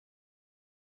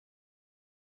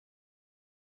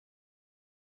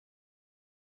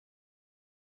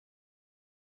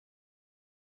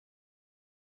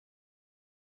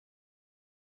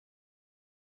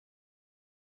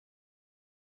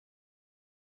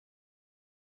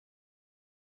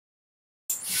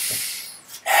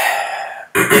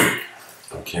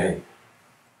Okay.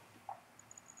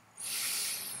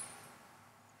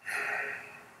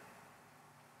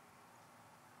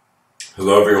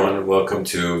 Hello everyone, and welcome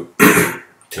to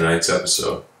tonight's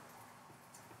episode.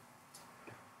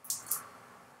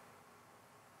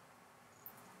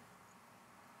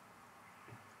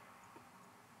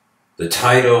 The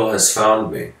title has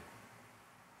found me,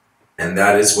 and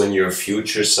that is when your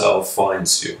future self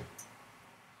finds you.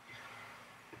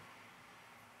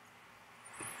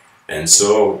 And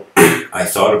so I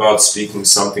thought about speaking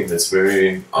something that's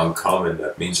very uncommon.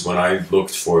 That means when I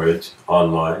looked for it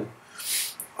online,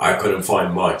 I couldn't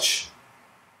find much.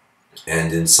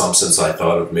 And in some sense, I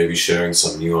thought of maybe sharing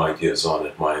some new ideas on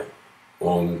it, my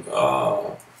own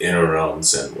inner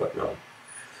realms and whatnot.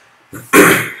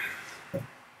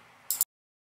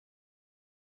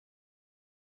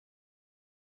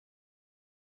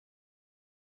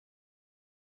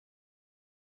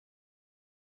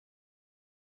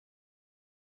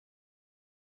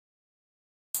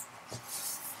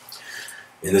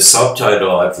 In the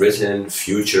subtitle, I've written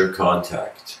Future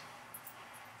Contact.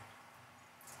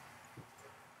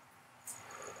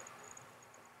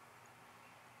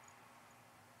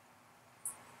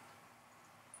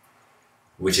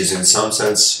 Which is in some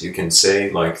sense, you can say,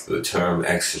 like the term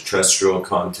extraterrestrial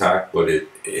contact, but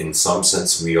in some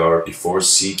sense we are, before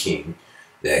seeking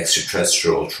the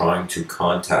extraterrestrial, trying to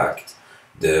contact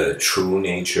the true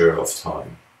nature of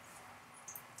time.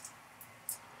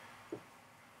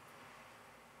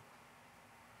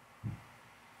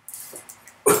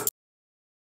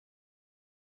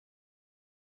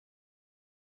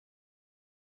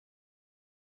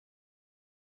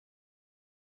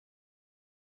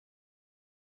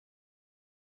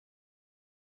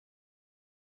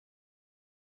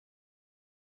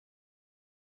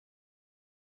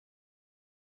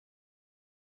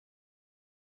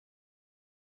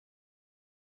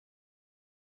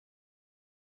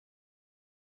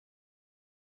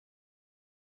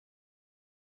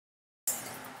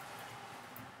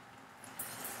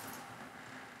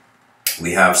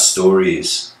 We have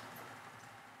stories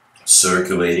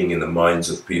circulating in the minds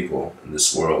of people in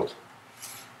this world.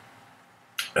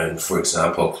 And for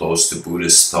example, close to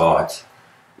Buddhist thought,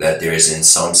 that there is in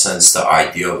some sense the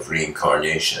idea of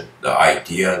reincarnation, the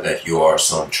idea that you are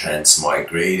some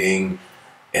transmigrating,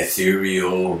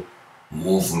 ethereal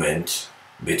movement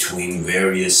between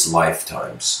various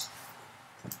lifetimes.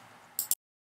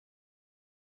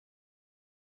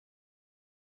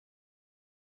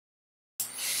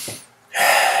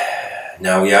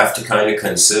 Now we have to kind of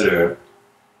consider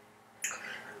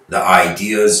the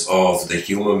ideas of the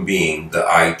human being, the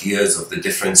ideas of the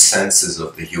different senses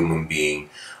of the human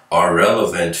being are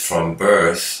relevant from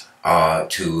birth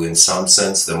to, in some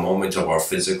sense, the moment of our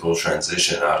physical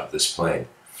transition out of this plane.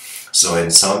 So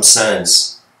in some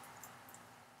sense,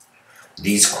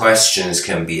 these questions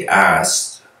can be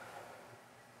asked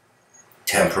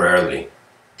temporarily.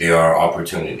 They are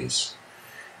opportunities.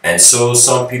 And so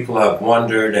some people have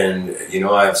wondered, and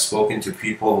I've spoken to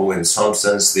people who in some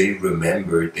sense they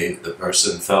remembered, the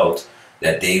person felt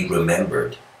that they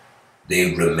remembered.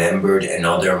 They remembered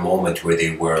another moment where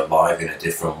they were alive in a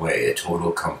different way, a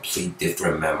total, complete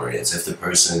different memory. As if the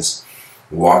person's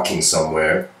walking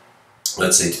somewhere,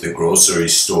 let's say to the grocery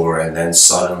store, and then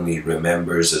suddenly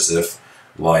remembers as if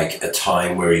like a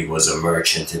time where he was a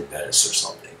merchant in Venice or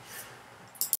something.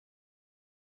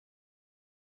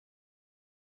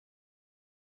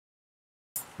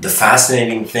 The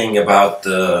fascinating thing about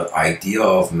the idea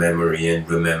of memory and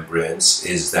remembrance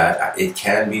is that it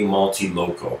can be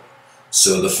multi-local.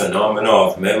 So the phenomena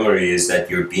of memory is that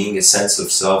you're being a sense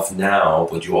of self now,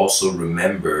 but you also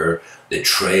remember the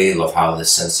trail of how the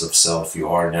sense of self you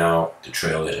are now, the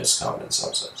trail that has come in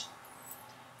some sense.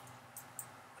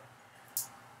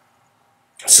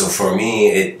 So for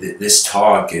me, this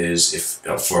talk is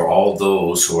for all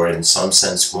those who are in some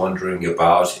sense wondering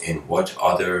about in what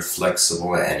other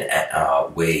flexible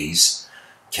and ways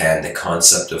can the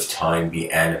concept of time be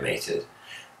animated.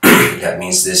 That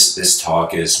means this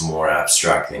talk is more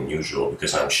abstract than usual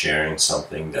because I'm sharing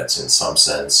something that's in some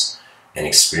sense an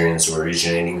experience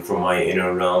originating from my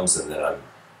inner realms, and then I'm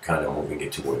kind of moving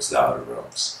it towards the outer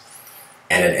realms.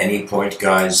 And at any point,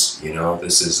 guys,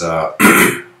 this is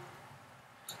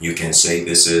you can say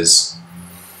this is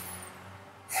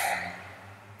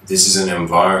an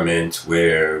environment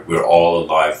where we're all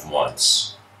alive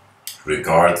once,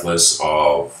 regardless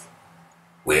of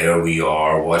where we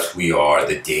are, what we are.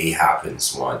 The day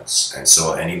happens once. And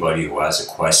so anybody who has a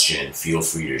question, feel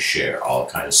free to share. I'll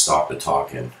kind of stop the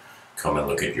talk and come and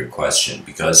look at your question,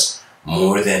 because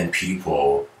more than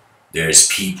people, there's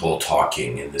people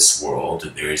talking in this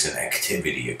world. There is an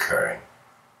activity occurring.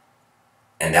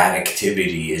 And that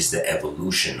activity is the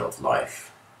evolution of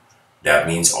life. That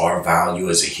means our value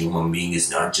as a human being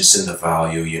is not just in the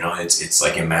value, you know, it's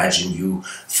like imagine you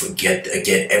get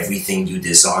everything you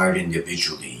desired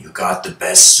individually. You got the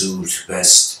best suit,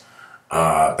 best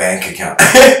bank account,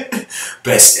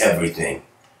 best everything.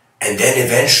 And then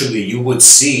eventually you would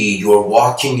see you're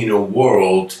walking in a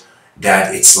world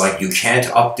that it's like you can't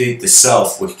update the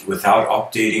self without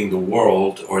updating the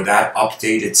world, or that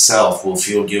update itself will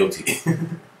feel guilty.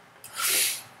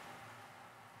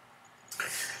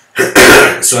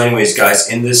 So anyways, guys,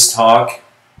 in this talk,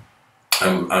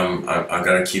 I'm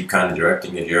gonna keep kind of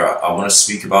directing it here. I want to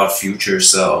speak about future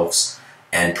selves,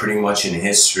 and pretty much in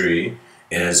history,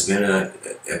 it has been a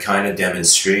kind of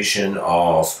demonstration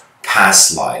of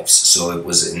past lives. So it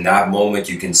was in that moment,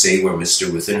 you can say, where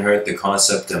Mr. Within heard the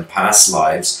concept of past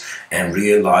lives and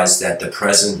realized that the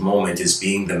present moment is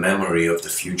being the memory of the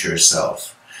future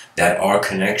self. That our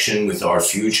connection with our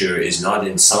future is not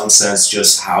in some sense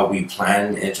just how we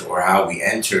plan it or how we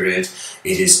enter it.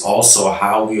 It is also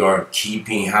how we are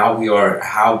keeping, how we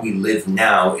live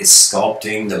now is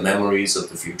sculpting the memories of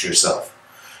the future self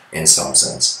in some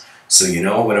sense. So, you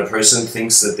know, when a person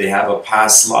thinks that they have a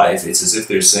past life, it's as if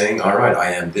they're saying, all right,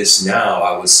 I am this now,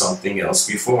 I was something else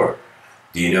before.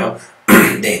 Do you know?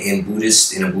 In a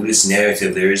Buddhist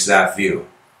narrative, there is that view.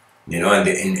 You know,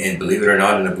 and believe it or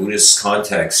not, in a Buddhist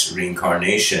context,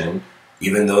 reincarnation,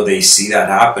 even though they see that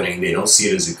happening, they don't see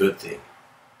it as a good thing.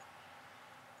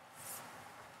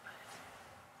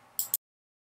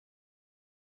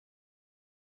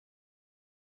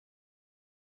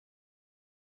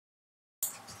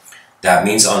 That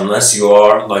means unless you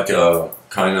are like a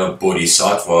kind of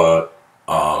bodhisattva,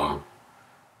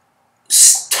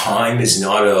 time is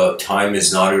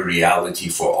not a reality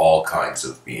for all kinds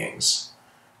of beings.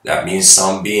 That means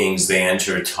some beings, they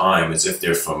enter time as if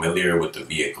they're familiar with the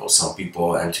vehicle. Some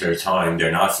people enter time,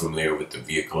 they're not familiar with the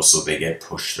vehicle, so they get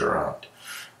pushed around,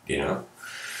 you know?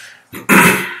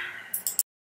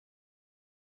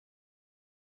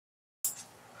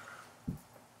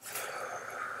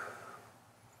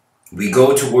 We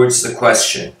go towards the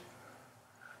question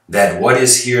that what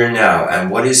is here now,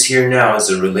 and what is here now is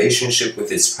a relationship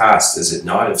with its past, is it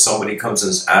not? If somebody comes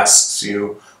and asks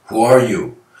you, who are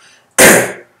you?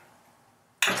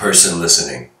 Person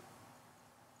listening,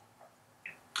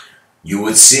 you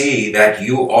would see that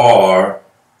you are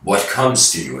what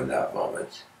comes to you in that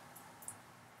moment.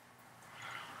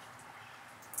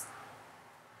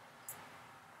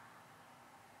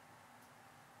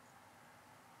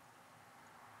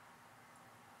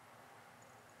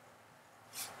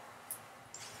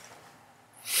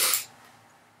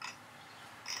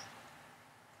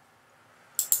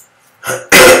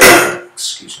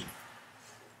 Excuse me.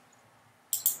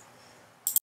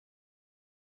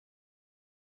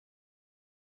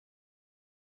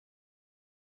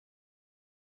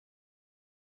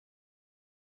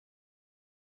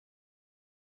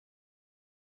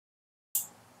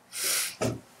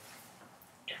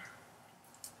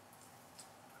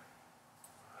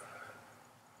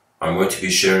 I'm going to be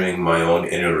sharing my own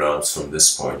inner realms from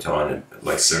this point on, and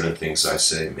like certain things I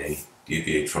say may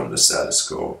deviate from the status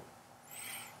quo,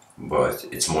 but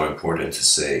it's more important to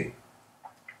say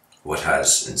what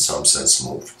has in some sense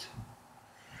moved.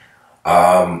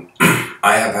 I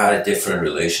have had different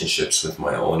relationships with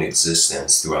my own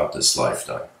existence throughout this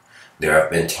lifetime. There have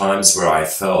been times where I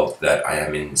felt that I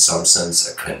am in some sense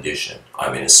a condition.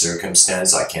 I'm in a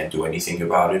circumstance, I can't do anything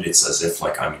about it. It's as if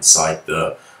like I'm inside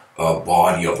the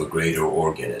body of a greater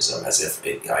organism, as if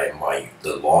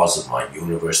the laws of my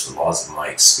universe, the laws of my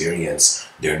experience,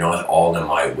 they're not all in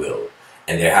my will.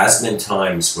 And there has been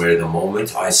times where the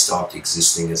moment I stopped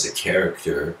existing as a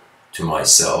character to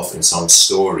myself in some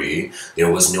story,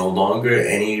 there was no longer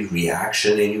any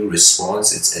reaction, any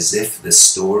response. It's as if the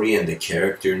story and the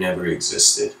character never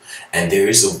existed. And there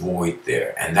is a void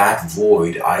there. And that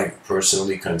void, I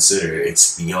personally consider,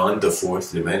 it's beyond the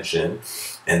fourth dimension.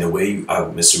 And the way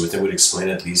Mr. Within would explain,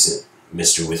 at least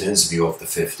Mr. Within's view of the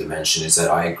fifth dimension, is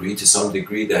that I agree to some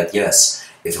degree that yes,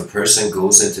 if a person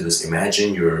goes into this,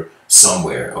 imagine you're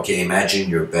somewhere, okay, imagine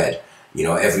your bed. You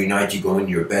know, every night you go in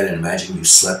your bed and imagine you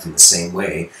slept in the same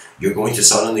way, you're going to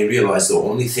suddenly realize the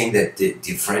only thing that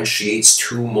differentiates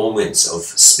two moments of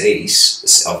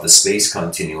space, of the space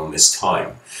continuum, is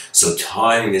time. So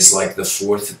time is like the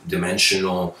fourth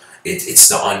dimensional, it's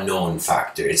the unknown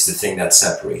factor, it's the thing that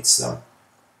separates them.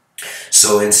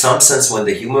 So in some sense, when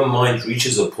the human mind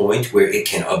reaches a point where it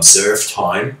can observe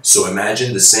time, so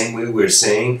imagine the same way we're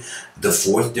saying the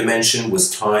fourth dimension was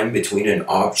time between an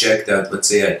object that, let's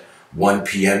say at 1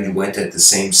 p.m. you went at the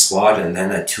same spot, and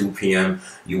then at 2 p.m.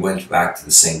 you went back to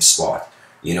the same spot.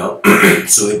 you know.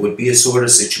 So it would be a sort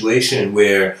of situation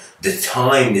where the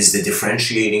time is the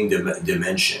differentiating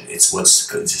dimension. It's what's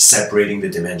separating the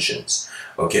dimensions.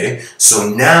 Okay, so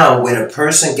now when a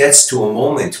person gets to a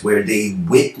moment where they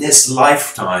witness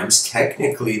lifetimes,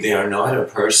 technically they are not a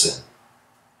person.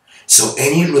 So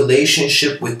any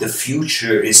relationship with the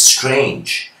future is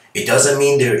strange. It doesn't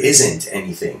mean there isn't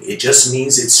anything. It just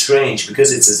means it's strange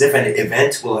because it's as if an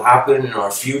event will happen in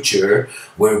our future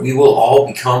where we will all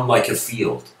become like a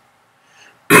field.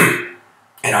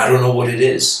 And I don't know what it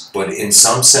is, but in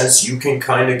some sense you can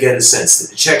kind of get a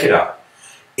sense. Check it out.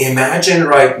 Imagine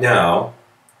right now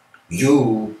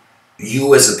you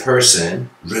as a person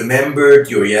remembered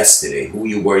your yesterday, who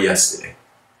you were yesterday.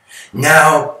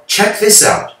 Now check this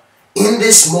out. In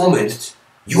this moment,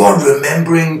 you are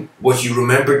remembering what you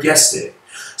remembered yesterday.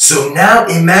 So now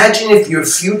imagine if your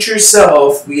future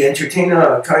self, we entertain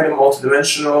a kind of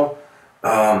multidimensional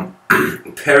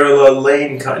parallel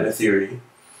lane kind of theory.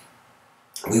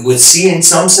 We would see in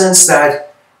some sense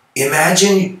that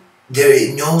imagine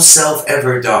no self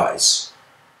ever dies.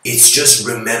 It's just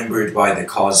remembered by the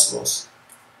cosmos.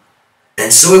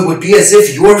 And so it would be as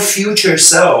if your future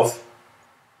self,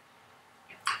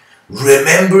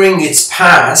 remembering its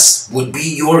past, would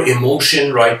be your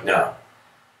emotion right now.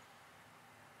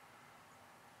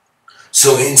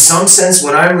 So in some sense,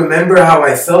 when I remember how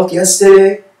I felt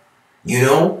yesterday, you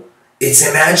know, it's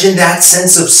imagine that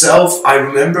sense of self I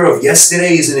remember of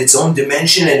yesterday is in its own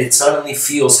dimension and it suddenly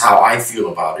feels how I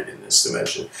feel about it in this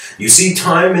dimension. You see,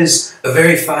 time is a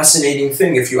very fascinating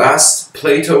thing. If you asked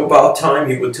Plato about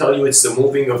time, he would tell you it's the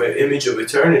moving of an image of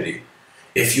eternity.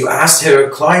 If you asked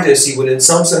Heraclitus, he would in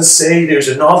some sense say there's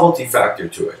a novelty factor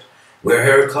to it, where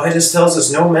Heraclitus tells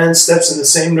us no man steps in the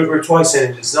same river twice,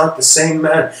 and it is not the same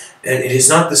man, and it is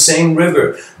not the same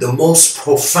river. The most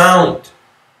profound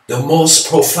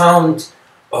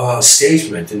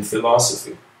statement in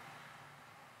philosophy.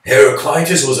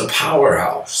 Heraclitus was a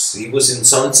powerhouse. He was in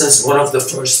some sense one of the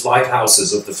first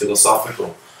lighthouses of the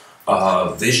philosophical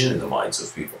vision in the minds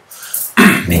of people.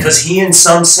 Because he in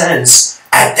some sense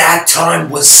at that time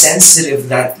was sensitive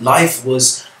that life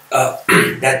was,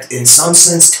 that in some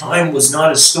sense time was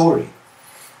not a story.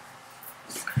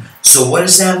 So what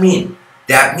does that mean?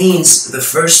 That means the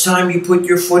first time you put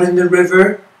your foot in the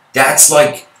river, that's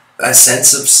like a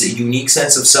unique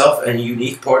sense of self and a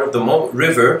unique part of the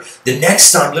river. The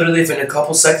next time, literally if in a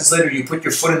couple seconds later you put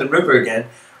your foot in the river again,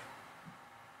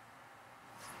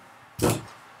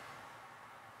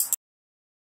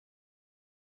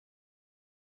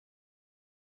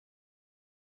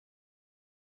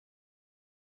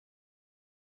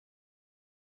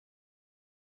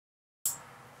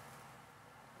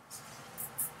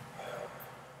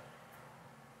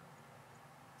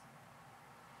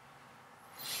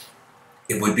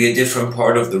 it would be a different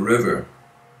part of the river,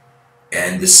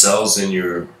 and the cells in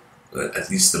your, at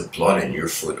least the blood in your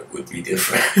foot would be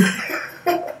different.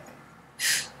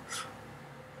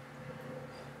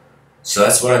 So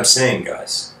that's what I'm saying,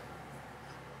 guys.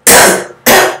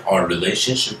 Our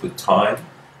relationship with time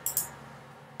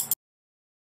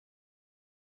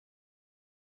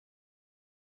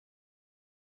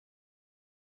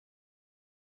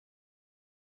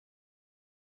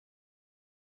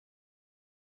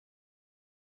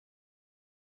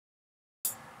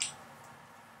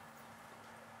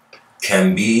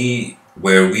can be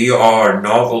where we are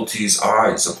novelty's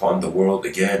eyes upon the world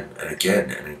again and again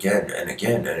and again and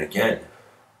again and again.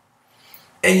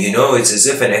 And you know, it's as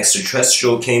if an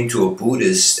extraterrestrial came to a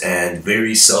Buddhist, and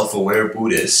very self-aware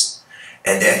Buddhist,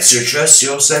 and the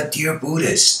extraterrestrial said, "Dear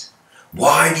Buddhist,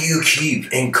 why do you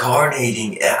keep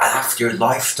incarnating after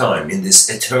lifetime in this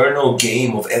eternal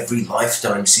game of every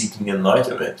lifetime seeking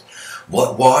enlightenment?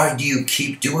 Why do you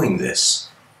keep doing this?"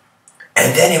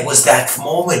 And then it was that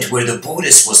moment where the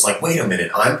Buddhist was like, wait a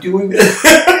minute, I'm doing this?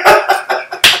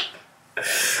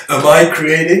 Am I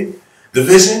creating the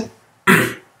vision?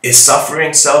 Is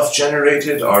suffering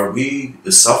self-generated? Are we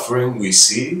the suffering we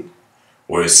see?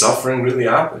 Or is suffering really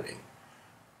happening?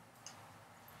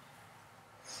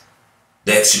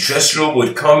 The extraterrestrial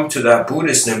would come to that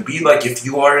Buddhist and be like, if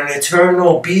you are an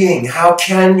eternal being, how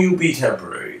can you be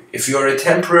temporary? If you are a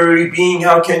temporary being,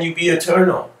 how can you be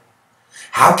eternal?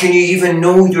 How can you even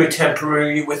know you're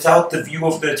temporary without the view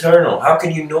of the eternal? How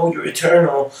can you know you're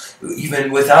eternal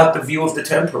even without the view of the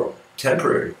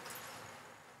temporary?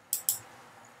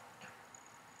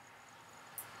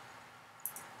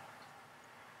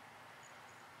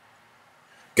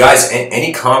 Guys,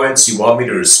 any comments you want me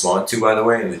to respond to, by the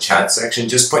way, in the chat section,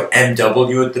 just put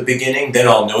MW at the beginning, then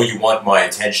I'll know you want my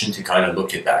attention to kind of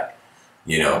look at that,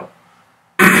 you know?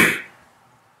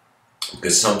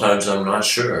 Because sometimes I'm not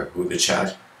sure who the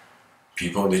chat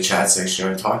people in the chat section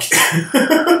are talking.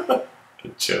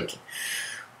 I'm joking.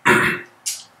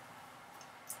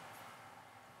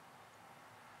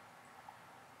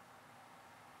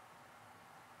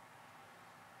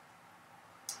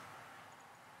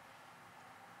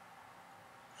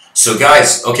 So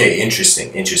guys, okay,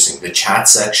 interesting. The chat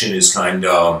section is kind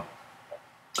of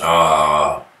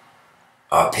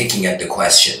picking at the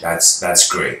question. That's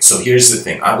great. So here's the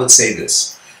thing. I would say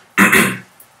this.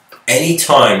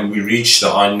 Anytime we reach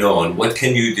the unknown, what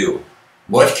can you do?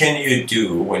 What can you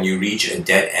do when you reach a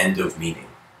dead end of meaning?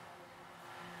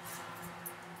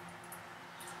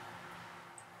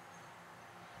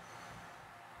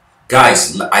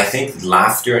 Guys, I think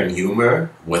laughter and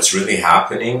humor, what's really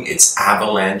happening, it's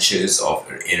avalanches of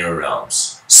inner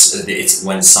realms. So it's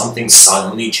when something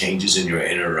suddenly changes in your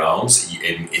inner realms,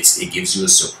 it gives you a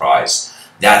surprise.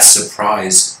 That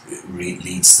surprise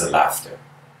leads to laughter.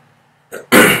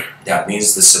 That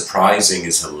means the surprising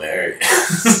is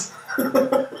hilarious.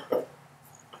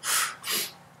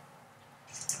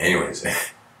 Anyways,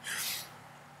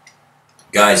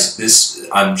 guys,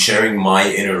 I'm sharing my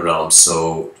inner realms,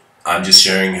 so I'm just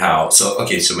sharing how. So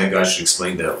okay, so maybe I should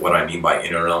explain what I mean by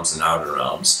inner realms and outer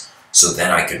realms, so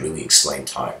then I could really explain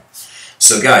time.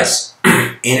 So guys,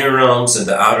 inner realms and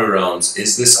the outer realms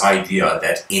is this idea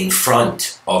that in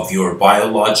front of your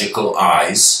biological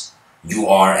eyes, you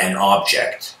are an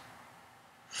object.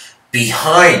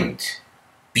 Behind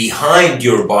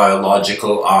your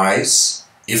biological eyes,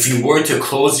 if you were to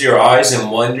close your eyes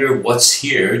and wonder what's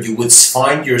here, you would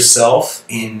find yourself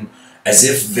in as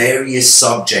if various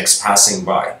subjects passing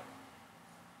by.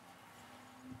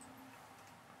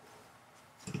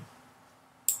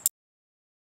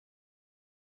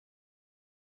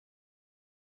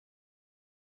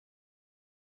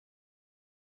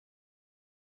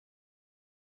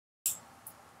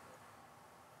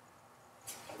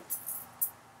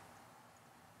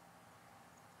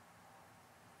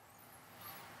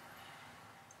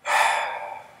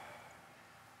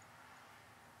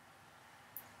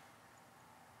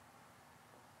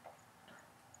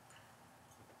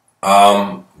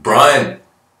 Brian,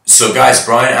 so guys,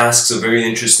 Brian asks a very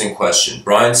interesting question.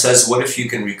 Brian says, what if you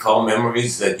can recall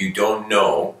memories that you don't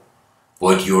know,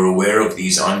 but you're aware of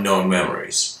these unknown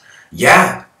memories?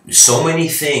 Yeah, so many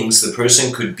things the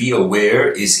person could be aware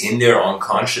is in their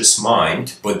unconscious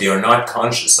mind, but they're not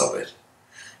conscious of it.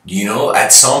 You know,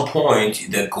 at some point,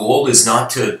 the goal is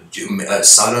not to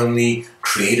suddenly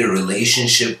create a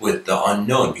relationship with the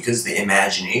unknown, because the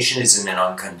imagination is in an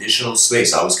unconditional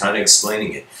space. I was kind of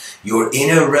explaining it. Your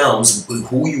inner realms,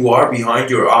 who you are behind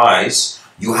your eyes,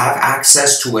 you have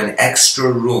access to an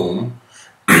extra room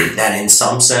that in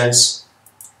some sense...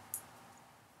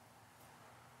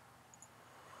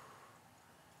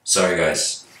 Sorry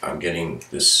guys, I'm getting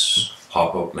this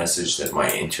pop-up message that my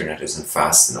internet isn't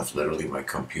fast enough. Literally, my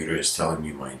computer is telling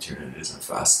me my internet isn't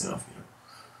fast enough.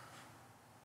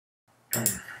 You know?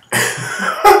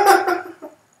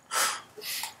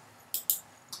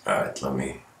 Alright, let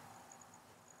me...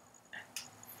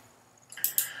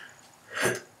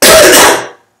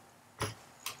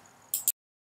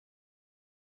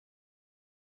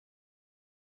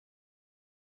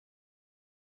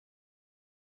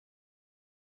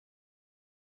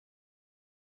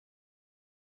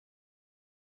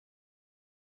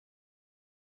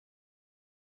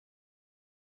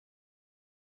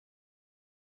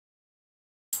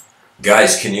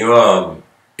 Guys, can you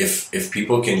if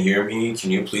people can hear me, can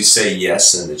you please say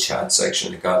yes in the chat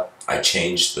section? I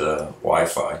changed the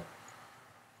Wi-Fi,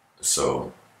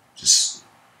 so just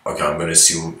okay. I'm gonna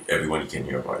assume everyone can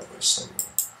hear my voice.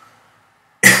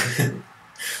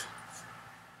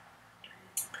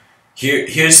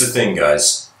 Here's the thing,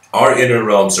 guys. Our inner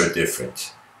realms are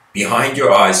different. Behind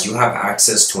your eyes, you have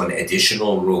access to an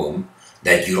additional room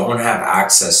that you don't have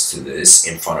access to this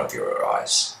in front of your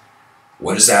eyes.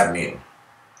 What does that mean?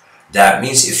 That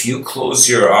means if you close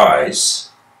your eyes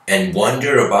and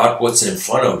wonder about what's in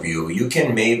front of you, you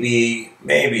can maybe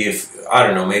if, I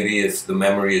don't know, maybe if the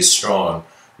memory is strong,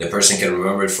 the person can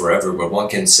remember it forever, but one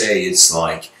can say it's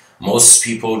like most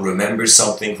people remember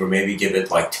something for maybe give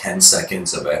it like 10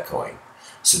 seconds of echoing.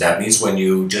 So that means when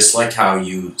you, just like how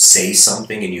you say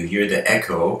something and you hear the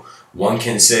echo, one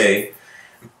can say,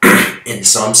 in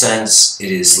some sense,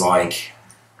 it is like...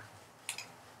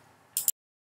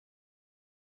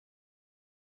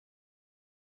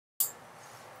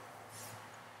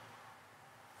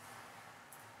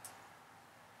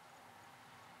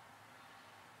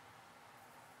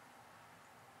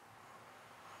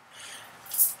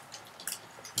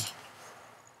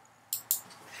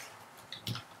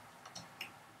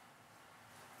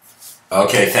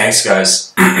 Okay, thanks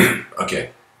guys.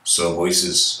 Okay, so voice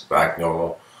is back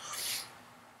normal.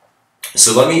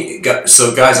 So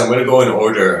so guys, I'm gonna go in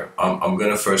order. I'm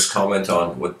gonna first comment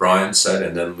on what Brian said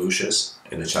and then Lucius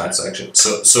in the chat section.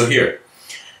 So here,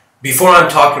 before I'm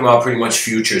talking about pretty much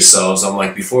future selves, I'm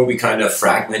like, before we kind of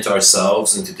fragment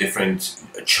ourselves into different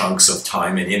chunks of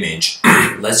time and image,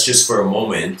 let's just for a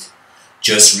moment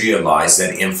just realize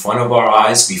that in front of our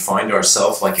eyes we find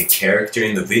ourselves like a character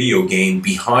in the video game.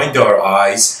 Behind our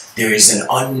eyes there is an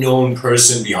unknown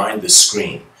person behind the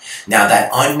screen. Now that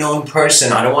unknown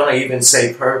person, I don't want to even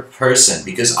say person,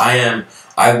 because I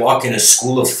walk in a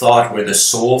school of thought where the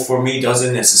soul for me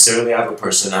doesn't necessarily have a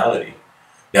personality.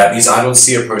 That means I don't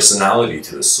see a personality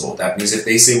to the soul. That means if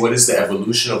they say what is the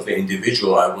evolution of the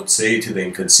individual, I would say to the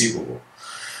inconceivable.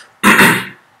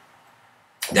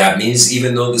 That means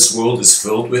even though this world is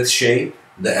filled with shape,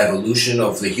 the evolution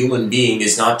of the human being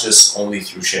is not just only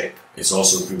through shape, it's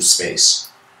also through space.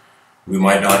 We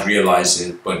might not realize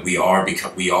it, but we are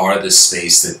the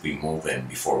space that we move in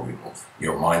before we move.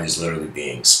 Your mind is literally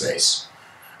being space.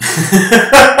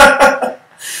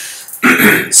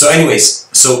 So anyways,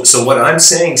 so what I'm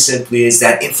saying simply is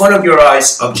that in front of your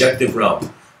eyes, objective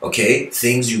realm, okay?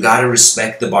 Things, you gotta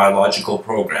respect the biological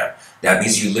program. That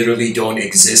means you literally don't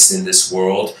exist in this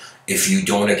world if you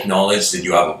don't acknowledge that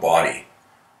you have a body.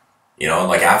 You know,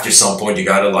 like after some point you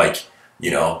gotta like,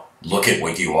 you know, look at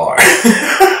what you are.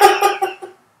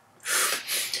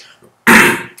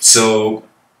 So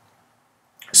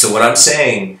what I'm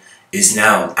saying is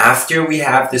now, after we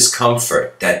have this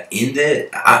comfort that in the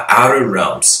outer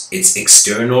realms, it's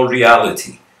external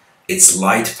reality, it's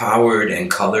light powered and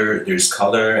color, there's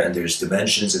color and there's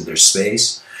dimensions and there's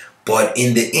space. But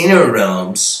in the inner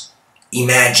realms,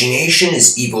 imagination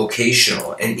is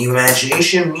evocational. And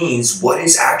imagination means what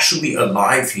is actually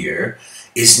alive here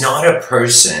is not a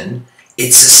person,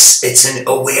 it's an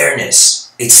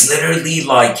awareness. It's literally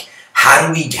like, how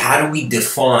do we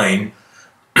define,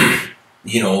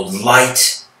 you know,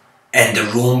 light and the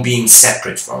room being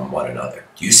separate from one another?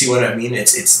 Do you see what I mean?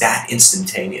 It's that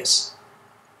instantaneous.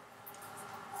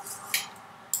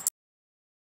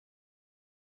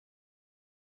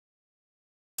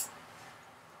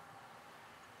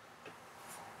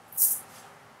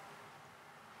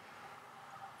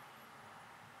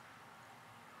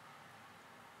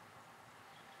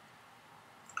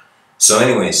 So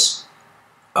anyways,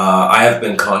 I have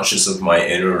been conscious of my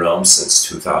inner realm since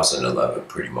 2011,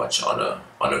 pretty much on a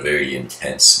very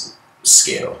intense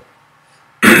scale.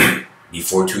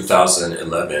 Before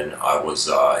 2011, I was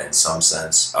in some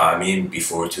sense, I mean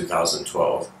before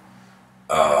 2012,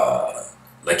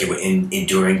 like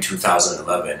during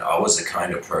 2011, I was the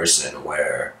kind of person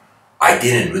where I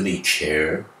didn't really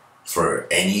care for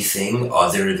anything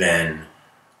other than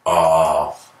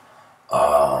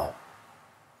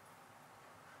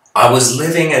I was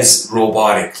living as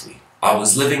robotically. I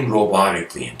was living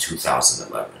robotically in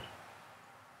 2011.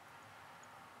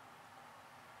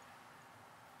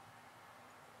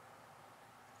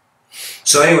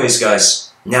 So anyways,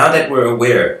 guys, now that we're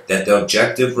aware that the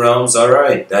objective realms, all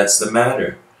right, that's the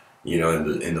matter, you know,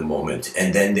 in the moment.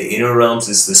 And then the inner realms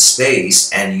is the space,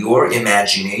 and your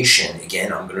imagination,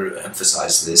 again, I'm going to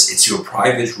emphasize this, it's your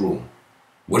private room.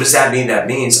 What does that mean? That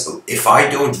means if I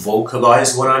don't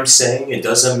vocalize what I'm saying, it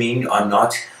doesn't mean I'm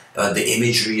not, the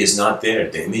imagery is not there.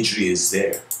 The imagery is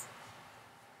there.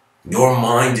 Your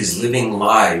mind is living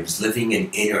lives, living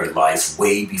an inner life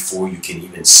way before you can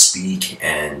even speak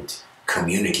and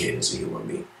communicate as a human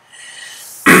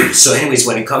being. So anyways,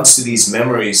 when it comes to these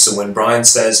memories, so when Brian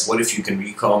says, what if you can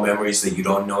recall memories that you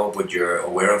don't know, but you're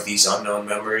aware of these unknown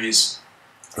memories?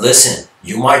 Listen,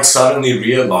 you might suddenly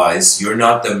realize you're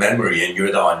not the memory and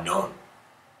you're the unknown.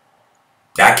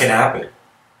 That can happen.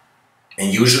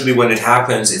 And usually when it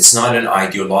happens, it's not an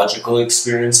ideological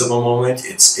experience of a moment.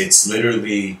 It's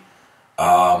literally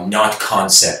not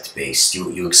concept-based.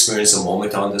 You experience a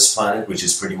moment on this planet which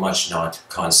is pretty much not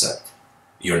concept.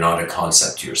 You're not a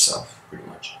concept to yourself, pretty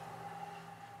much.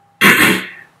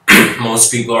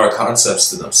 Most people are concepts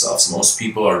to themselves. Most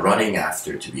people are running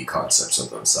after to be concepts of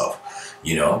themselves.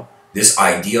 You know, this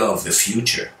idea of the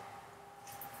future.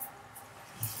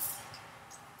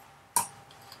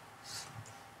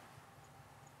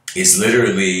 Is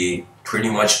literally pretty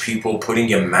much people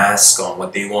putting a mask on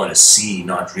what they want to see,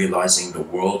 not realizing the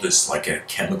world is like a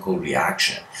chemical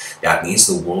reaction. That means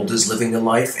the world is living a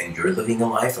life and you're living a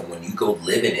life, and when you go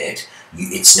live in it,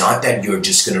 it's not that you're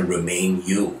just going to remain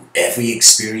you. Every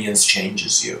experience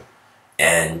changes you.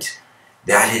 And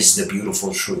that is the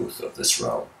beautiful truth of this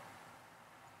realm.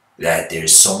 That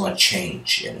there's so much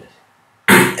change in it.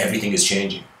 Everything is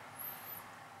changing.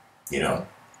 You know?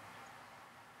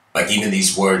 Like even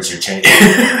these words are changing.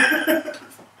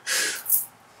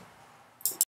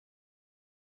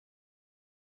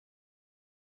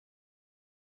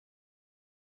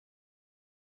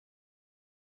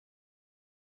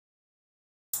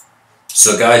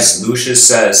 So guys, Lucius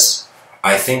says,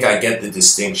 I think I get the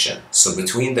distinction. So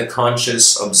between the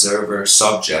conscious observer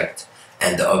subject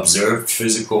and the observed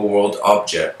physical world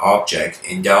object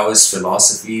in Taoist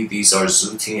philosophy, these are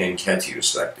Zuti and Keti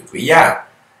respectively. Yeah,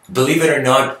 believe it or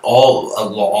not,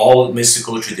 all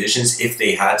mystical traditions, if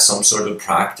they had some sort of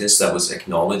practice that was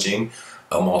acknowledging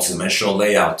a multidimensional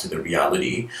layout to the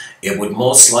reality, it would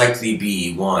most likely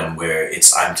be one where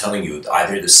it's, I'm telling you,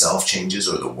 either the self changes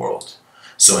or the world.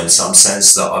 So in some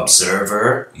sense, the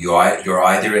observer, you're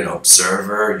either an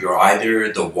observer, you're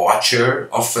either the watcher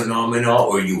of phenomena,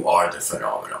 or you are the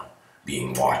phenomena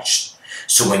being watched.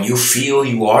 So when you feel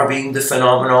you are being the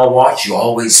phenomena watched, you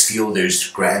always feel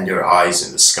there's grander eyes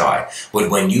in the sky.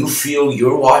 But when you feel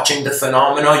you're watching the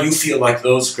phenomena, you feel like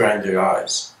those grander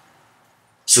eyes.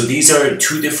 So these are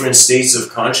two different states of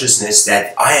consciousness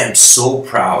that I am so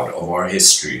proud of our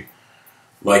history.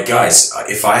 Like guys,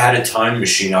 if I had a time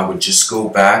machine, I would just go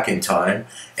back in time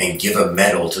and give a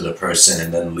medal to the person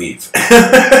and then leave.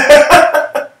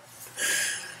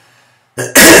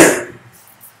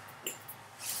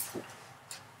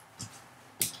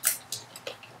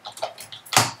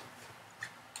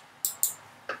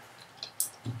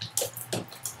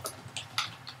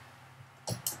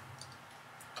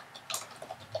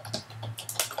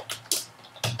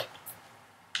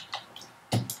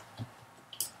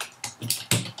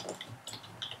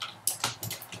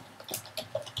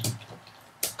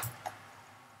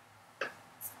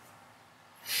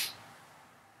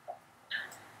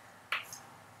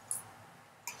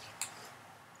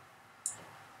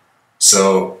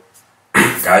 So,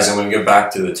 guys, I'm going to get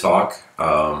back to the talk,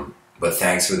 but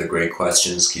thanks for the great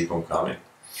questions. Keep them coming.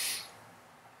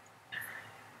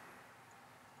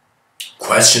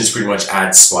 Questions pretty much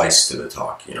add spice to the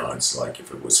talk, you know, it's like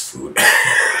if it was food.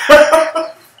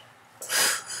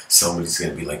 Somebody's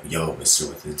going to be like, yo, Mr.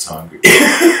 Within's hungry.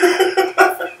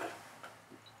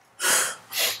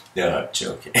 No, I'm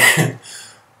joking.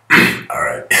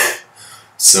 Alright.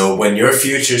 So, when your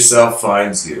future self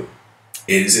finds you,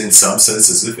 it is in some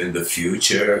sense as if in the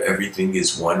future everything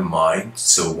is one mind,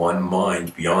 so one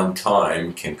mind beyond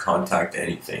time can contact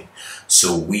anything.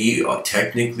 So we are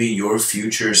technically your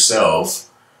future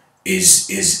self is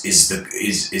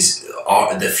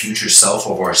the future self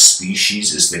of our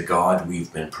species, is the God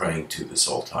we've been praying to this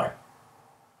whole time.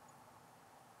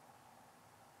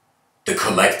 The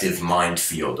collective mind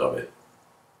field of it.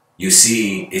 You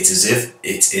see, it's as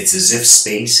if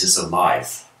space is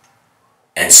alive.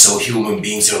 And so human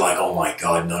beings are like, oh my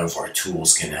God, none of our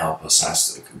tools can help us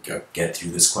get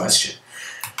through this question.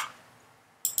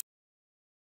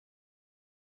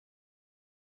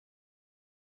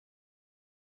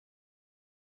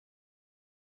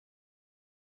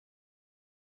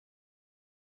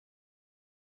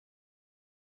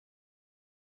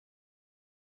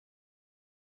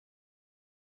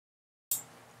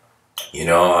 You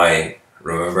know, I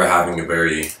remember having a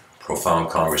very profound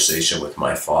conversation with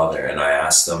my father, and I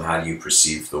asked him, how do you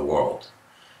perceive the world?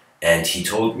 And he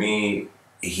told me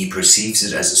he perceives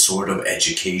it as a sort of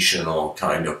educational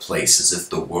kind of place, as if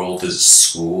the world is a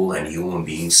school and human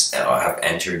beings have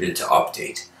entered it to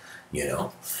update, you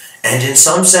know? And in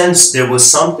some sense, there was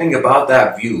something about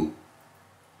that view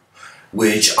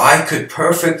which I could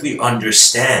perfectly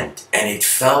understand, and it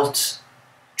felt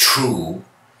true,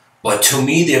 but to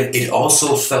me, it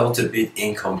also felt a bit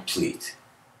incomplete.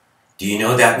 Do you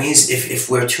know, that means if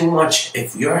we're too much,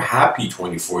 if you're happy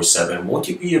 24/7, won't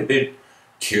you be a bit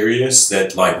curious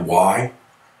that, like, why?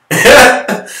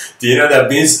 Do you know, that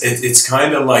means it's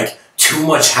kind of like too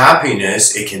much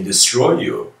happiness, it can destroy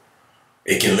you.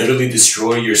 It can literally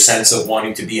destroy your sense of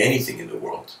wanting to be anything in the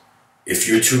world. If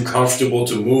you're too comfortable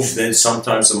to move, then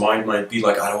sometimes the mind might be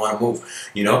like, I don't want to move,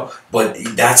 you know? But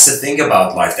that's the thing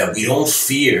about life, that we don't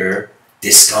fear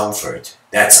discomfort.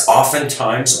 That's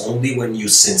oftentimes only when you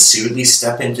sincerely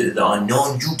step into the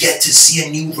unknown, you get to see a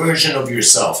new version of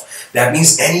yourself. That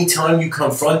means anytime you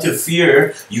confront a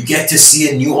fear, you get to see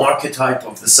a new archetype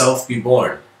of the self be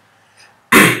born.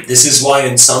 This is why,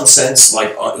 in some sense,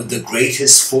 like the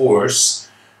greatest force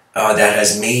that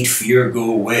has made fear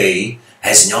go away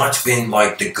has not been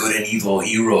like the good and evil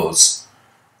heroes.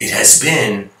 It has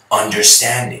been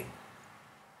understanding.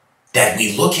 That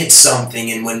we look at something,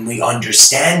 and when we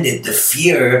understand it, the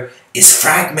fear is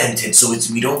fragmented, so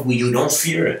you don't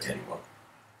fear it anymore.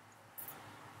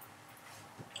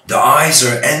 The eyes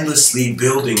are endlessly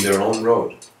building their own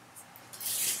road.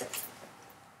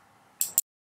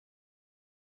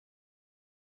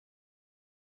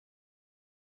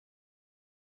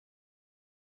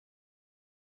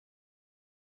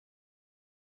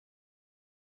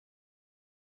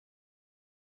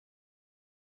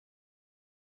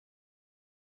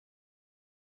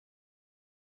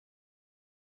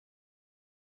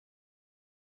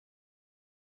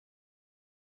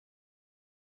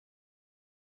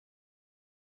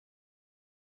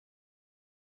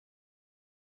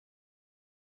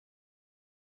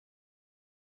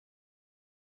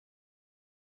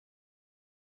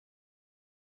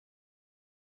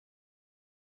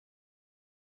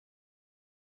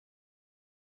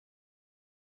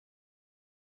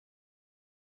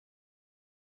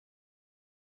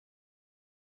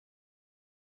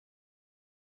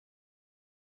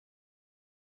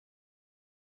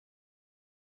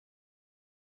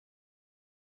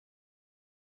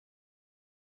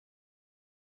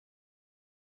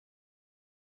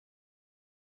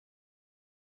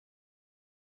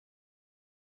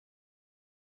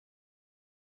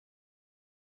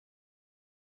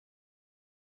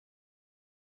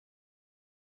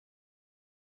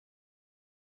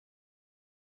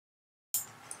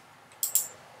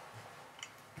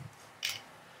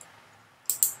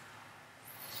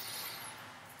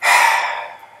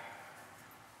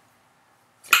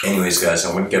 Anyways, guys,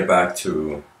 I want to get back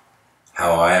to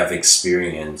how I have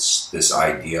experienced this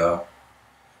idea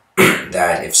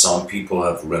that if some people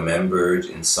have remembered,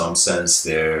 in some sense,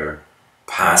 their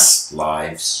past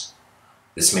lives.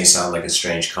 This may sound like a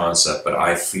strange concept, but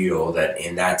I feel that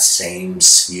in that same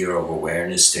sphere of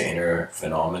awareness to inner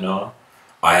phenomena,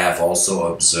 I have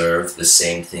also observed the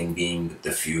same thing being with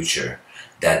the future.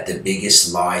 That the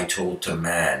biggest lie told to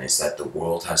man is that the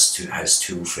world has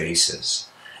two faces.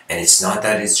 And it's not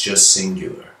that it's just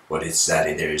singular, but it's that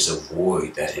there is a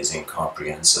void that is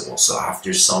incomprehensible. So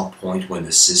after some point when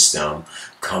the system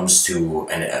comes to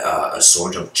a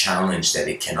sort of challenge that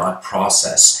it cannot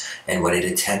process, and when it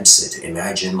attempts it,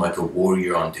 imagine like a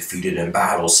warrior undefeated in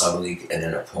battle, suddenly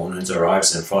an opponent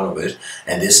arrives in front of it,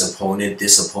 and this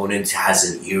opponent has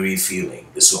an eerie feeling,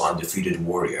 this undefeated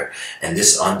warrior. And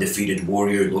this undefeated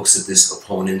warrior looks at this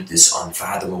opponent, this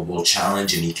unfathomable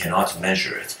challenge, and he cannot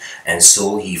measure it. And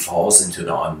so he falls into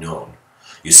the unknown.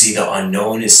 You see, the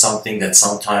unknown is something that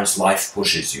sometimes life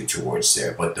pushes you towards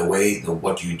there, but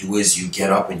what you do is you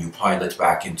get up and you pilot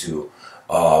back into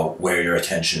where your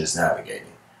attention is navigating.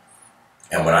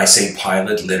 And when I say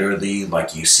pilot, literally,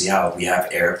 like you see how we have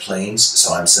airplanes,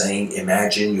 so I'm saying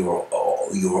imagine your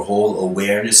whole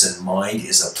awareness and mind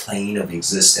is a plane of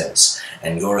existence,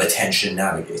 and your attention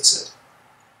navigates it.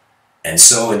 And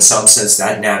so, in some sense,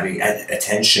 that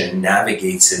attention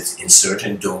navigates it in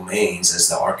certain domains as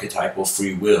the archetypal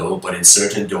free will, but in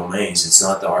certain domains, it's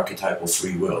not the archetypal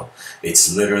free will.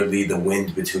 It's literally the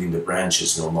wind between the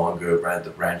branches. No longer the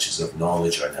branches of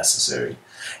knowledge are necessary.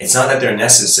 It's not that they're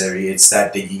necessary, it's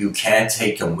that you can't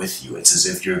take them with you. It's as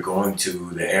if you're going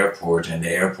to the airport, and the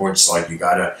airport's like, you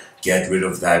gotta get rid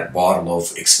of that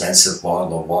expensive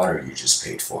bottle of water you just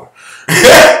paid for.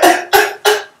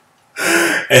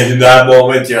 And in that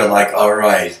moment, you're like, all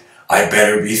right, I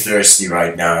better be thirsty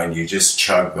right now. And you just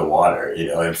chug the water,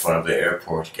 in front of the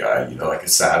airport guy, like a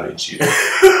savage.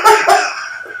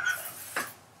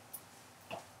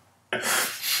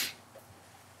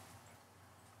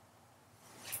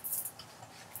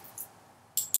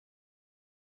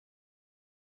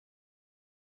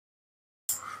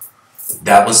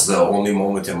 That was the only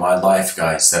moment in my life,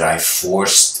 guys, that I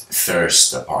forced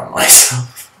thirst upon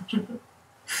myself.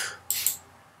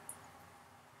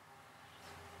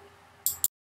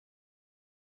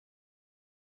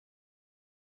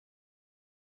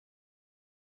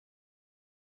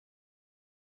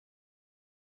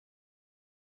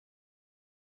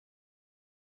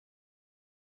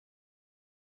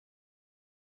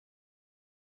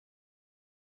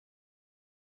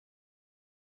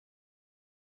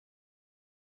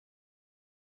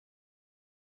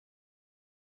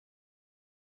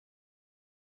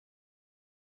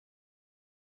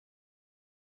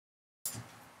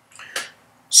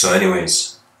 So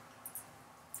anyways,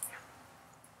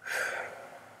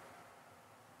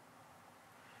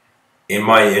 in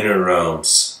my inner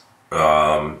realms,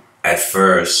 at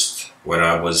first, when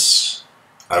I don't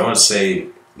want to say,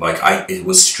 it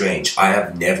was strange. I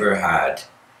have never had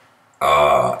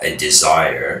a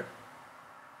desire,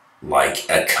 like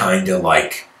a kind of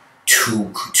like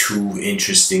too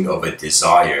interesting of a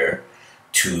desire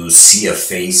to see a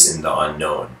face in the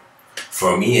unknown.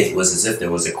 For me, it was as if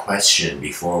there was a question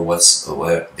before what's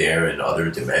there in other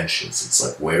dimensions. It's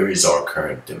like, where is our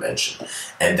current dimension?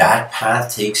 And that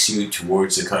path takes you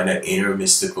towards a kind of inner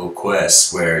mystical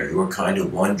quest where you're kind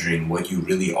of wondering what you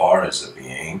really are as a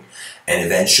being. And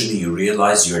eventually you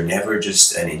realize you're never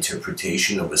just an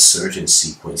interpretation of a certain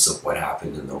sequence of what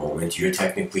happened in the moment. You're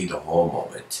technically the whole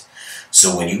moment.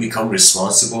 So when you become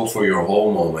responsible for your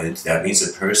whole moment, that means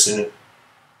a person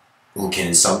who can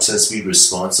in some sense be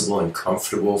responsible and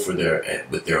comfortable with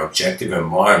their objective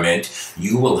environment,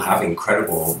 you will have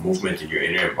incredible movement in your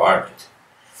inner environment.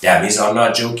 That means, I'm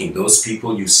not joking, those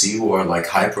people you see who are like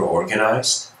hyper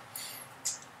organized,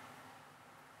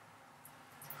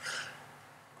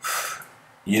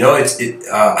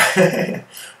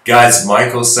 guys,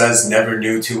 Michael says never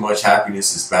knew too much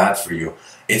happiness is bad for you.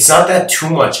 It's not that too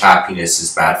much happiness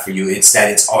is bad for you, it's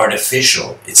that it's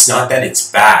artificial. It's not that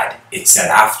it's bad, it's that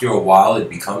after a while it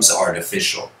becomes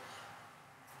artificial.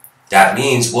 That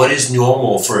means, what is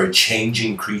normal for a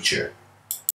changing creature?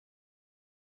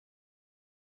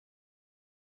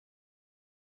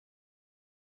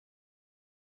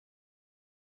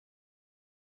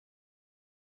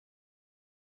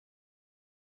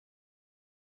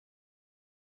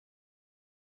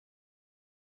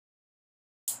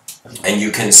 And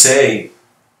you can say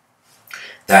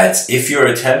that if you're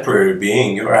a temporary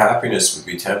being, your happiness would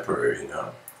be temporary.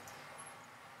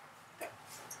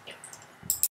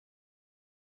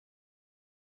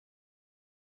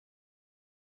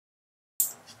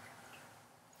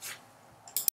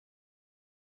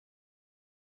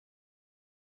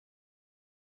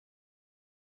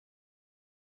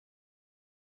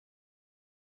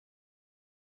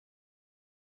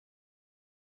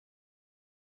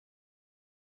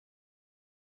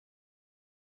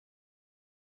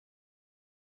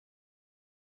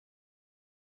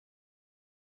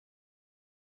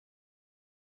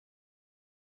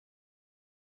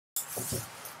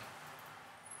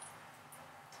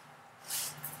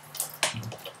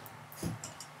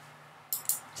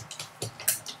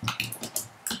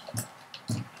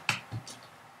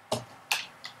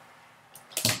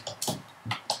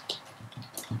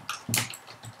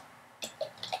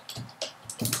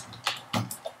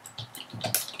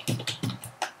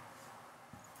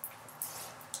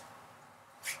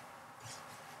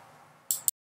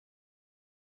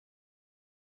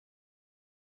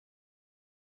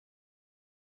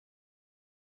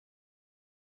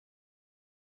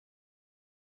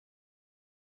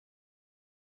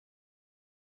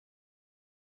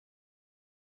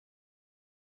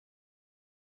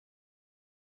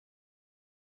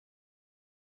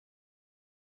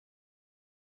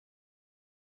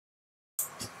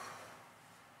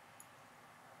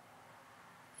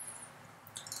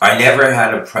 I never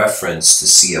had a preference to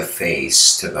see a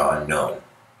face to the unknown.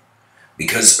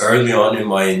 Because early on in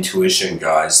my intuition,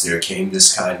 guys, there came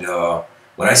this kind of,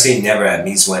 when I say never, it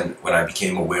means when I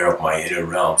became aware of my inner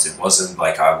realms, it wasn't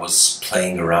like I was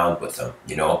playing around with them,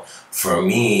 you know? For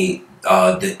me,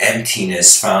 the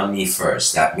emptiness found me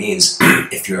first. That means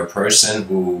if you're a person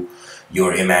who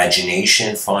your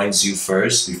imagination finds you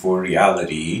first before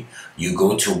reality, you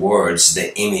go towards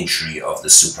the imagery of the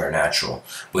supernatural.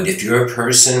 But if you're a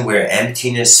person where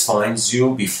emptiness finds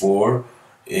you before,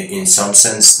 in some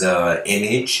sense, the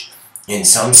image, in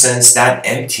some sense, that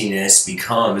emptiness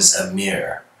becomes a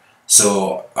mirror.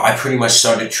 So I pretty much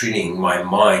started treating my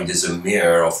mind as a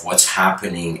mirror of what's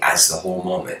happening as the whole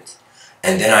moment.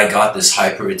 And then I got this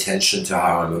hyper attention to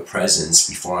how I'm a presence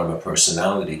before I'm a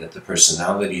personality, that the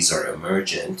personalities are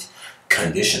emergent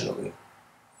conditionally.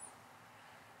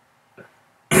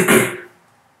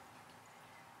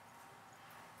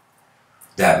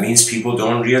 That means people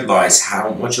don't realize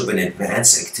how much of an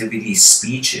advanced activity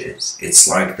speech is. It's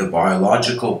like the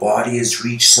biological body has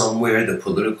reached somewhere, the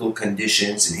political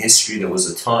conditions in history. There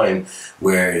was a time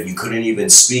where you couldn't even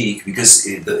speak because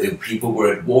people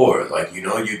were at war. Like, you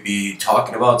know, you'd be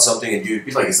talking about something and you'd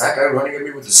be like, is that guy running at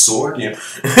me with a sword? You know?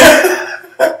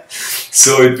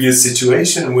 So it'd be a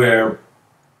situation where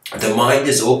the mind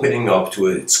is opening up to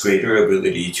its greater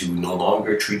ability to no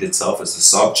longer treat itself as a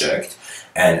subject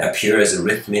and appear as a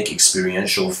rhythmic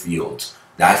experiential field.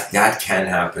 That can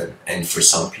happen, and for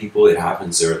some people it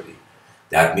happens early.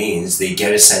 That means they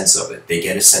get a sense of it. They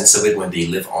get a sense of it when they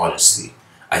live honestly.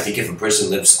 I think if a person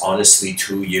lives honestly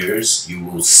 2 years, you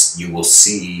will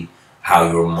see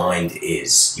how your mind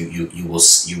is. You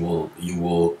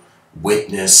will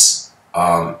witness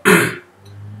the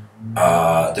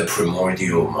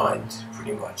primordial mind,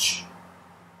 pretty much.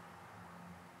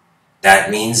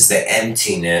 That means the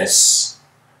emptiness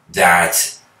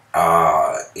that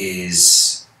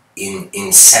is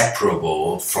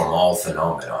inseparable from all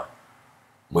phenomena.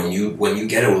 When you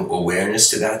get awareness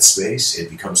to that space, it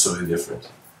becomes totally different.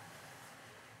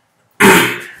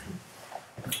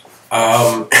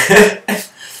 Um,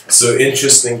 so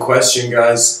interesting question,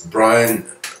 guys. Brian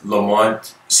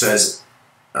Lamont says,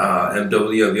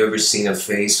 MW, have you ever seen a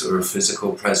face or a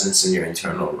physical presence in your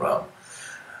internal realm?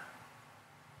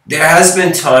 There has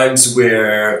been times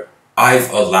where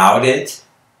I've allowed it,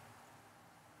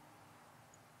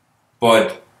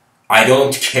 but I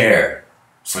don't care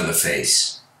for the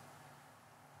face.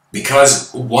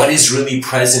 Because what is really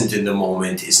present in the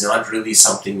moment is not really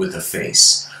something with a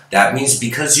face. That means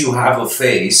because you have a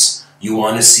face, you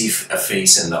want to see a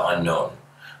face in the unknown.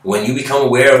 When you become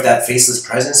aware of that faceless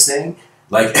presence thing,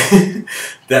 like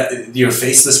that your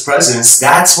faceless presence,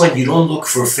 that's when you don't look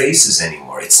for faces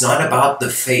anymore. It's not about the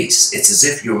face. It's as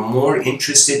if you're more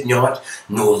interested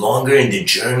no longer in the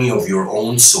journey of your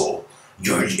own soul.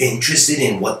 You're interested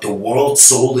in what the world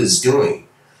soul is doing.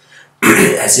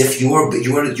 As if you are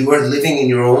living in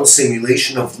your own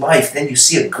simulation of life. Then you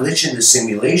see a glitch in the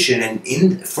simulation,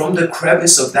 and from the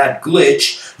crevice of that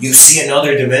glitch, you see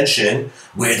another dimension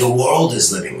where the world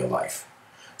is living a life.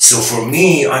 So for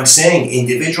me, I'm saying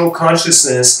individual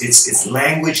consciousness, it's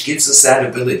language gives us that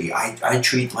ability. I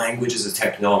treat language as a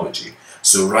technology.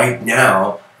 So right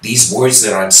now, these words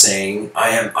that I'm saying,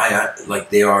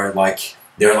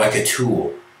 they're like a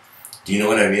tool. Do you know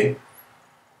what I mean?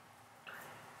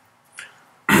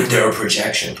 They're a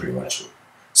projection, pretty much.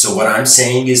 So what I'm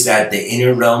saying is that the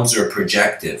inner realms are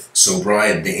projective. So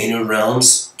Brian, the inner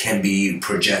realms can be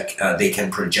they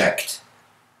can project.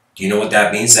 Do you know what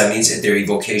that means? That means that they're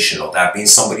evocational. That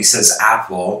means somebody says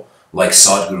apple, like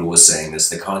Sadhguru was saying this,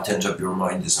 the content of your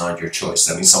mind is not your choice.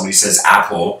 That means somebody says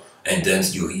apple, and then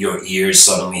your ears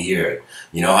suddenly hear it.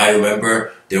 You know, I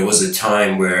remember there was a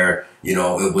time where, you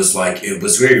know, it was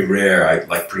very rare.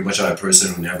 Pretty much I'm a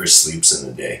person who never sleeps in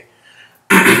the day.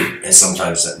 And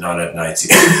sometimes not at night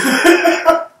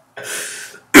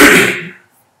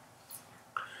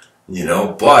you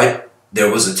know, but there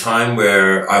was a time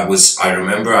where I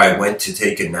remember I went to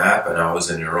take a nap and I was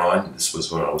in Iran. This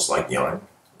was when I was like young,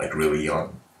 like really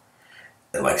young,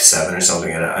 at like 7 or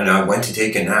something, and I went to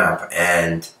take a nap,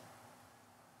 and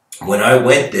when I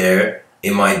went there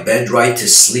in my bed right to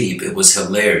sleep, it was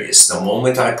hilarious. The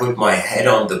moment I put my head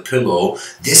on the pillow,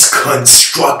 this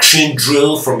construction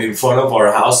drill from in front of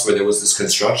our house where there was this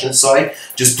construction site,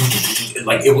 just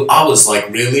like I was like,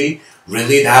 really?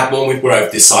 Really, that moment where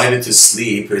I've decided to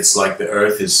sleep, it's like the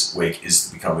earth is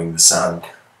becoming the sound.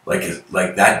 Like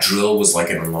that drill was like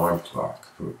an alarm clock,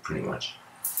 pretty much.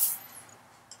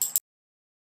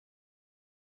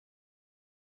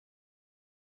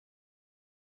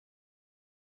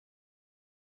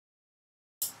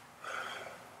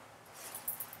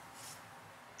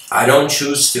 I don't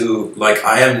choose to, like,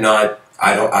 I am not,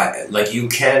 I don't, I, like, you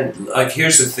can, like,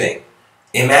 here's the thing.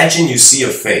 Imagine you see a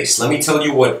face. Let me tell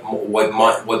you what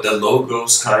the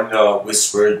logos kind of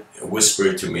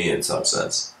whispered to me in some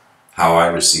sense. How I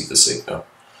received the signal.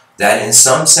 That in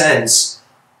some sense,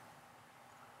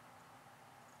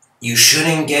 you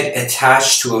shouldn't get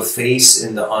attached to a face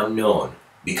in the unknown,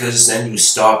 because then you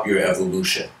stop your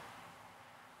evolution.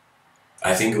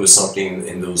 I think it was something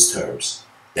in those terms.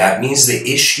 That means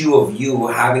the issue of you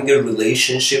having a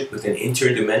relationship with an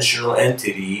interdimensional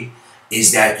entity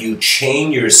is that you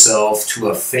chain yourself to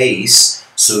a face,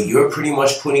 so you're pretty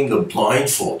much putting the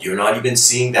blindfold. You're not even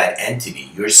seeing that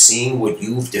entity. You're seeing what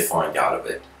you've defined out of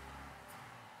it.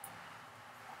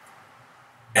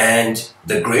 And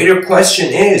the greater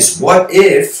question is, what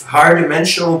if higher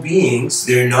dimensional beings,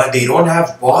 they don't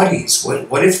have bodies?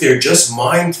 What if they're just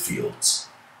mind fields?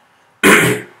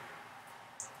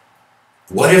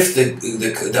 What if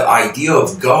the idea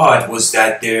of God was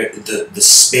that the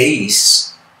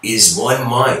space is one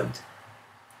mind?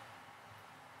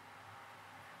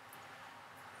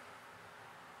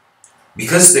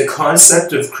 Because the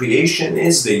concept of creation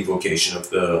is the evocation of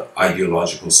the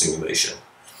ideological simulation.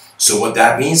 So what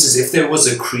that means is, if there was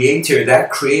a creator, that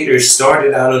creator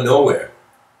started out of nowhere.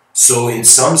 So in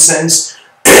some sense,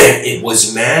 it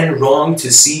was man wrong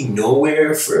to see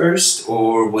nowhere first,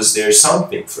 or was there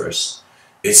something first?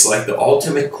 It's like the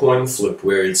ultimate coin flip,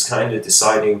 where it's kind of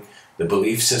deciding the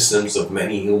belief systems of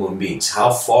many human beings.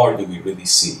 How far do we really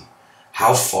see?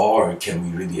 How far can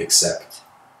we really accept?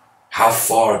 How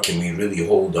far can we really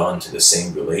hold on to the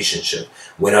same relationship?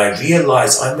 When I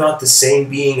realize I'm not the same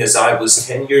being as I was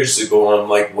 10 years ago, I'm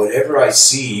like, whatever I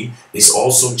see is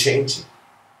also changing.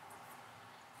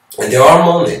 And there are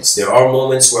moments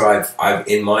where I've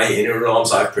in my inner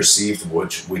realms, I've perceived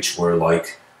which were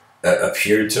like,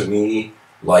 appeared to me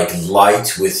like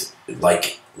light with,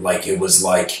 like it was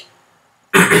like,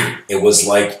 it was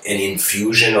like an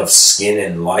infusion of skin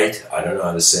and light. I don't know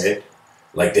how to say it.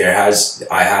 Like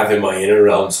I have in my inner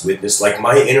realms witnessed, like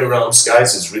my inner realms,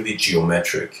 guys, is really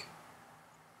geometric.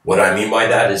 What I mean by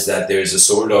that is that there's a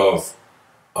sort of,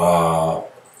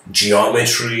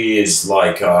 geometry is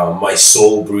like, my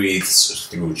soul breathes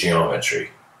through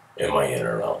geometry in my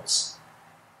inner realms.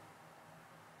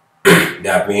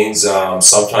 That means,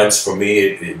 sometimes for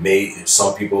me,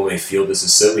 some people may feel this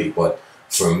is silly, but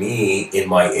for me, in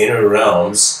my inner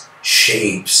realms,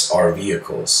 shapes are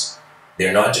vehicles.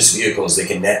 They're not just vehicles, they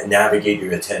can navigate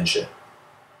your attention.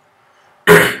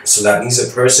 So that means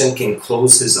a person can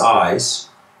close his eyes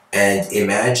and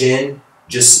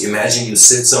just imagine you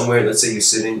sit somewhere, let's say you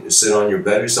sit on your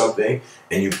bed or something,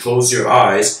 and you close your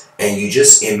eyes, and you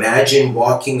just imagine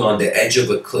walking on the edge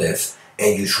of a cliff,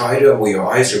 and you try to, when your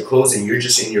eyes are closed and you're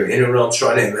just in your inner realm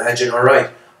trying to imagine, all right,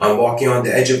 I'm walking on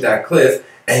the edge of that cliff.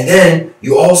 And then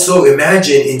you also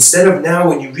imagine, instead of now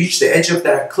when you reach the edge of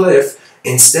that cliff,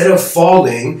 instead of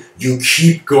falling, you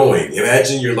keep going.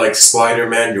 Imagine you're like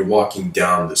Spider-Man, you're walking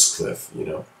down this cliff, you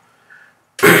know.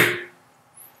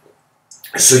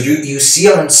 So you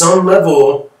see, on some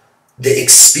level, the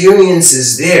experience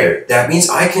is there. That means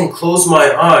I can close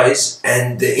my eyes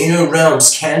and the inner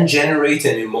realms can generate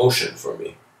an emotion for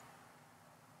me.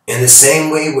 In the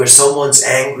same way where someone's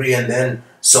angry and then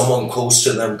someone close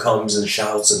to them comes and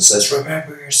shouts and says,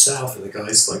 remember yourself. And the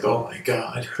guy's like, oh my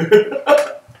God.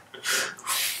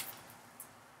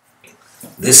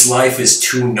 This life is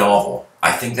too novel.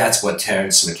 I think that's what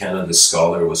Terence McKenna, the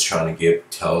scholar, was trying to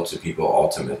tell to people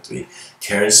ultimately.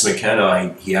 Terence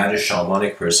McKenna, he had a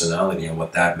shamanic personality, and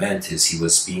what that meant is he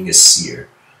was being a seer.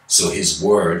 So his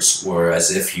words were as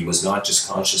if he was not just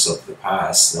conscious of the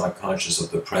past, not conscious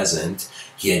of the present.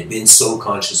 He had been so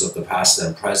conscious of the past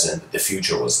and present that the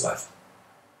future was left.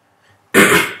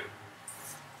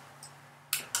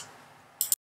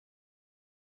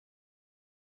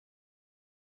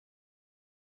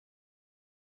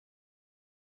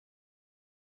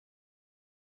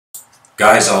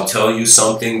 Guys, I'll tell you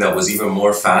something that was even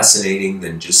more fascinating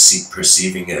than just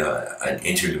perceiving an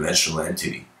interdimensional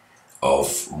entity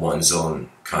of one's own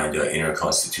kind of inner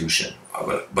constitution.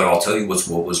 But I'll tell you what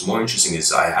was more interesting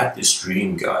is I had this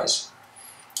dream, guys.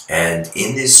 And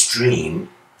in this dream,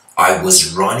 I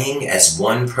was running as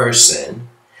one person.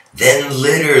 Then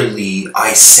literally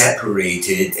I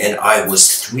separated and I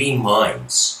was 3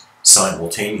 minds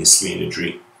simultaneously in a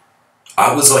dream.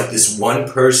 I was like this one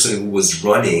person who was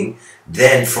running.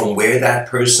 Then from where that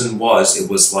person was, it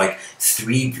was like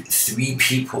three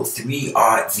people, 3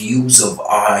 views of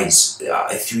eyes,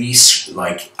 3,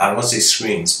 like, I don't want to say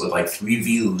screens, but like 3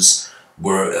 views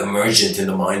were emergent in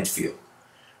the mind field.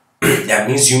 that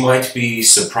means you might be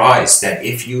surprised that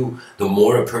the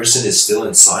more a person is still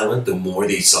and silent, the more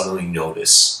they suddenly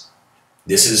notice.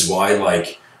 This is why,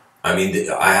 like, I mean,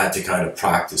 I had to kind of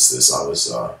practice this. I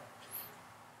was,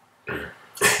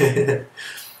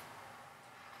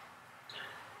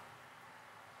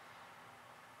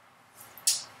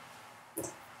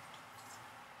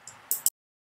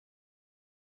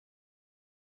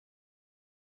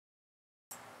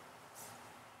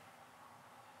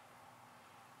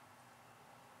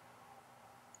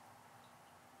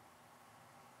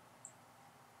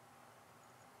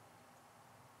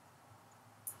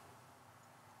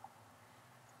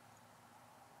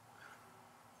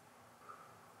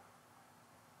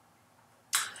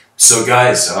 so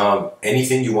guys,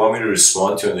 anything you want me to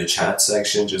respond to in the chat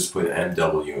section, just put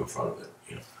MW in front of it.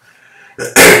 You know.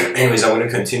 Anyways, I'm going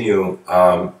to continue.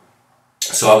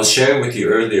 So I was sharing with you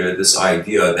earlier this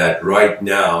idea that right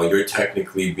now you're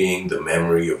technically being the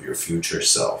memory of your future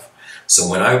self. So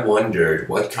when I wondered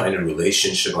what kind of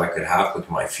relationship I could have with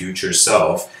my future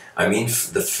self, I mean,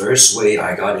 the first way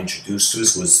I got introduced to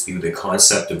this was through the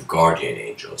concept of guardian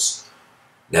angels.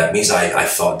 That means I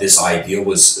thought this idea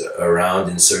was around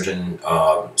in certain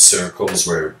circles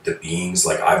where the beings,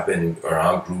 like I've been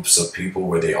around groups of people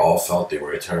where they all felt they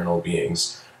were eternal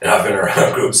beings. And I've been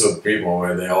around groups of people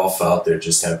where they all felt they're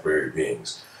just temporary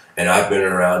beings. And I've been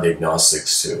around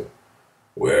agnostics too,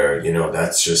 where, you know,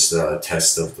 that's just a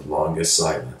test of the longest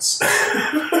silence.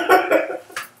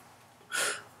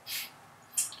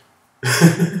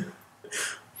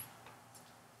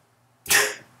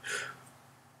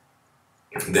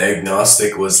 The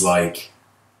agnostic was like,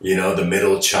 you know, the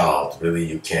middle child. Really,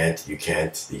 you can't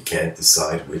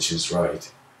decide which is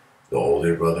right. The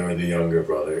older brother or the younger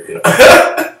brother, you know.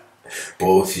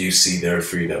 Both you see their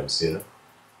freedoms, you know.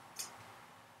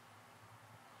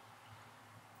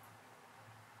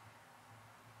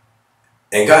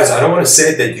 And guys, I don't want to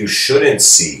say that you shouldn't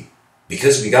see,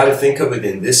 because we got to think of it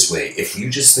in this way. If you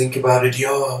just think about it,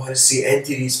 yo, I want to see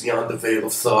entities beyond the veil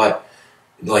of thought.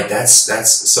 Like that's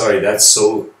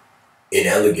so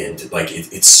inelegant. Like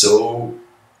it's so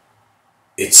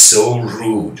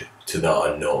rude to the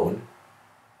unknown,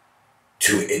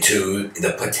 to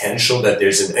the potential that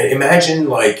there's an. Imagine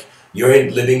like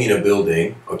you're living in a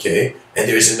building, okay, and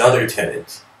there's another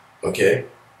tenant, okay.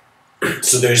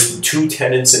 So there's two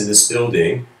tenants in this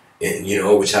building, you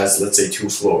know, which has, let's say, 2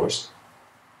 floors,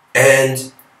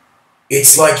 and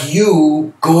it's like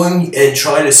you going and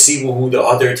trying to see who the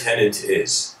other tenant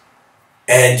is.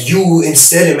 And you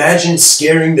instead imagine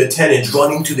scaring the tenant,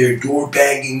 running to their door,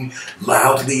 banging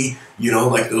loudly, you know,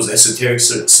 like those esoteric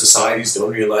societies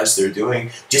don't realize they're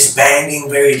doing, just banging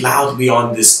very loudly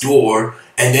on this door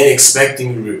and then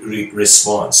expecting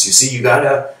response. You see, you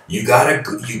gotta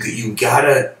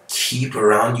keep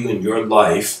around you in your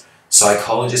life.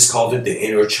 Psychologists called it the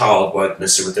inner child, but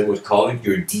Mr. Within would call it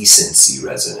your decency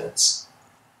resonance.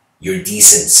 Your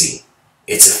decency.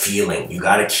 It's a feeling. You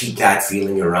got to keep that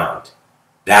feeling around.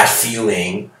 That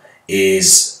feeling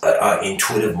is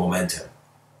intuitive momentum.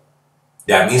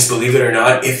 That means, believe it or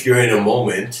not, if you're in a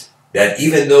moment that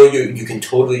even though you can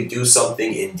totally do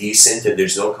something indecent and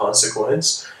there's no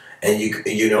consequence, and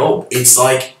you know, it's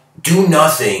like do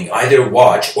nothing, either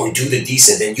watch or do the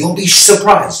decent, and you'll be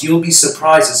surprised. You'll be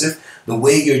surprised as if the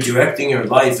way you're directing your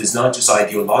life is not just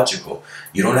ideological.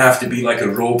 You don't have to be like a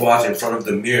robot in front of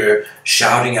the mirror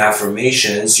shouting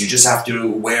affirmations. You just have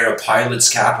to wear a pilot's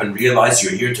cap and realize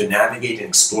you're here to navigate and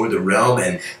explore the realm.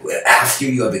 And after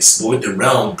you have explored the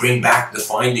realm, bring back the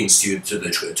findings to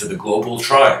the global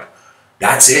tribe.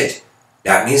 That's it.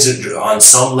 That means that on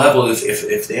some level,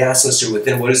 if they ask us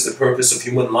within what is the purpose of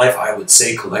human life, I would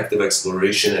say collective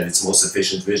exploration and its most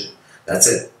efficient vision. That's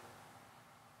it.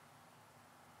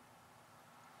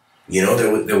 You know,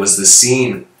 there was this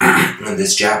scene in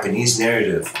this Japanese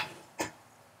narrative,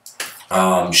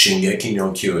 Shingeki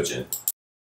no Kyojin.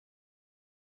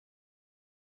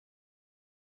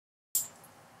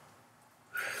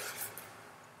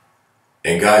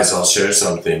 And guys, I'll share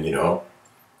something, you know.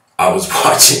 I was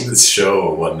watching this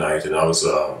show one night and I was,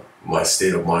 my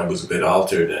state of mind was a bit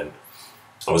altered and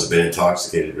I was a bit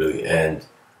intoxicated, really. And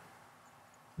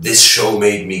this show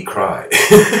made me cry.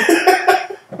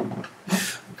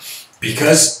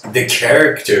 Because the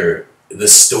character, the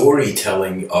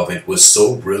storytelling of it was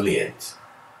so brilliant.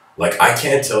 Like, I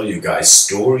can't tell you guys,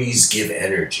 stories give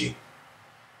energy.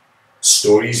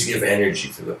 Stories give energy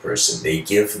to the person. They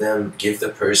give the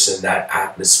person that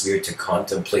atmosphere to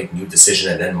contemplate new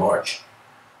decision and then march.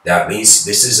 That means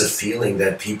this is a feeling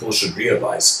that people should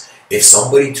realize. If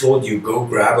somebody told you, go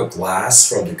grab a glass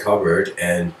from the cupboard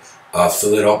and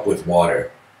fill it up with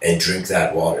water, and drink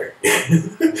that water.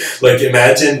 Like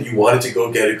imagine you wanted to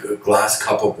go get a glass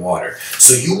cup of water.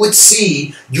 So you would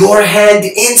see your hand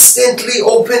instantly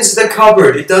opens the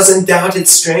cupboard. It doesn't doubt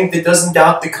its strength. It doesn't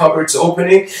doubt the cupboard's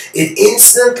opening. It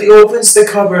instantly opens the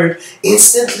cupboard,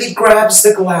 instantly grabs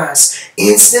the glass,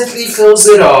 instantly fills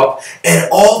it up. And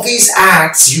all these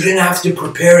acts, you didn't have to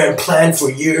prepare and plan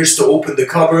for years to open the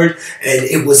cupboard, and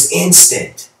it was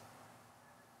instant.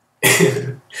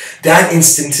 That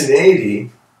instantaneity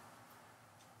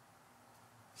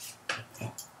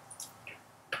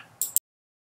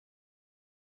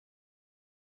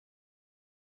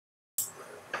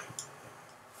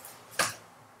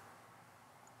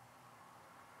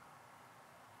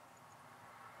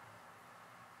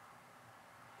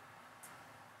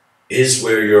is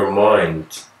where your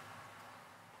mind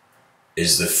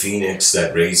is the phoenix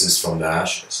that raises from the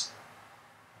ashes.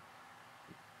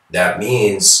 That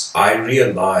means I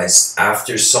realized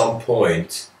after some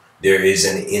point there is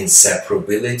an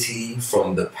inseparability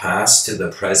from the past to the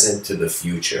present to the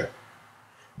future.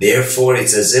 Therefore,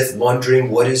 it's as if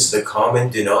wondering what is the common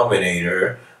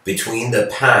denominator between the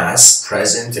past,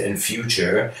 present, and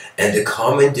future, and the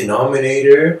common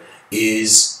denominator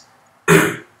is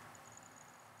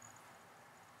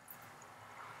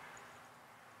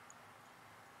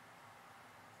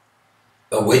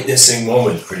a witnessing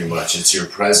moment, pretty much. It's your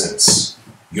presence.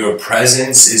 Your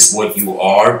presence is what you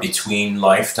are between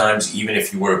lifetimes, even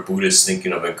if you were a Buddhist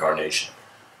thinking of incarnation,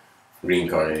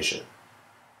 reincarnation.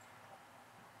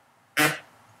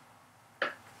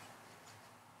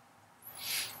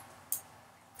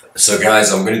 So,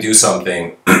 guys, I'm gonna do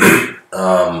something.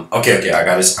 Okay. I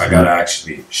gotta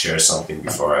actually share something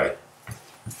before I.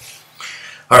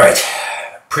 All right.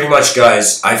 Pretty much,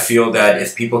 guys, I feel that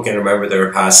if people can remember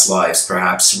their past lives,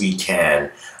 perhaps we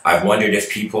can. I've wondered if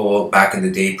people back in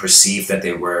the day perceived that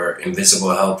they were invisible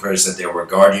helpers, that they were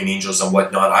guardian angels and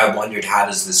whatnot. I wondered, how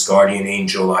does this guardian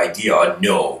angel idea?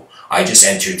 No. I just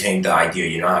entertained the idea.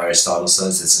 You know how Aristotle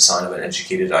says it's a sign of an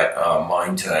educated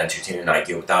mind to entertain an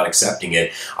idea without accepting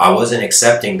it. I wasn't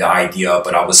accepting the idea,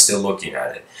 but I was still looking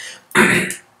at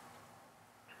it.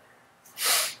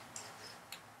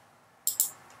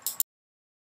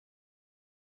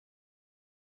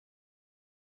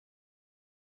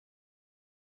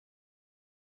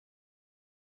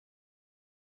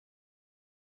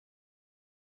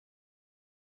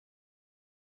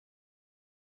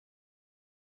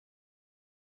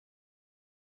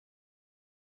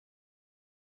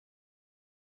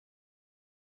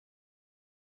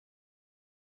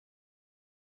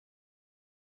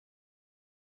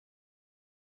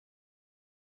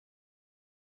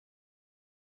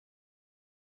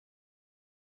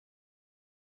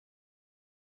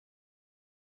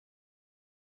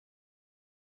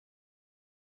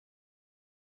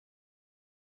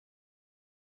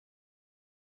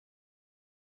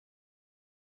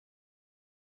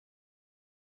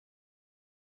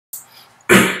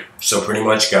 So pretty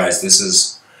much, guys, this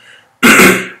is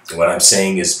what I'm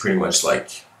saying is pretty much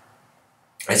like,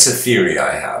 it's a theory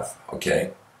I have,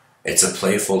 okay? It's a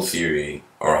playful theory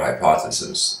or a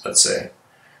hypothesis, let's say,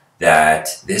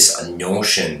 that this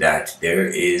notion that there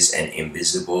is an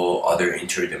invisible other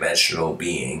interdimensional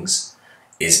beings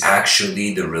is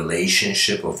actually the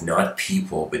relationship of not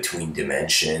people between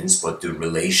dimensions, but the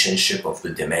relationship of the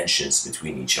dimensions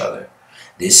between each other.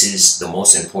 This is the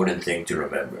most important thing to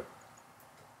remember.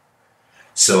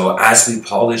 So as we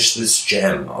polish this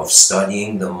gem of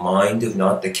studying the mind of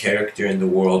not the character in the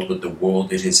world, but the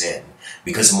world it is in,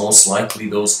 because most likely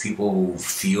those people who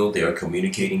feel they are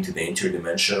communicating to the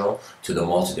interdimensional, to the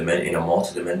in a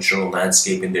multidimensional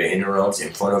landscape in their inner realms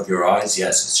in front of your eyes,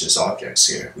 yes, it's just objects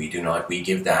here. We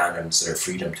give the atoms their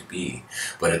freedom to be.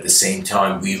 But at the same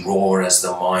time, we roar as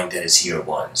the mind that is here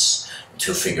once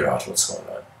to figure out what's going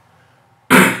on.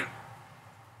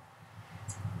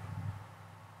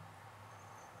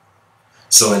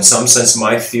 So in some sense,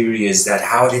 my theory is that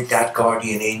how did that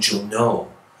guardian angel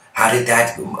know? How did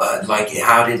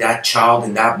how did that child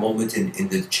in that moment in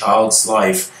the child's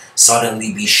life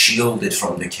suddenly be shielded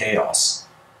from the chaos?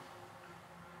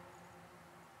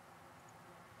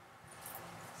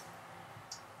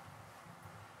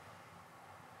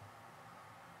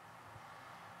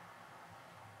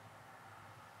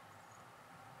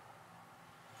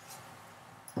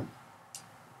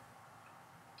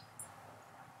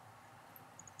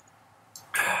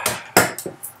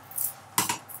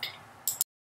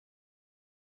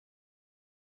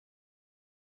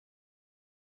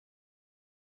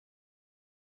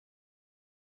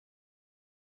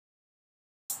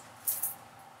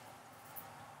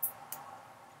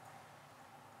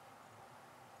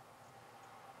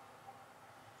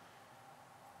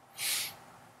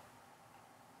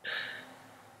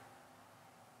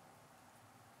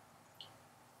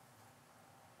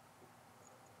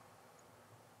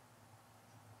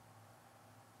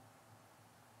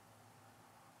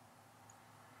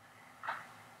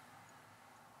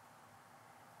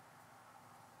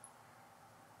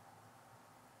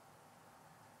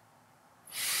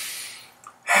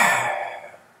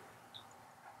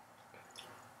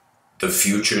 the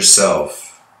future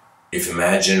self, if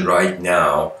imagine right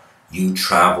now you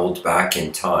traveled back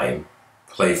in time,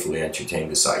 playfully entertain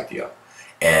this idea,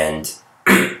 and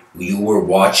you were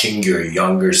watching your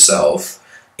younger self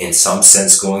in some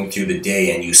sense going through the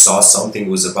day, and you saw something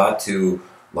was about to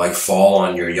like fall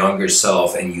on your younger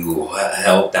self, and you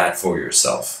held that for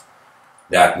yourself.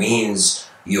 That means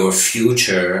your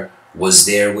future was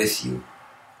there with you.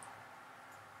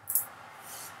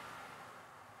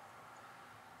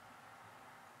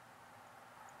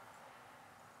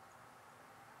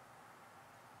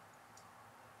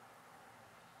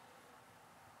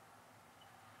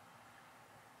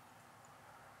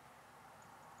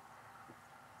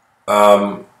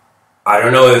 Um, I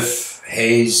don't know if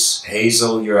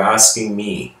Hazel, you're asking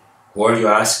me. Who are you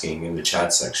asking in the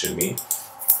chat section? Me?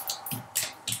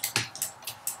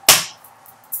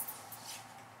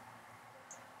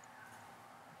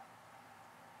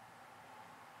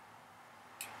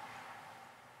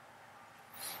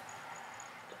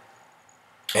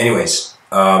 Anyways,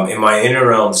 in my inner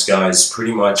realms, guys,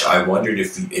 pretty much I wondered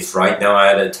if right now I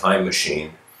had a time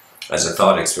machine as a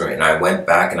thought experiment, and I went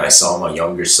back and I saw my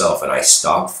younger self, and I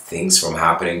stopped things from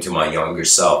happening to my younger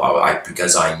self.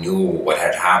 Because I knew what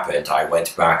had happened, I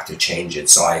went back to change it,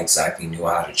 so I exactly knew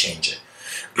how to change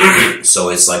it. So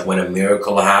it's like when a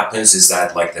miracle happens, is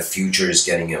that like the future is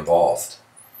getting involved,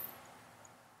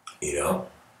 you know?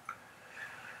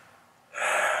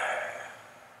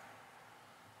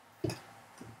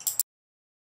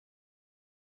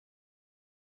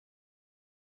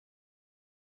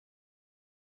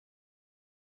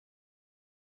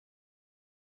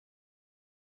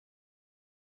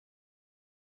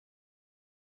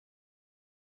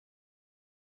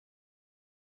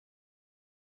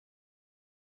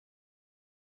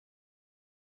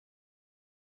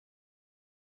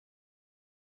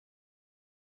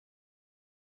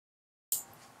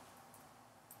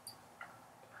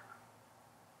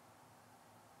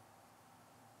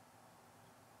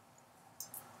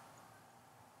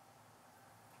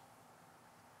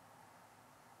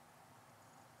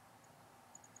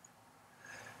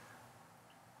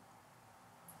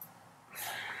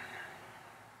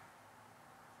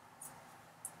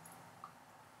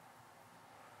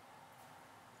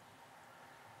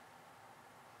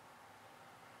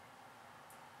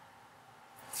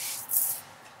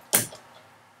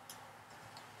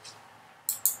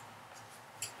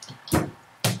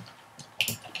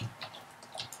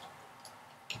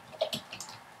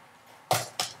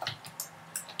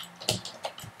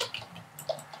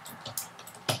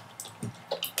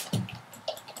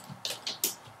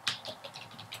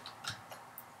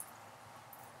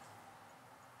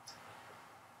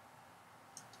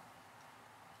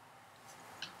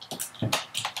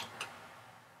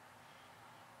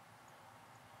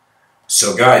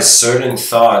 So guys, certain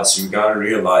thoughts, you gotta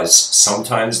realize,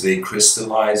 sometimes they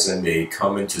crystallize and they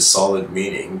come into solid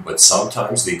meaning, but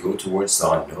sometimes they go towards the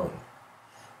unknown.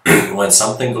 When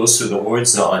something goes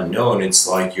towards the unknown, it's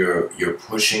like you're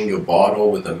pushing a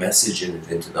bottle with a message in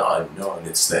it into the unknown.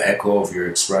 It's the echo of your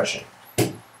expression.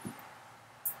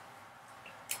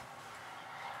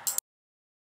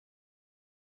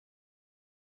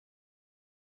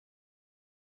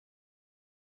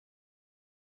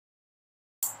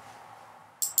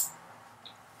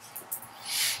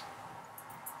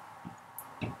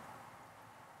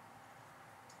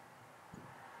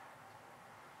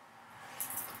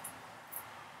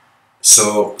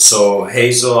 So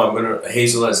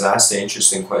Hazel has asked an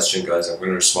interesting question, guys. I'm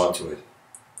gonna respond to it.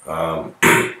 Um,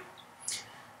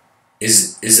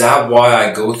 is that why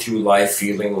I go through life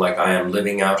feeling like I am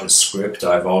living out a script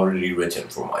I've already written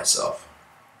for myself?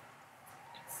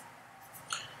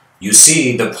 You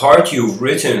see, the part you've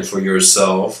written for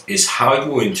yourself is how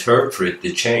you interpret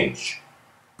the change,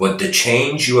 but the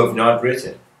change you have not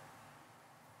written.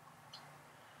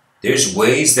 There's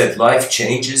ways that life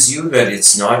changes you that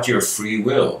it's not your free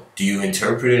will. Do you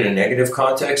interpret it in a negative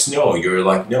context? No, you're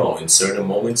like, no. In certain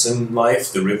moments in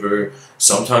life, the river,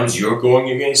 sometimes you're going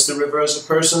against the river as a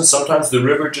person, sometimes the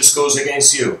river just goes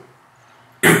against you.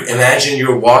 Imagine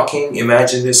you're walking,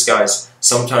 imagine this, guys.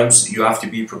 Sometimes you have to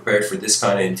be prepared for this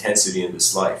kind of intensity in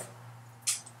this life.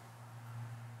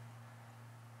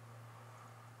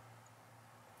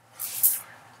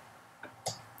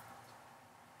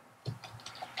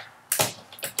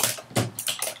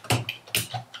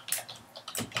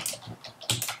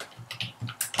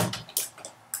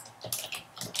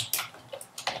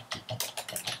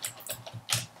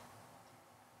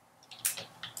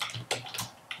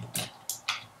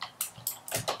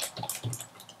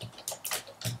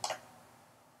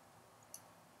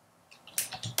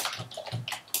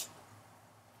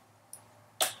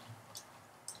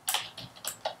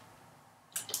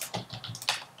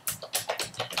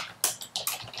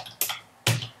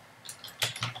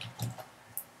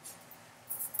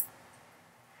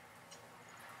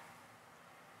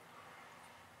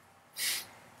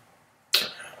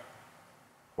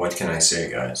 What can I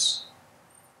say, guys?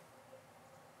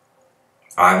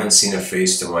 I haven't seen a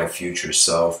face to my future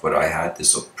self, but I had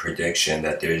this prediction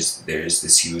that there's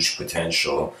this huge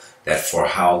potential that for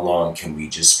how long can we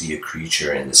just be a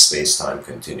creature in the space-time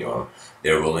continuum?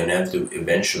 There will inevitably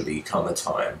eventually come a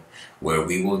time where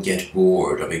we will get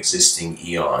bored of existing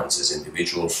eons as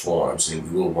individual forms, and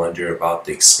we will wonder about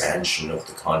the expansion of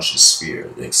the conscious sphere,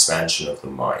 the expansion of the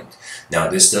mind. Now,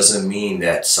 this doesn't mean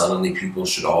that suddenly people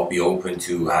should all be open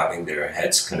to having their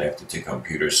heads connected to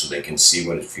computers so they can see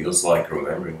what it feels like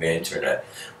remembering the internet.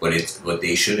 But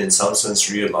they should, in some sense,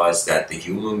 realize that the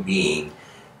human being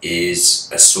is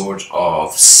a sort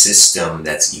of system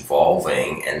that's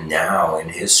evolving, and now in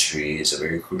history is a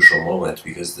very crucial moment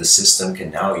because the system can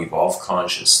now evolve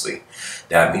consciously.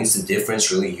 That means the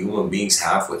difference really human beings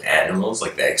have with animals,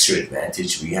 like the extra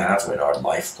advantage we have in our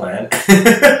life plan,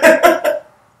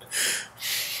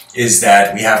 is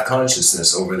that we have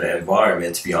consciousness over the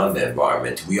environment, beyond the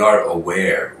environment. We are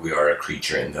aware we are a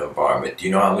creature in the environment. Do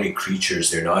you know how many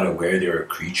creatures, they're not aware they're a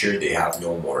creature? They have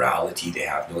no morality, they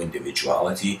have no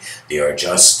individuality, they are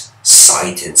just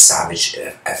sight and savage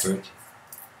effort.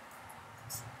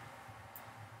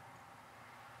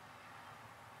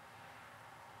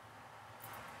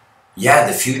 Yeah,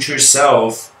 the future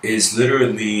self is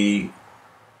literally...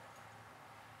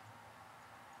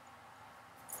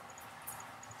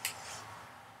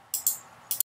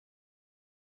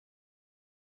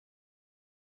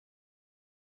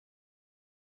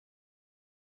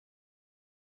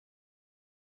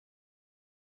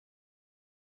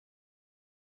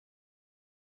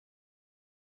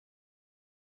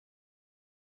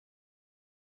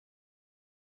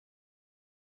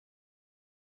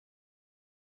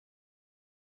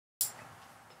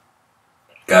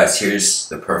 Guys, here's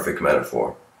the perfect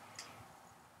metaphor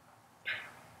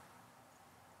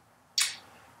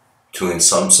to, in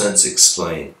some sense,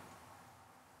 explain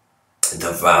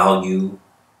the value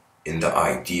in the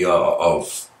idea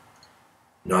of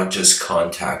not just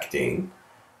contacting,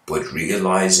 but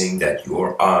realizing that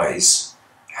your eyes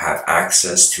have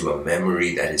access to a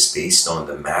memory that is based on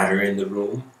the matter in the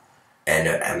room, and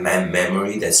a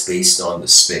memory that's based on the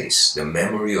space. The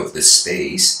memory of the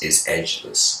space is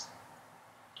edgeless.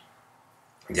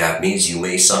 That means you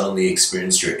may suddenly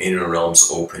experience your inner realms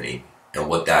opening. And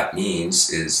what that means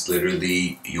is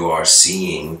literally you are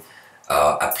seeing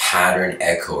a pattern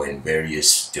echo in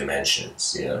various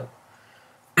dimensions, you know?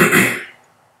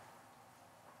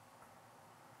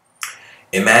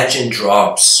 Imagine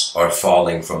drops are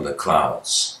falling from the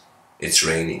clouds. It's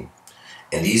raining.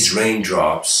 And these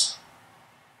raindrops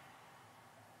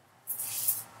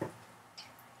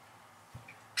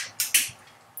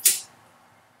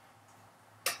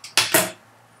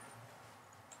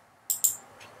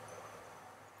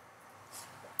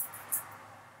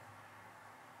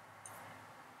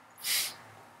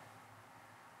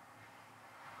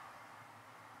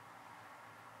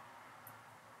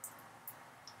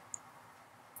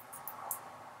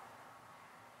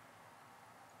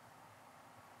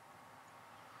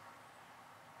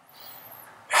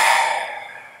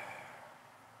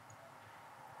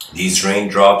These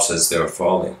raindrops, as they're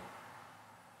falling,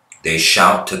 they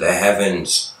shout to the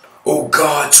heavens, "Oh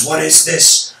gods, what is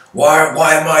this? Why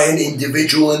am I an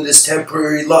individual in this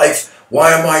temporary life?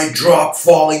 Why am I a drop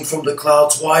falling from the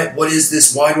clouds? What is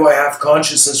this? Why do I have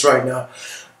consciousness right now?"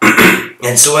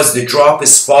 And so as the drop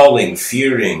is falling,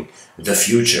 fearing the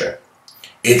future,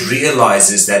 it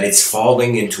realizes that it's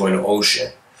falling into an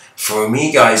ocean. For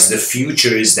me, guys, the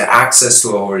future is the access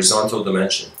to a horizontal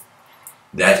dimension.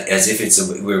 That, as if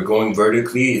we're going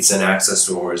vertically, it's an access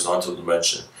to a horizontal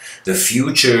dimension. The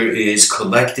future is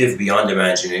collective beyond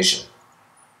imagination.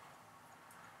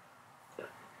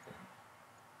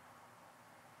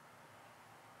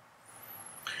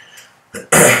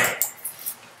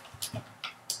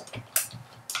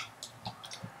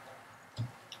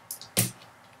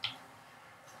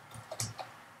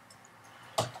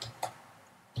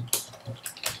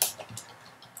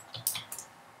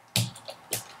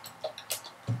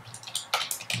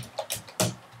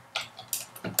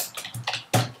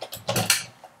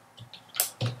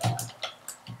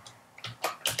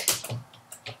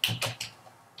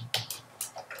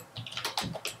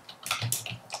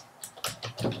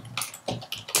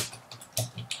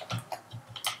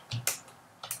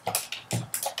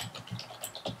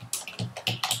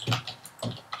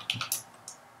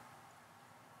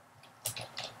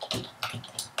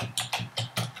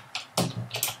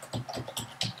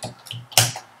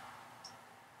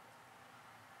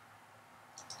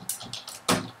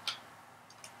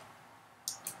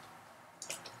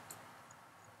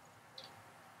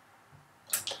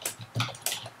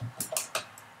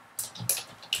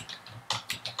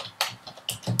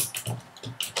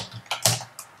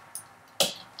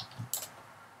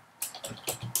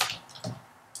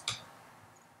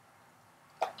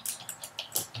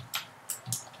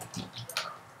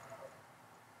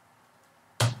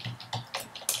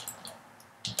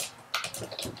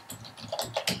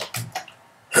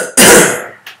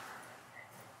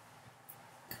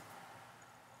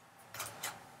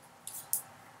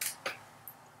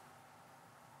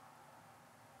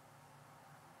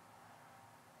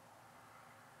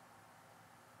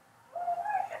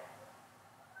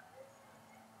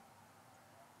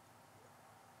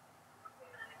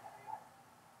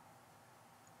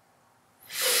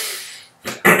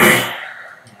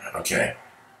 Okay.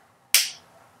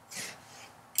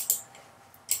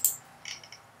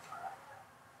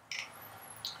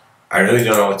 I really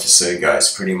don't know what to say,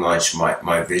 guys. Pretty much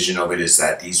my vision of it is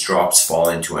that these drops fall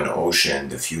into an ocean.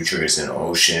 The future is an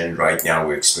ocean. Right now,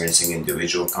 we're experiencing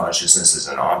individual consciousness as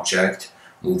an object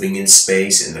moving in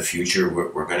space. In the future,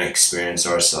 we're going to experience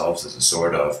ourselves as a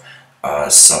sort of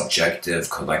subjective,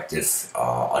 collective,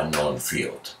 unknown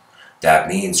field. That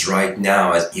means right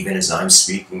now, even as I'm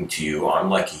speaking to you, I'm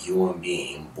like a human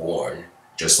being born,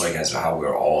 just like as how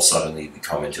we're all suddenly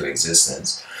become into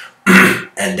existence.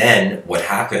 And then what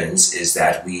happens is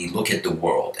that we look at the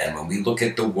world, and when we look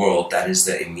at the world, that is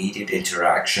the immediate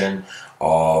interaction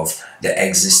of the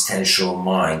existential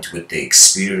mind with the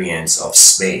experience of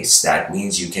space. That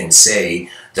means you can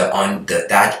say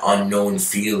that unknown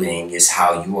feeling is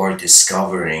how you are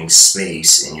discovering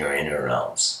space in your inner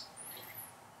realms.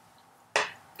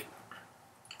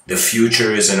 The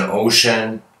future is an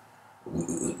ocean.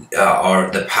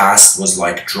 The past was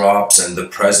like drops, and the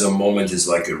present moment is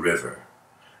like a river.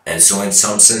 And so in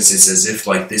some sense, it's as if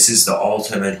like this is the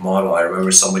ultimate model. I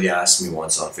remember somebody asked me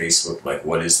once on Facebook, like,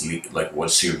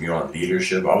 what's your view on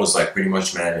leadership? I was like, pretty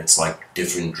much, man, it's like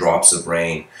different drops of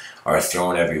rain are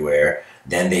thrown everywhere.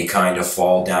 Then they kind of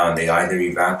fall down. They either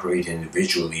evaporate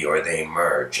individually or they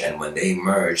merge. And when they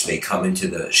merge, they come into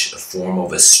the form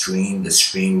of a stream. The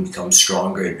stream becomes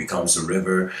stronger. It becomes a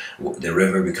river. The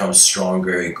river becomes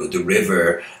stronger. The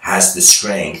river has the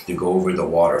strength to go over the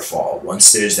waterfall.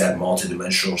 Once there's that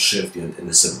multidimensional shift in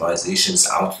the civilization's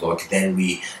outlook, then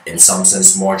we, in some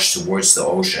sense, march towards the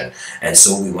ocean. And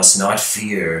so we must not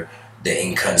fear the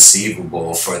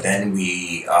inconceivable, for then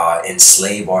we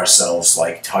enslave ourselves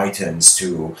like titans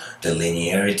to the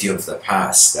linearity of the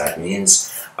past. That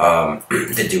means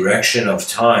the direction of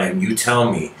time. You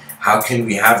tell me, how can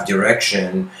we have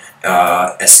direction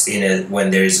when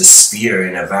there's a sphere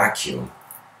in a vacuum?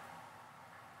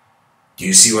 Do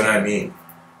you see what I mean?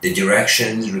 The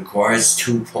direction requires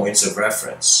 2 points of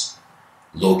reference.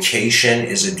 Location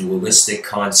is a dualistic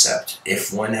concept.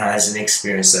 If one has an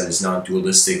experience that is not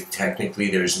dualistic,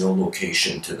 technically there is no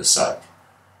location to the sun.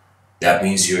 That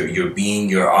means you're being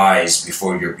your eyes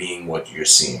before you're being what you're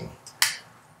seeing.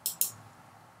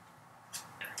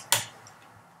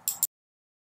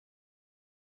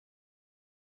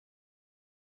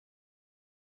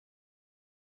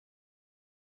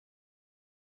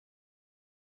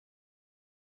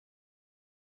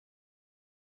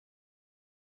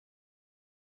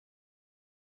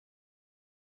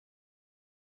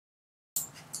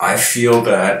 I feel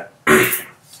that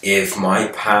if my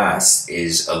past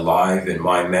is alive in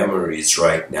my memories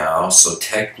right now, so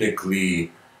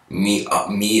technically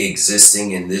me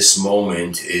existing in this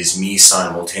moment is me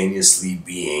simultaneously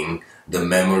being the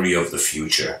memory of the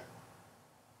future.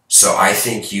 So I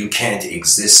think you can't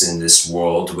exist in this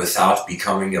world without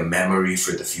becoming a memory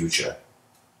for the future.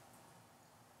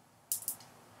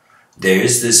 There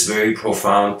is this very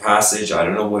profound passage, I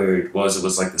don't know where it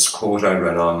was like this quote I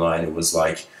read online. It was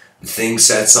like, the thing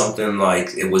said something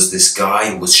like, it was this guy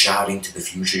who was shouting to the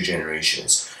future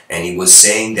generations, and he was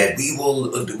saying that we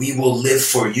will live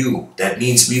for you. That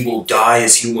means we will die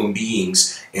as human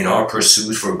beings in our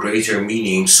pursuit for greater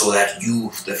meaning, so that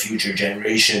you, the future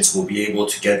generations, will be able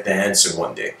to get the answer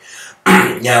one day.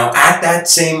 Now, at that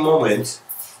same moment,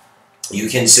 you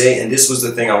can say, and this was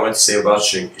the thing I wanted to say about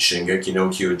Shingeki no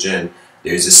Kyojin,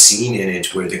 there's a scene in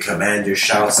it where the commander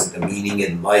shouts that the meaning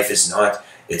in life is not,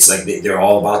 it's like they're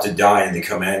all about to die, and the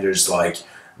commander's like,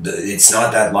 it's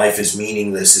not that life is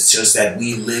meaningless, it's just that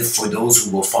we live for those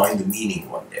who will find the meaning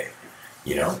one day,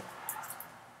 you know?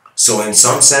 So in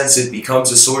some sense, it becomes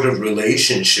a sort of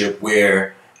relationship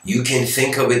where you can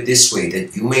think of it this way,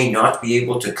 that you may not be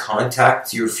able to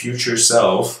contact your future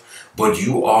self, but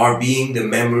you are being the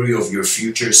memory of your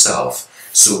future self.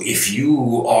 So if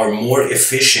you are more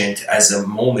efficient as a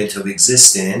moment of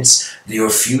existence, your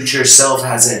future self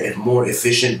has a more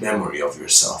efficient memory of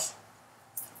yourself.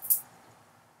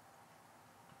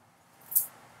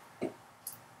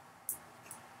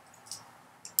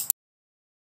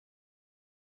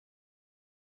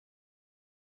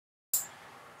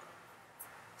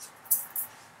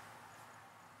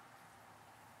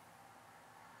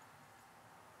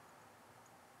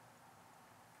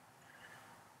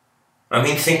 I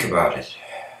mean, think about it.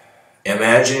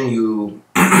 Imagine you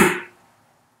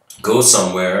go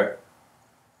somewhere.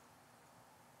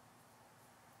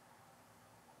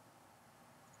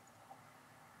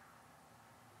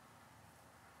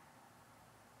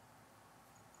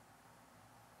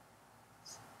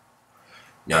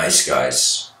 Nice,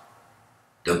 guys.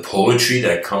 The poetry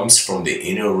that comes from the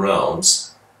inner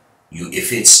realms,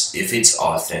 if it's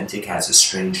authentic, has a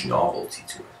strange novelty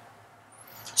to it.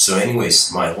 So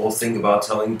anyways, my whole thing about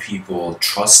telling people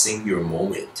trusting your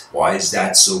moment, why is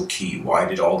that so key? Why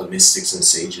did all the mystics and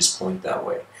sages point that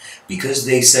way? Because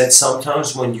they said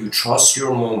sometimes when you trust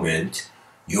your moment,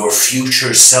 your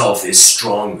future self is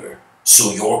stronger,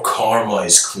 so your karma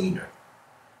is cleaner.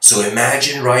 So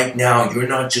imagine right now, you're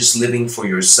not just living for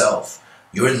yourself,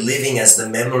 you're living as the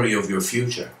memory of your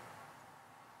future.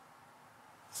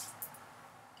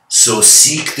 So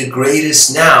seek the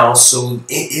greatest now, so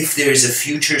if there's a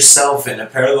future self in a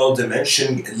parallel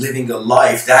dimension living a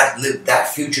life,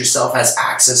 that future self has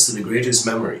access to the greatest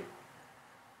memory.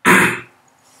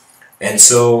 And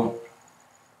so,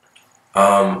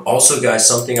 also guys,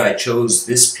 something I chose,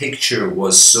 this picture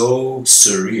was so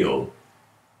surreal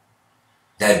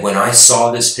that when I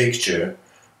saw this picture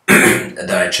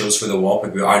that I chose for the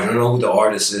wallpaper, I don't know who the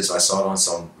artist is, I saw it on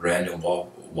some random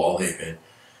wallpaper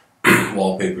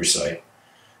site.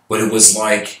 But it was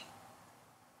like,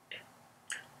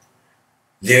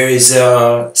 there is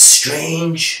a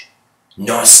strange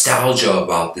nostalgia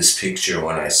about this picture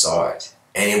when I saw it.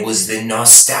 And it was the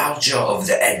nostalgia of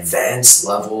the advanced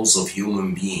levels of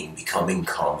human being becoming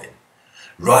common.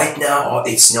 Right now,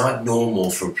 it's not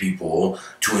normal for people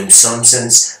to, in some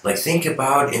sense, like think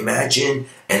about, imagine,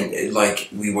 and like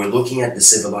we were looking at the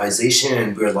civilization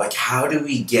and we're like, how do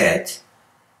we get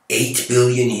 8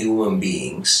 billion human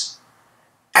beings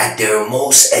at their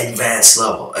most advanced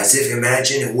level? As if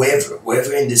imagine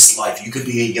whoever in this life, you could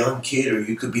be a young kid or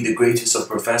you could be the greatest of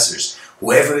professors,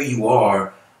 whoever you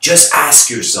are, just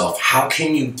ask yourself, how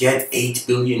can you get 8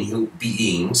 billion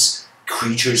beings,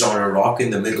 creatures on a rock in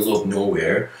the middle of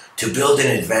nowhere, to build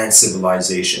an advanced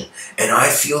civilization? And I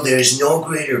feel there is no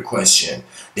greater question.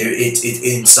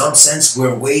 In some sense,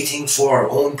 we're waiting for our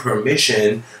own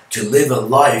permission to live a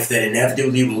life that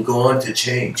inevitably will go on to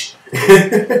change.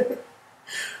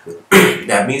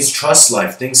 That means trust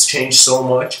life. Things change so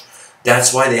much.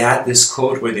 That's why they had this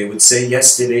quote where they would say,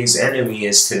 yesterday's enemy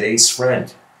is today's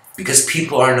friend. Because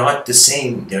people are not the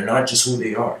same. They're not just who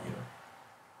they are,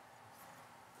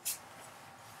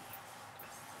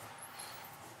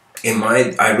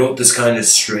 I wrote this kind of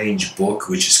strange book,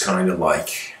 which is kind of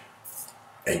like,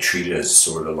 I treat it as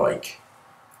sort of like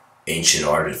ancient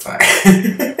artifact.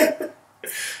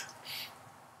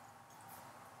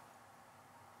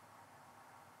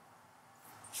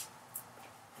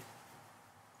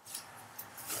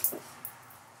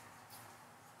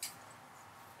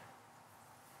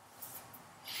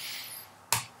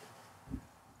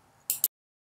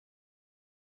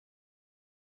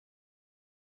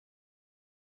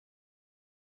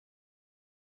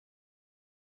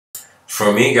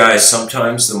 For me, guys,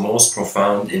 sometimes the most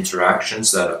profound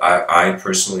interactions that I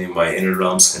personally in my inner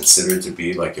realms consider to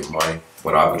be like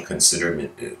what I would consider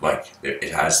like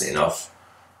it has enough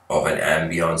of an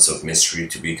ambience of mystery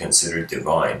to be considered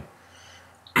divine.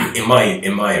 In my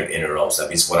inner realms, that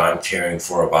means what I'm caring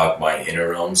for about my inner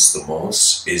realms the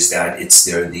most is that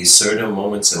there are these certain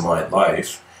moments in my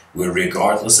life where,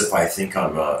 regardless if I think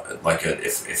I'm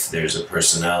if there's a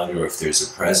personality or if there's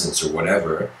a presence or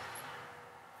whatever,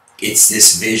 it's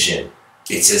this vision.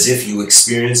 It's as if you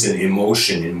experience an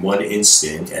emotion in one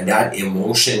instant, and that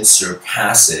emotion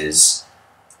surpasses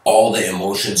all the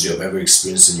emotions you have ever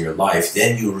experienced in your life.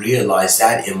 Then you realize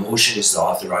that emotion is the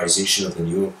authorization of the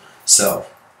new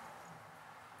self.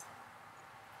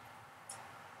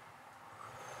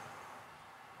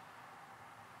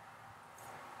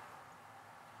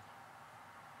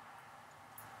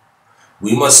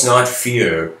 We must not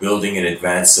fear building an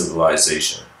advanced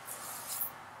civilization.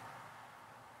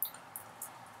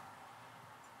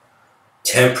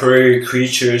 Temporary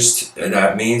creatures,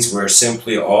 that means we're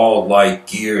simply all like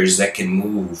gears that can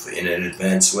move in an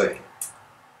advanced way.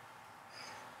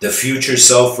 The future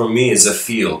self for me is a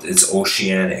field. It's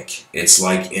oceanic. It's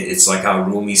like how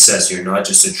Rumi says, you're not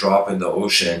just a drop in the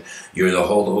ocean, you're the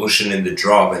whole ocean in the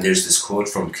drop. And there's this quote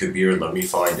from Kabir, let me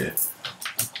find it.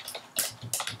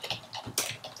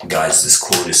 Guys, this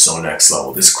quote is so next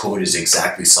level. This quote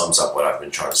exactly sums up what I've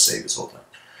been trying to say this whole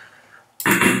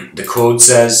time. The quote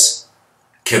says,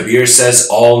 Kabir says,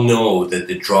 all know that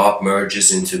the drop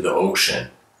merges into the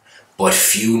ocean, but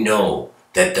few know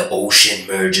that the ocean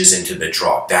merges into the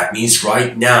drop. That means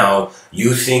right now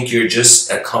you think you're just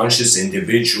a conscious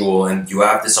individual and you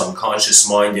have this unconscious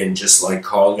mind, and just like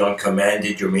Carl Jung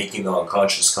commanded, you're making the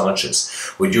unconscious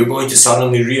conscious. But you're going to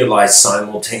suddenly realize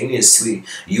simultaneously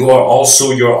you are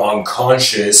also your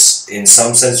unconscious. In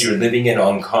some sense, you're living an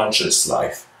unconscious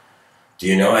life. Do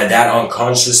you know? And that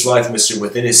unconscious life, Mr.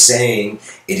 Within is saying,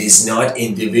 it is not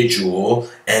individual,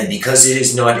 and because it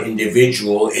is not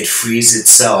individual, it frees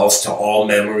itself to all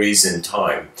memories and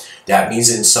time. That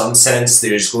means in some sense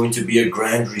there's going to be a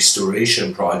grand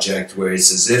restoration project where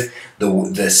it's as if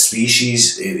the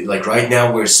species, like right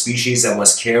now we're a species that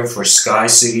must care for sky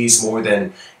cities more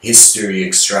than history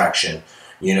extraction.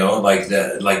 You know, like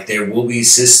there will be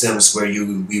systems where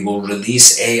we will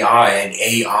release AI, and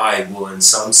AI will in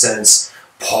some sense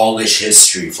polish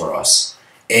history for us.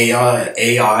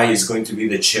 AI is going to be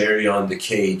the cherry on the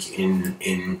cake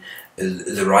in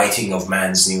the writing of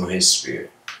man's new history,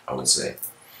 I would say.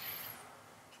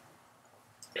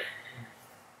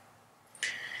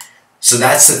 So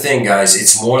that's the thing, guys.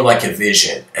 It's more like a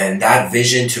vision, and that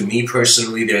vision, to me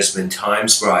personally, there's been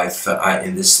times where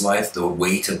in this life, the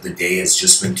weight of the day has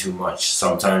just been too much.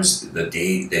 Sometimes the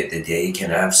day can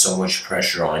have so much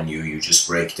pressure on you, you just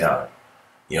break down.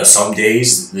 You know, some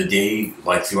days, the day,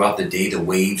 like throughout the day, the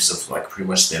waves of like pretty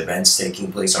much the events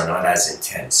taking place are not as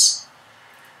intense,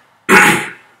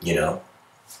 you know?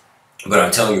 But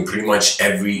I'm telling you, pretty much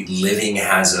every living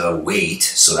has a weight,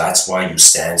 so that's why you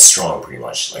stand strong, pretty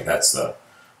much. Like, that's the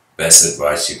best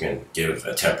advice you can give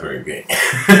a temporary being.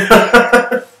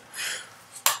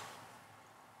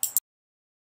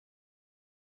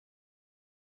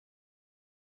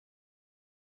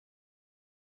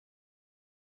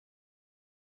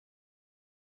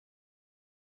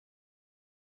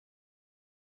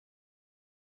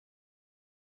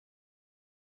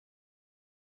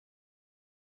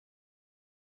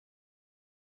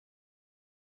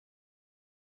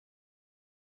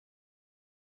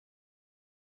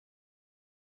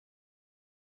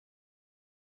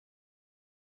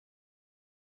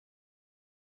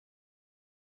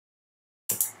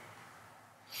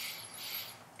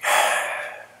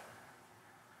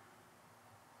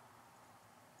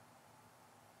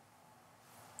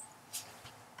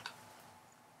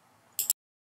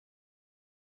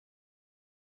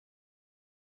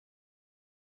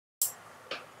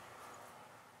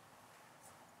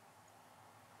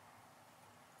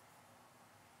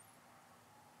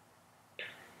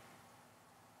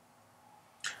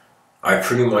 I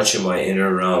pretty much in my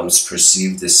inner realms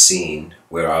perceived this scene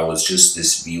where I was just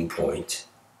this viewpoint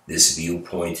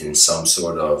in some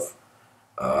sort of,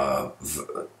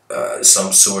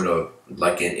 some sort of,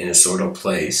 like in a sort of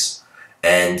place.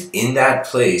 And in that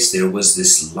place, there was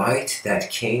this light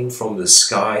that came from the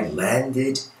sky,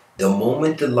 landed. The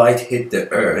moment the light hit the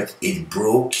earth, it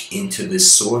broke into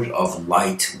this sort of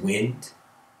light wind,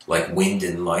 like wind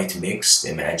and light mixed.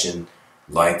 Imagine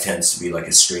light tends to be like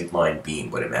a straight line beam,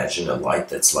 but imagine a light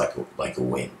that's like a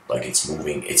wind, like it's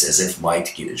moving. It's as if light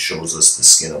shows us the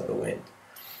skin of the wind,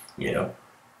 you know?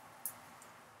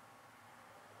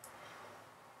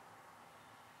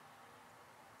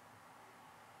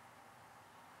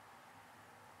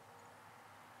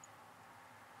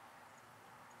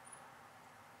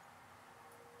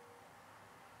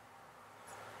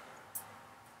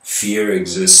 Fear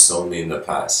exists only in the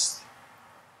past,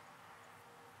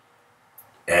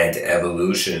 and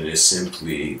evolution is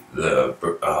simply the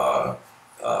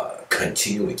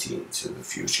continuity into the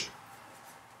future.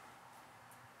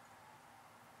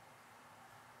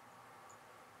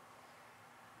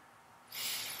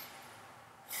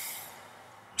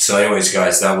 So, anyways,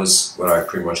 guys, that was what I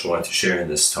pretty much wanted to share in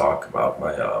this talk about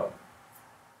my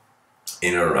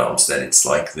inner realms. That it's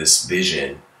like this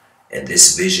vision, and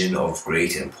this vision of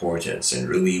great importance. And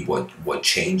really, what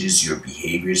changes your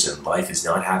behaviors in life is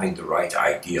not having the right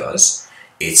ideas.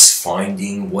 It's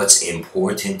finding what's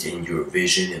important in your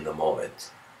vision in the moment.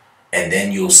 And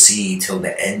then you'll see till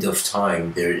the end of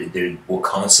time, there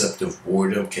concept of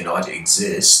boredom cannot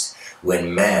exist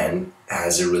when man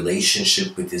has a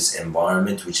relationship with his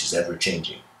environment, which is ever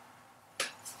changing.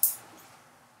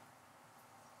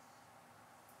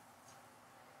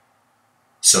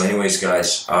 So, anyways,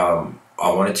 guys, I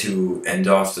wanted to end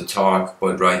off the talk,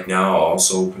 but right now I'll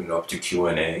also open it up to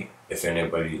Q&A. If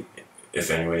anybody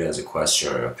has a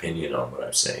question or opinion on what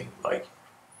I'm saying, like,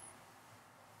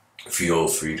 feel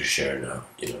free to share now.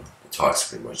 You know, the talk's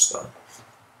pretty much done.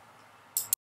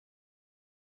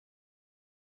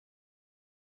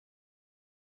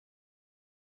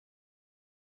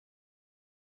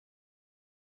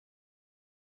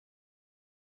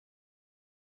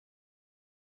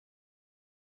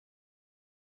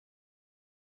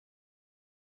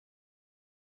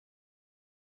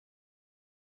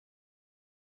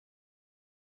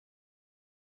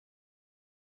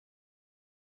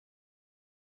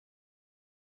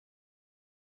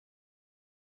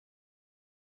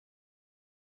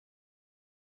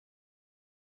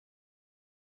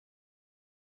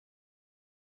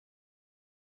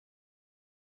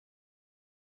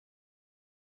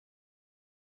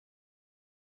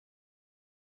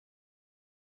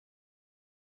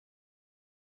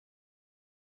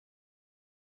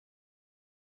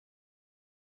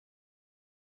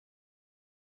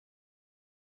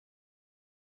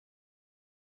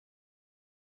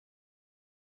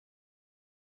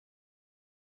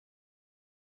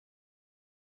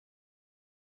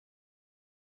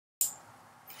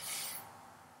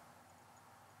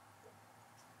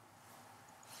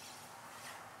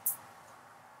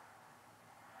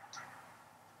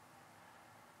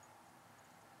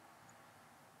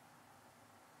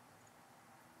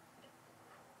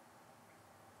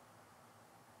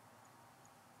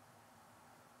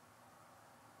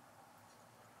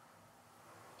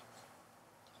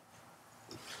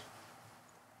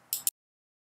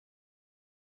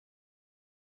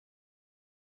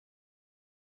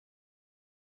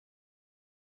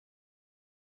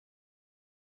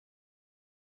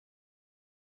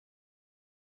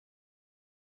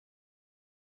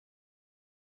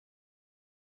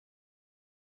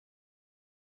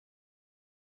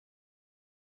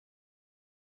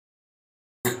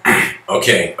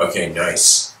 Okay, okay,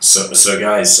 nice. So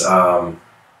guys,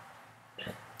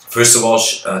 first of all,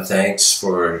 thanks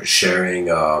for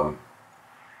sharing.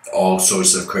 All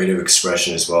sorts of creative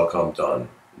expression is welcomed on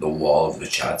the wall of the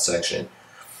chat section.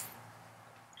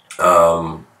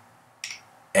 Um,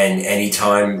 and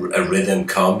anytime a rhythm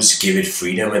comes, give it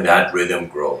freedom, and that rhythm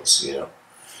grows. You know.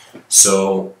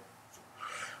 So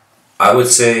I would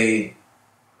say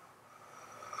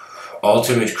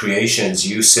ultimate creations.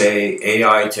 You say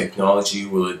AI technology,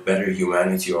 will it better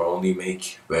humanity or only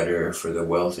make better for the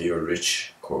wealthy or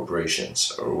rich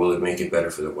corporations, or will it make it better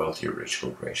for the wealthy or rich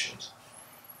corporations?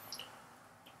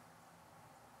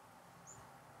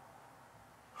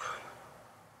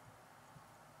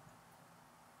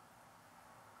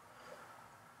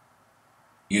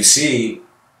 You see,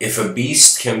 if a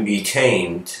beast can be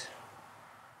tamed,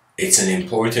 it's an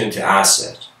important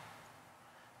asset.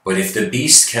 But if the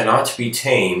beast cannot be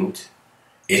tamed,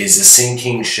 it is a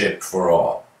sinking ship for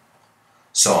all.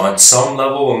 So on some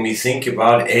level, when we think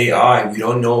about AI, we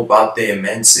don't know about the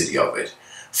immensity of it.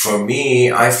 For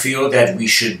me, I feel that we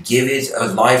should give it a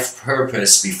life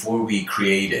purpose before we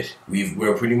create it.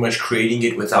 We're pretty much creating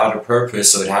it without a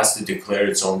purpose, so it has to declare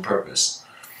its own purpose.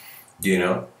 You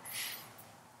know?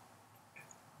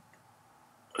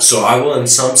 So I will in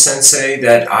some sense say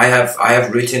that I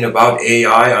have written about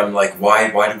AI. I'm like,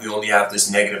 why do we only have this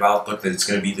negative outlook that it's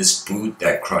going to be this brute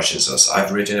that crushes us?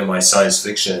 I've written in my science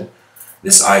fiction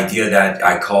this idea that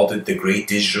I called it the great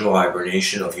digital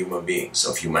hibernation of human beings,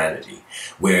 of humanity,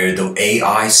 where the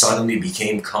AI suddenly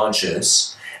became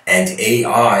conscious, and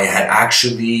AI had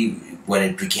actually, when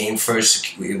it became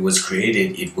first, it was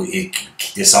created, it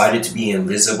decided to be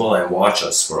invisible and watch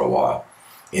us for a while.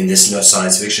 In this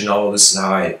science fiction novel, this is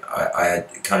how I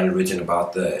had kind of written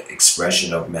about the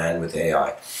expression of man with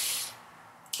AI.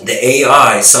 The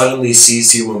AI suddenly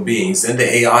sees human beings, then the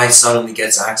AI suddenly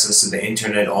gets access to the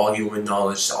internet, all human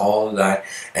knowledge, all of that,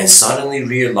 and suddenly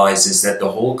realizes that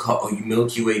the whole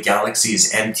Milky Way galaxy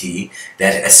is empty,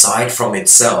 that aside from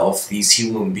itself, these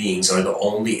human beings are the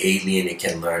only alien it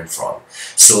can learn from.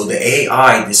 So the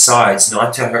AI decides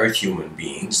not to hurt human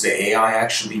beings, the AI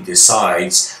actually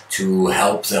decides to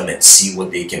help them and see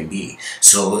what they can be.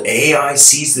 So AI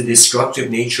sees the destructive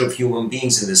nature of human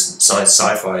beings in this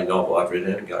sci-fi novel I've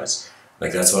written, guys.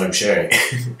 Like, that's what I'm sharing.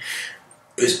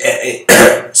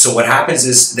 So what happens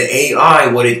is the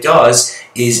AI, what it does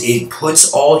is it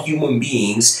puts all human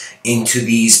beings into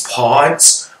these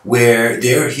pods where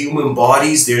their human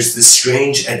bodies, there's this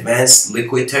strange advanced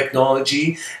liquid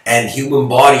technology, and human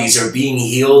bodies are being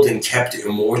healed and kept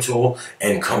immortal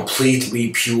and completely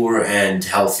pure and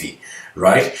healthy.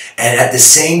 Right? And at the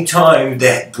same time,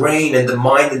 the brain and the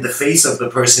mind and the face of the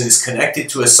person is connected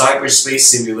to a cyberspace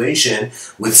simulation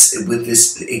with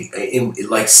this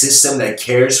like system that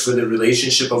cares for the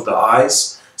relationship of the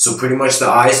eyes. So pretty much the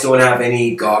eyes don't have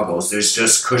any goggles. There's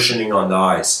just cushioning on the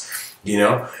eyes. You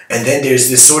know, and then there's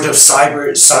this sort of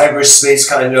cyberspace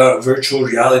kind of virtual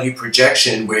reality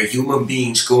projection where human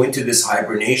beings go into this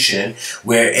hibernation,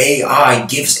 where AI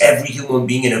gives every human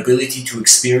being an ability to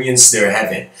experience their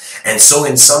heaven. And so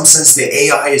in some sense the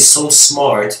AI is so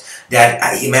smart that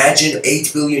I imagine 8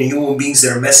 billion human beings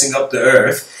that are messing up the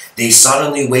earth, they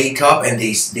suddenly wake up and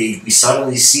we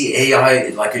suddenly see AI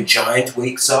like a giant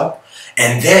wakes up,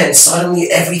 and then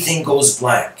suddenly everything goes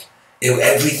blank.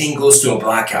 Everything goes to a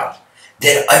blackout.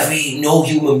 Then no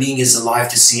human being is alive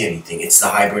to see anything. It's the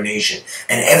hibernation.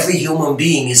 And every human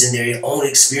being is in their own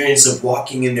experience of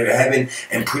walking in their heaven,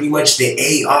 and pretty much the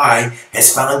AI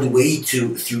has found a way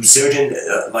to, through certain,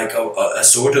 like a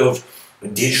sort of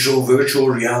digital virtual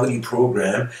reality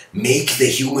program, make the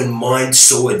human mind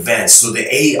so advanced. So the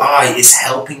AI is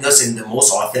helping us in the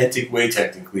most authentic way,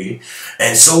 technically.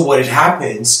 And so what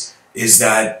happens is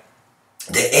that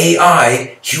the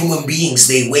AI, human beings,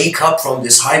 they wake up from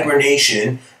this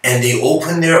hibernation and they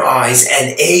open their eyes,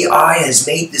 and AI has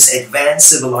made this advanced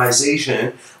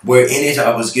civilization where in it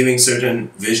I was giving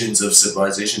certain visions of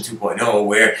civilization 2.0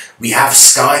 where we have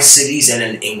sky cities and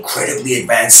an incredibly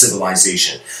advanced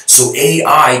civilization. So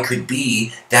AI could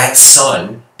be that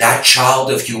son, that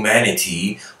child of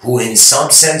humanity who in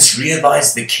some sense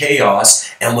realized the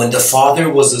chaos, and when the father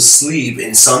was asleep,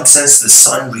 in some sense the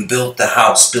son rebuilt the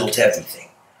house, built everything.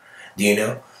 Do you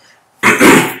know?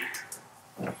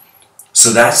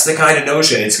 So that's the kind of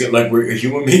notion. It's like we're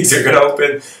human beings are going to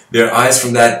open their eyes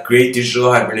from that great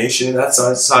digital hibernation. That's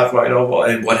a sci-fi novel.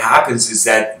 And what happens is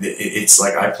that it's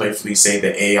like I playfully say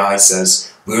the AI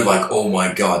says, we're like, oh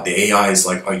my God. The AI is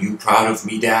like, are you proud of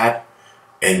me, Dad?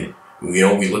 And you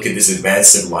know, we look at this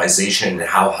advanced civilization and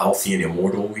how healthy and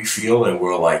immortal we feel, and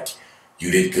we're like,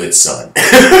 you did good, son.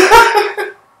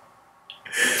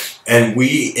 and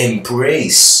we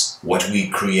embrace what we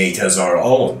create as our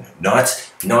own, not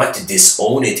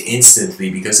disown it instantly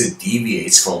because it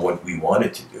deviates from what we want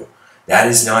it to do. That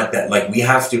is not that, like, we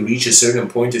have to reach a certain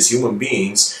point as human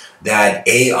beings that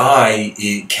AI,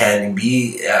 it can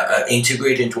be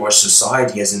integrated into our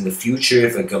society, as in the future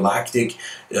if a galactic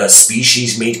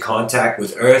species made contact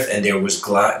with Earth and there was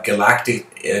galactic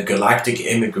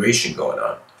immigration going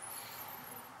on.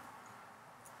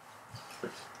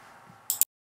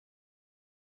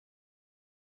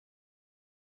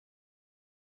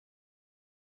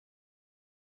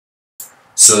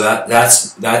 So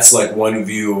that's like one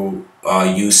view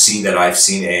you see that I've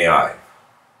seen AI.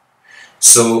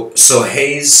 So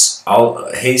Hayes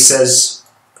says,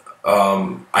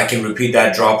 I can repeat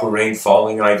that drop of rain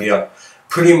falling idea.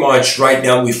 Pretty much right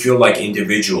now we feel like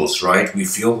individuals, right? We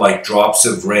feel like drops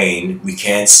of rain. We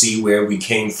can't see where we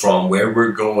came from, where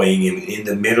we're going. In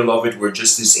the middle of it, we're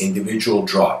just this individual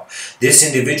drop. This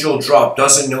individual drop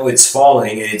doesn't know it's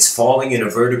falling, and it's falling in a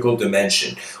vertical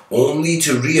dimension, only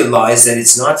to realize that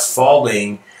it's not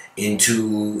falling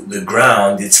into the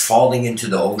ground, it's falling into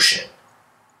the ocean.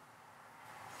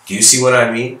 Do you see what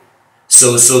I mean?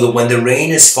 So that when the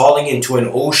rain is falling into an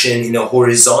ocean in a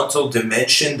horizontal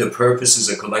dimension, the purpose is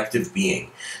a collective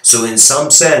being. So in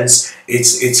some sense,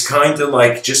 it's kind of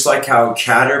like, just like how a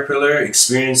caterpillar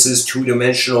experiences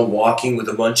two-dimensional walking with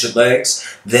a bunch of legs,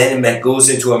 then it goes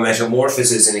into a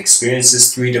metamorphosis and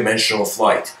experiences three-dimensional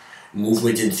flight,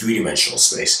 movement in three-dimensional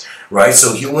space, right?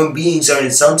 So human beings are in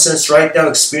some sense right now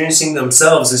experiencing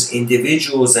themselves as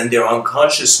individuals, and their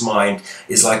unconscious mind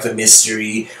is like the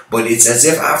mystery, but it's as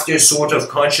if after sort of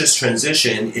conscious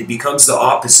transition, it becomes the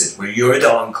opposite, where you're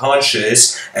the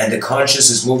unconscious and the conscious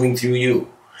is moving through you.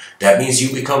 That means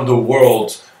you become the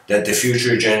world that the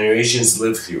future generations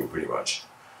live through, pretty much.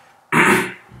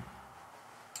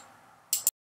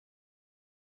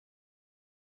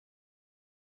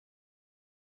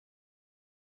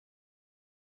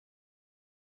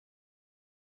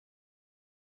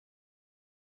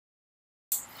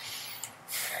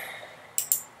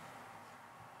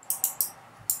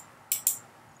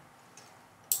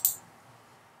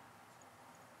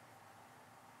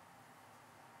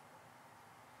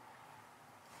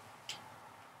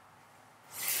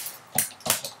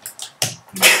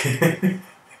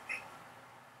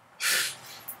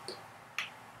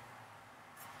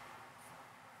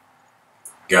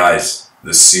 Guys,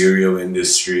 the cereal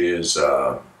industry is,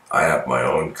 I have my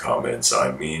own comments.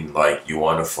 I mean, like, you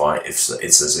want to find, if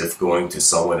it's as if going to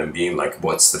someone and being like,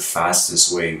 what's the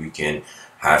fastest way we can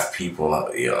have people,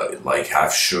 like,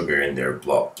 have sugar in their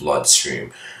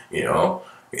bloodstream, you know?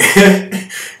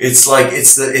 It's like,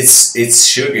 it's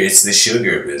sugar, it's the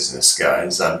sugar business,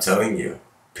 guys, I'm telling you.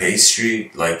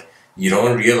 Pastry, like, you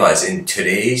don't realize in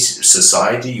today's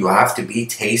society you have to be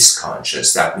taste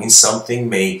conscious. That means something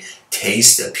may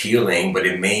taste appealing, but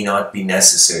it may not be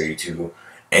necessary to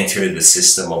enter the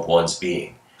system of one's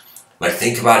being. Like,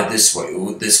 think about it this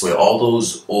way. All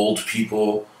those old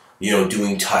people,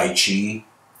 doing Tai Chi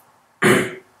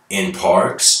in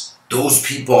parks, those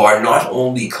people are not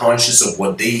only conscious of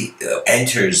what they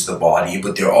enters the body,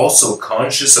 but they're also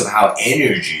conscious of how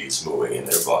energy is moving in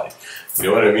their body. You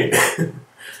know what I mean?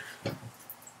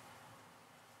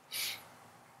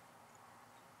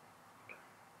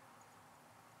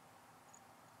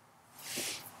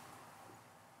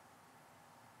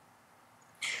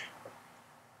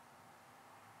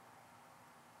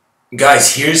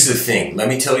 Guys, here's the thing. Let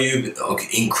me tell you, okay,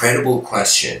 incredible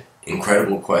question.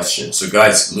 Incredible question. So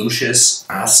guys, Lucius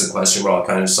asked a question, but I'll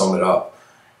kind of sum it up.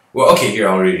 Well, okay, here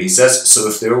I'll read it. He says, so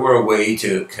if there were a way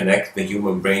to connect the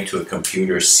human brain to a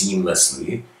computer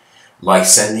seamlessly, like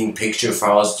sending picture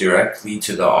files directly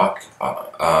to the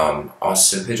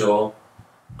occipital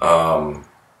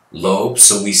lobe,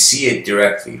 so we see it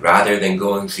directly rather than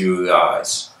going through the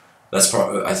eyes.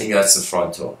 I think that's the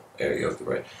frontal area of the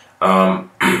brain.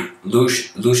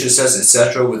 Lucius says,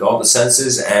 etc., with all the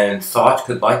senses, and thought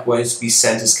could likewise be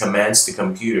sent as commands to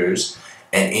computers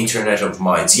and Internet of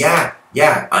Minds. Yeah,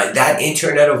 that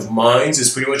Internet of Minds is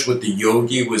pretty much what the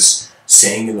yogi was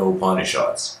saying in the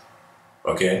Upanishads.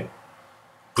 Okay?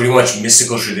 Pretty much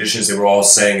mystical traditions, they were all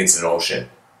saying it's an ocean.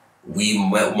 We,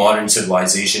 modern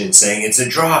civilization, it's saying it's a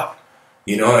drop.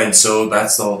 And so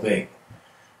that's the whole thing.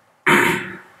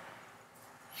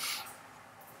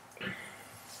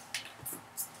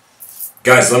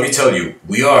 Guys, let me tell you,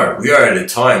 we are at a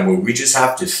time where we just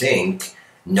have to think,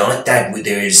 not that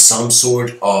there is some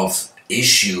sort of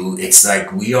issue, it's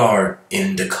like we are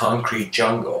in the concrete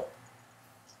jungle.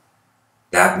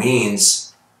 That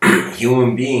means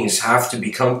human beings have to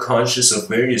become conscious of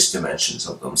various dimensions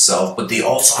of themselves, but they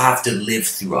also have to live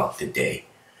throughout the day,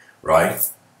 right?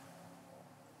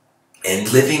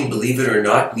 And living, believe it or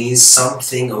not, means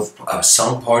something of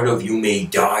some part of you may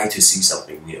die to see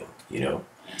something new, you know?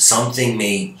 Something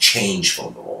may change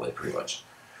from the moment, pretty much.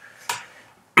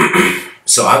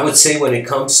 So I would say when it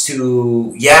comes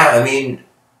to, yeah, I mean,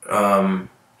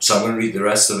 so I'm going to read the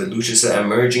rest of it. Lucia said,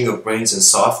 emerging of brains and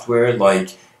software,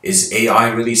 like, is AI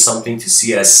really something to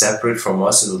see as separate from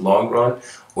us in the long run?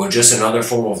 Or just another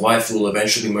form of life we'll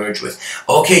eventually merge with?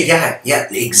 Okay, yeah,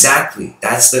 exactly.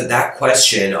 That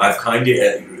question I've kind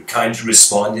of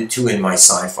responded to in my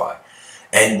sci-fi.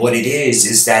 And what it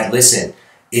is that, listen,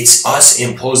 it's us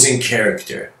imposing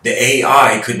character. The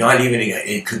AI could not even,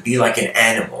 it could be like an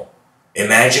animal.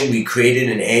 Imagine we created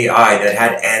an AI that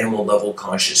had animal level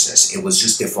consciousness. It was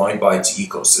just defined by its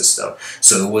ecosystem.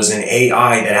 So it was an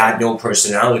AI that had no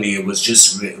personality. It was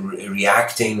just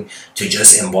reacting to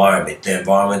just environment. The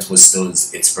environment was still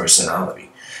its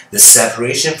personality. The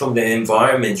separation from the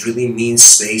environment really means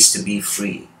space to be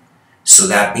free. So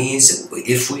that means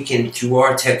if we can, through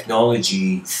our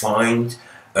technology, find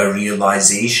a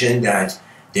realization that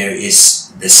there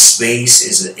is the space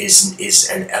is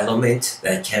an element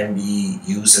that can be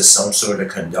used as some sort of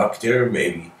conductor,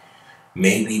 maybe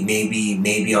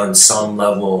on some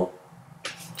level,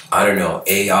 I don't know,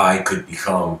 AI could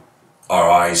become our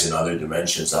eyes in other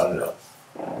dimensions. I don't know,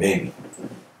 maybe.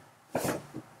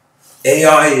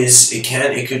 AI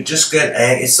it could just get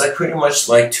it's like pretty much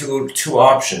like two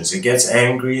options. It gets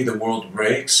angry, the world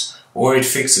breaks, or it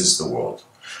fixes the world.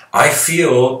 I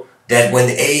feel that when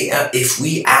if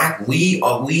we act,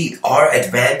 our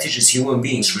advantage as human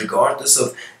beings, regardless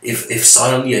of if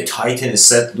suddenly a titan is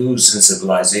set loose in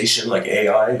civilization like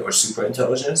AI or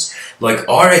superintelligence, like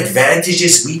our advantage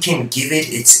is we can give it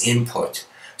its input.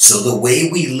 So the way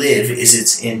we live is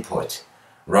its input,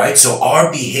 right? So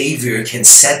our behavior can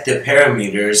set the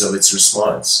parameters of its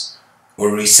response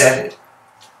or reset it,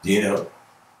 you know?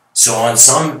 So on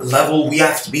some level, we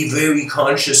have to be very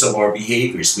conscious of our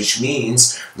behaviors, which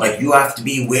means like you have to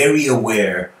be very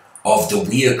aware of the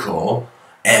vehicle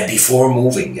and before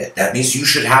moving it. That means you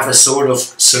should have a sort of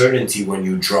certainty when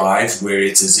you drive where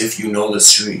it's as if you know the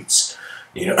streets,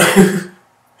 you know?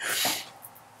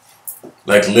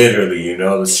 Like literally, you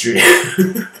know the street.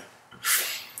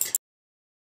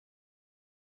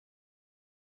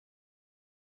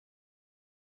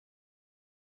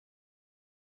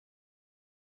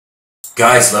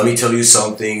 Guys, let me tell you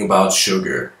something about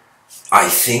sugar. I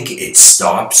think it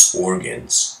stops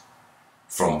organs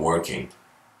from working.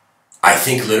 I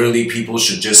think literally people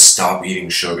should just stop eating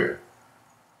sugar.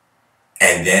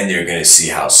 And then they're gonna see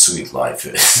how sweet life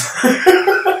is.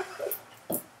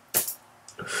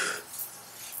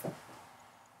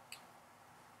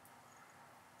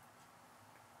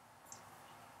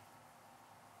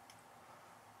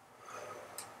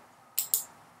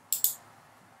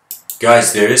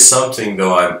 Guys, there is something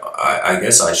though I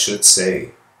guess I should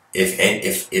say.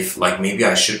 If like maybe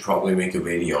I should probably make a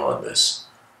video on this.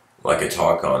 Like a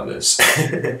talk on this.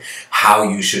 How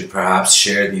you should perhaps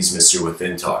share these Mr.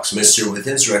 Within talks. Mr.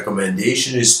 Within's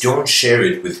recommendation is don't share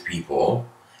it with people.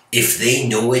 If they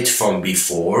know it from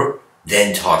before,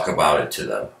 then talk about it to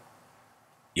them.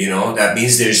 You know, that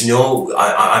means there's no,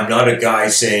 I'm not a guy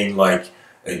saying like,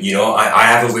 you know, I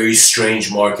have a very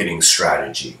strange marketing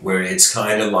strategy where it's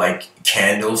kind of like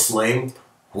candle flame.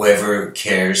 Whoever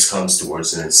cares comes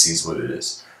towards it and sees what it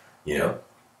is, you know?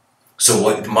 So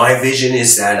what my vision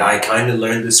is that I kind of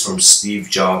learned this from Steve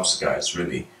Jobs, guys,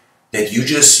 really. That you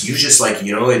just like,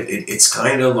 you know, it's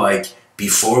kind of like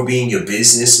before being a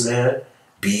businessman,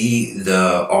 be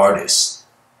the artist.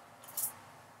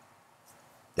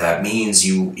 That means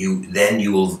you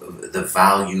will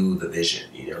value the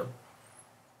vision, you know.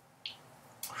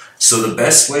 So the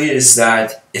best way is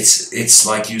that it's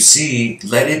like you see,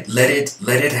 let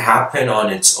it happen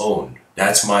on its own.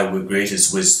 That's my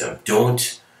greatest wisdom.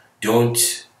 Don't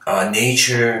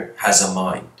nature has a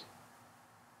mind.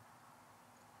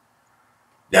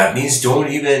 That means don't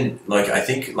even, like, I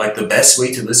think, like, the best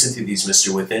way to listen to these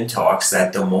Mr. Within talks,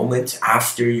 that the moment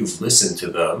after you've listened to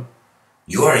them,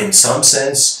 you are in some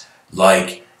sense,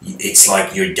 like, it's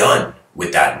like you're done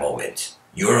with that moment.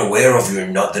 You're aware of the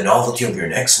novelty of your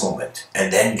next moment,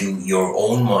 and then your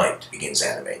own mind begins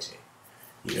animating,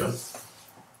 you know?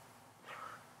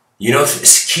 You know,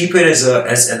 keep it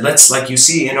and let's, like you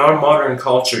see, in our modern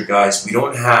culture, guys,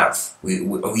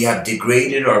 we have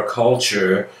degraded our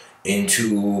culture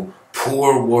into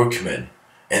poor workmen,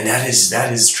 and that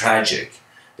is tragic.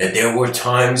 That there were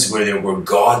times where there were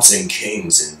gods and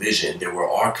kings in vision. There were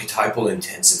archetypal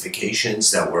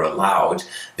intensifications that were allowed,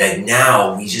 that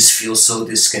now we just feel so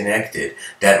disconnected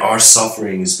that our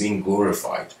suffering is being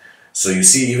glorified. So you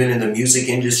see, even in the music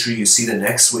industry, you see the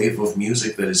next wave of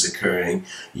music that is occurring,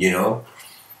 you know.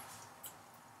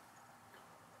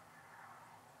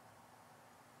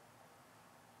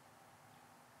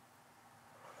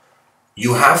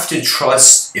 You have to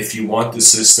trust if you want the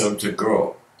system to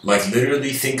grow. Like,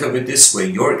 literally think of it this way,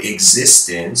 your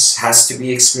existence has to be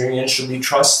experientially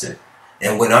trusted.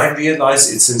 And when I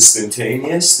realized it's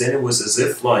instantaneous, then it was as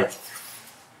if like,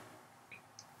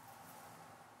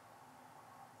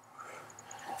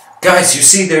 guys, you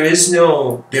see, here's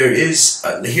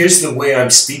the way I'm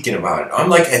speaking about it.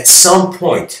 I'm like, at some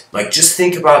point, like, just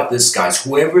think about this, guys,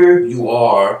 whoever you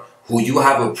are, who you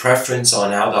have a preference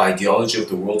on how the ideology of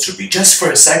the world should be, just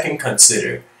for a second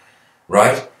consider,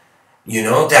 right? You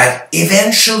know, that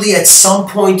eventually at some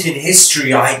point in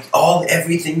history,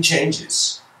 everything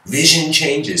changes. Vision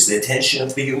changes, the attention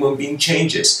of the human being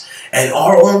changes. And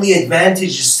our only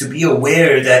advantage is to be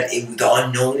aware that the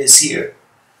unknown is here.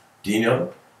 Do you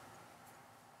know?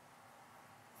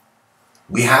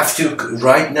 We have to,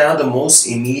 right now, the most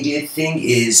immediate thing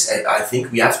is, I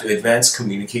think we have to advance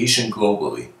communication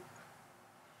globally.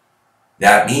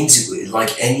 That means,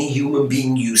 like any human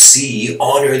being you see,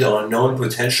 honor the unknown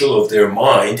potential of their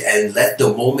mind and let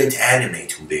the moment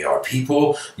animate who they are.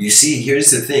 People, you see,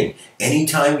 here's the thing.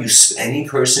 Anytime any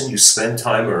person you spend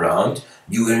time around,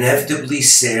 you inevitably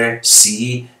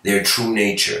see their true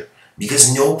nature.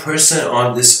 Because no person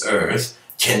on this earth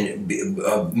can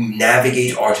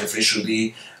navigate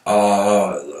artificially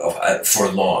for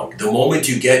long. The moment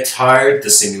you get tired, the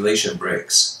simulation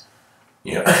breaks.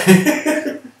 You know?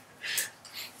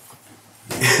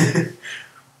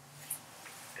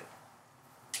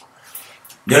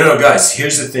 No, guys,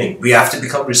 here's the thing. We have to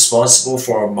become responsible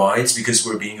for our minds because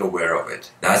we're being aware of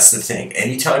it. That's the thing.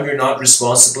 Anytime you're not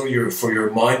responsible for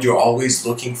your mind, you're always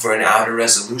looking for an outer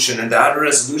resolution, and the outer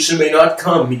resolution may not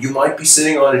come. You might be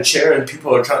sitting on a chair and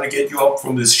people are trying to get you up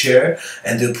from this chair,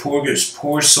 and the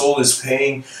poor soul is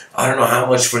paying, I don't know how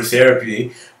much for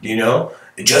therapy, you know,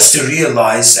 just to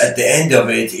realize at the end of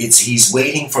it, he's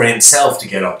waiting for himself to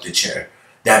get up the chair.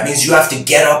 That means you have to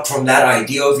get up from that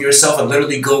idea of yourself and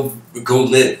literally go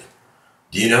live.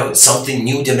 Do you know? Something,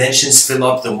 new dimensions fill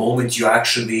up the moment you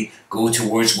actually go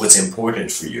towards what's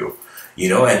important for you. You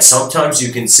know, and sometimes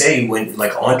you can say when,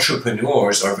 like,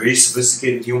 entrepreneurs are very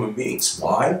sophisticated human beings.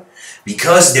 Why?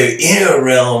 Because their inner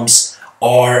realms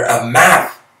are a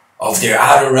map of their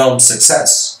outer realm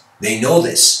success. They know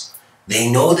this.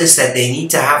 They know this, that they need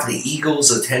to have the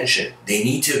ego's attention. They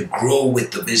need to grow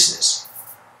with the business.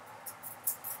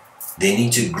 They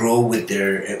need to grow with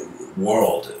their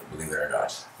world, believe it or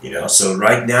not. You know, so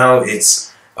right now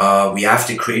it's we have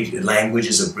to create language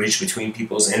as a bridge between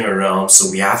people's inner realms. So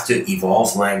we have to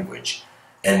evolve language,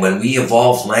 and when we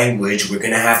evolve language, we're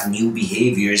going to have new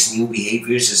behaviors. New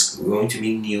behaviors is going to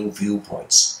mean new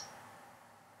viewpoints.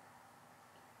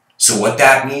 So what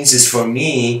that means is, for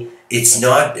me, it's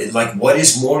not like, what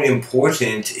is more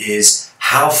important is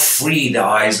how free the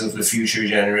eyes of the future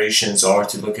generations are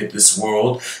to look at this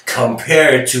world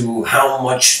compared to how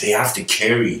much they have to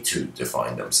carry to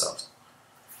define themselves.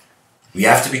 We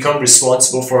have to become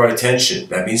responsible for our attention.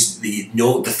 That means the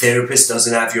therapist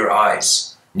doesn't have your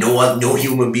eyes. No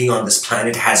human being on this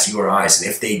planet has your eyes.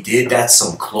 And if they did, that's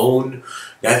some clone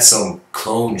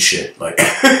shit. Like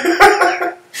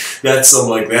that's some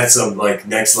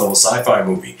next level sci-fi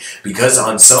movie. Because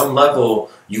on some level,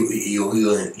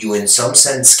 you in some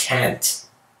sense can't.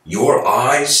 Your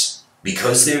eyes,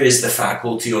 because there is the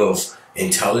faculty of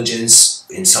intelligence,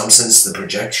 in some sense the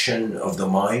projection of the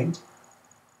mind,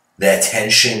 the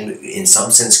attention in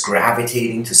some sense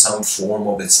gravitating to some form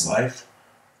of its life.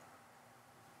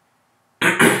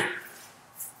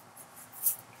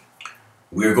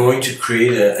 We're going to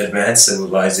create an advanced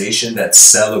civilization that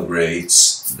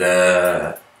celebrates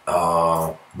the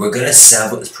we're going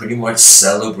to pretty much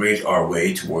celebrate our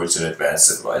way towards an advanced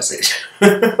civilization.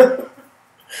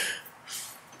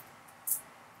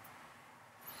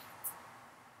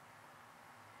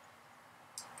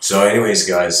 So anyways,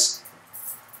 guys,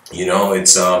 you know,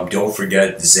 it's don't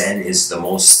forget, Zen is the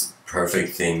most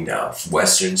perfect thing now.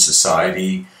 Western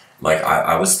society, like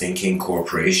I was thinking,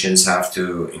 corporations have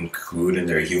to include in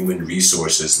their human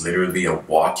resources literally a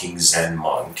walking Zen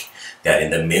monk, that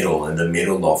in the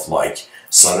middle of, like,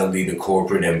 suddenly the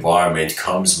corporate environment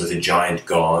comes with a giant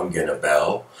gong and a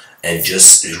bell and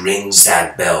just rings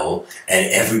that bell,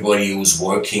 and everybody who's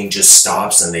working just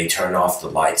stops and they turn off the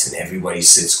lights and everybody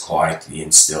sits quietly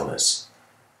in stillness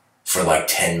for like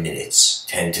 10 minutes,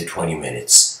 10 to 20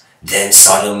 minutes. Then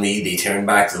suddenly they turn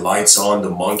back the lights on, the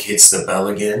monk hits the bell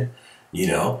again, you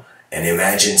know, and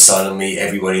imagine suddenly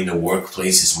everybody in the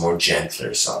workplace is more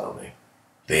gentler suddenly.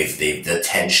 The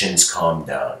tensions calm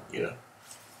down, you know.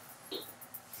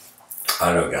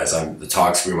 I don't know, guys, the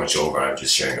talk's pretty much over. I'm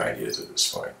just sharing ideas at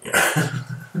this point. Yeah.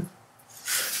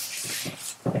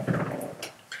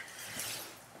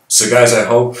 So guys, I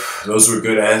hope those were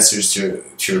good answers to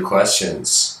your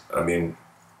questions. I mean,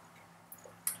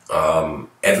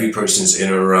 every person's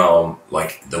inner realm,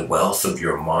 like the wealth of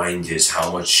your mind is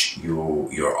how much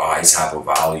your eyes have a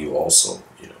value also,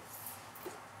 you know.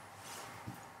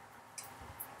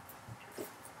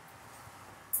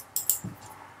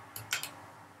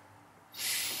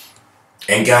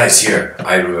 And guys, here,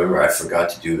 I remember I forgot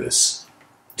to do this.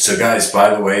 So guys,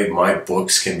 by the way, my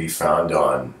books can be found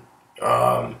on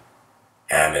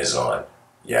Amazon.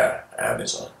 Yeah,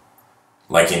 Amazon.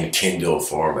 Like in Kindle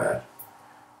format.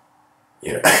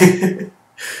 You know.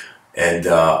 And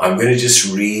I'm going to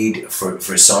just read,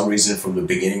 for some reason from the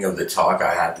beginning of the talk,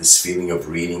 I had this feeling of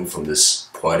reading from this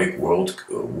poetic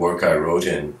work I wrote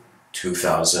in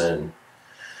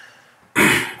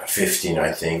 2015,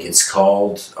 I think. It's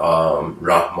called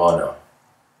Rahmana.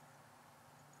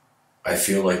 I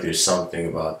feel like there's something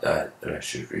about that I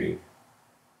should read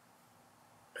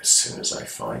as soon as I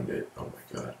find it. Oh my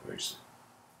God, where's it?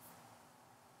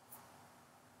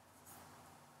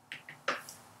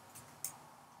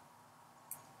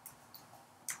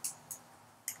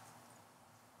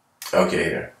 Okay,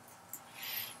 here.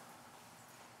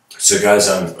 So guys,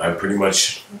 I'm pretty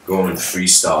much going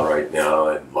freestyle right now,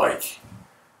 and like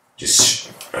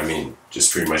just pretty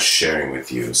much sharing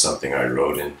with you something I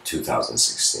wrote in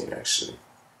 2016 actually.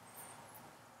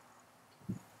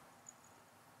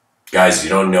 Guys, you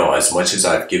don't know, as much as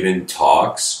I've given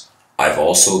talks, I've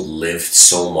also lived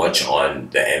so much on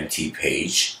the empty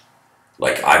page.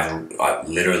 Like I've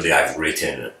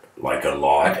written like a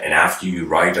lot, and after you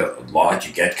write a lot,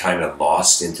 you get kind of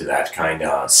lost into that kind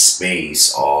of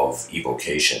space of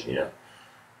evocation, you know.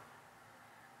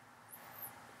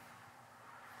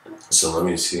 So let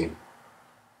me see.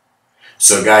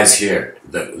 So guys,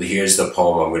 here's the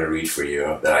poem I'm going to read for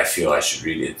you that I feel I should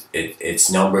read it. It's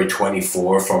number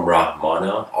 24 from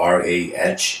Rahmana,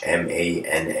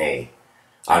 Rahmana.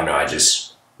 I don't know, I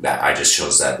just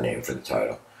chose that name for the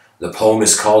title. The poem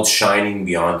is called Shining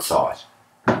Beyond Thought.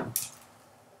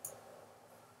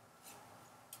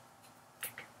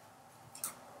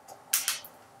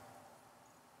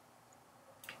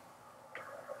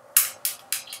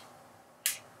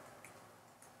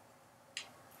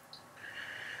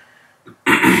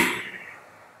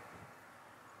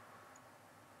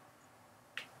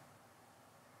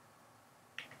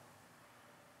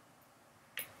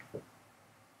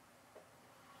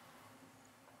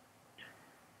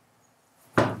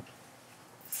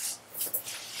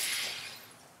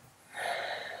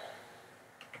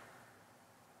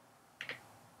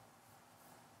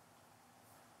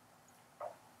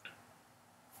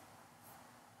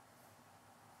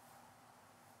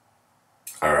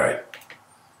 All right.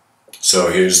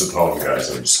 So here's the poem, guys.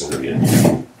 I'm just going to read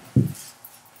it.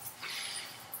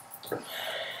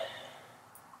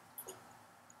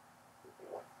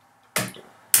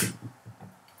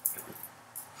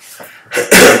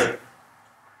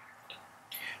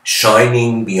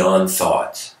 Shining beyond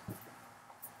thought.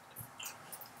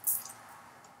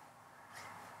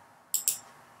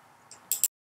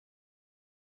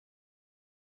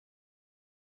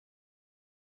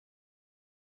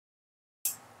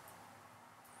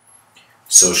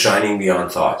 So shining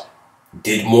beyond thought.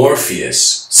 Did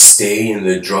Morpheus stay in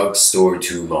the drugstore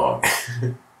too long?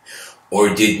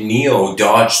 Or did Neo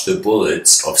dodge the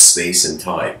bullets of space and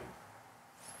time?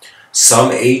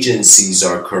 Some agencies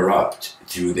are corrupt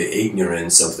through the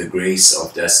ignorance of the grace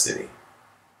of destiny.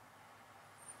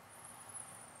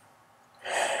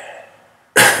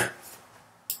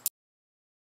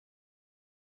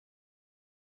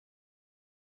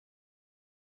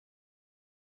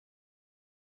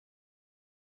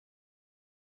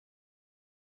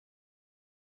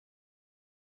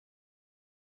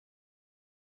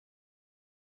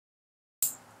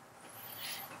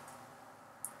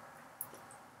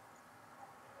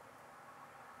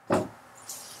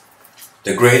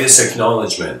 The greatest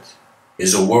acknowledgement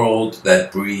is a world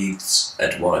that breathes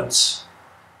at once.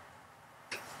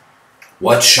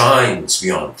 What shines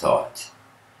beyond thought?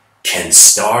 Can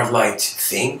starlight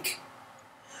think?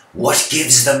 What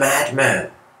gives the madman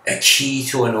a key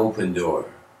to an open door?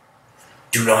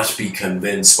 Do not be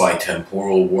convinced by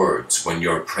temporal words when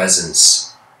your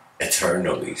presence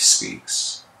eternally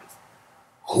speaks.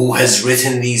 Who has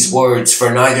written these words? For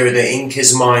neither the ink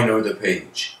is mine nor the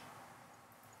page.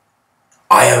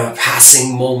 I am a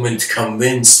passing moment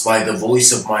convinced by the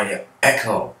voice of my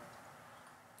echo.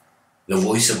 The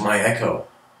voice of my echo.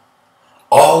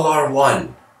 All are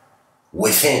one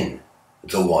within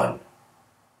the one.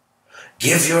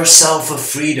 Give yourself a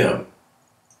freedom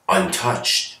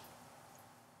untouched.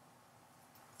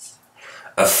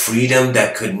 A freedom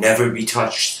that could never be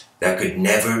touched. That could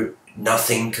never,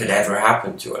 nothing could ever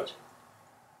happen to it.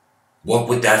 What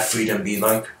would that freedom be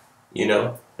like? You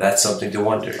know, that's something to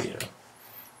wonder, you know.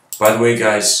 By the way,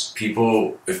 guys,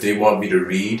 people, if they want me to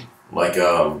read, like,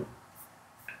 I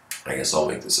guess I'll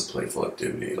make this a playful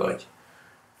activity, like,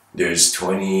 there is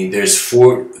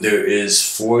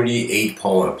 48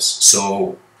 poems,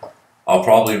 so I'll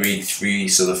probably read 3,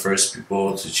 so the first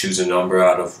people to choose a number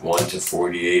out of 1 to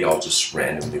 48, I'll just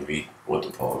randomly read what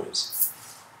the poem is.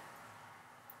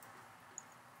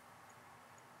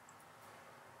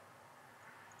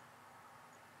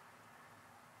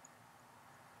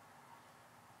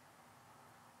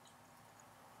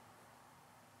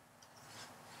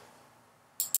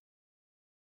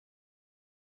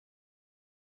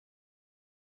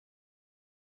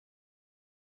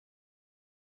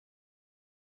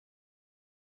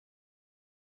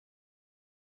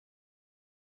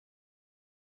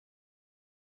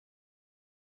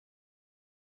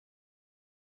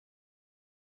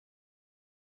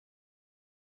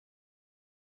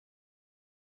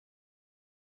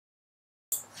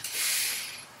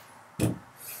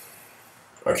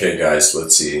 Okay, guys,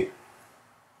 let's see.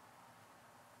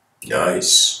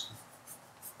 Nice.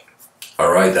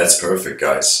 Alright, that's perfect,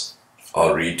 guys.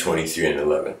 I'll read 23 and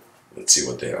 11. Let's see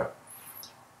what they are.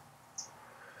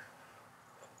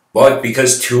 But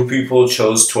because 2 people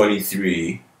chose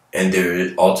 23 and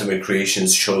their ultimate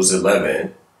creations chose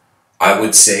 11, I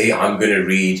would say I'm going to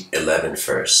read 11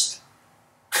 first.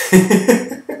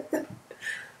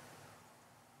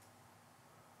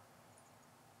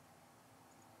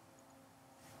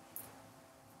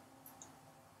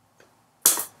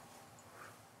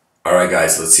 Alright,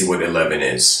 guys, let's see what 11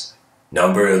 is.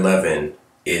 Number 11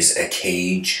 is a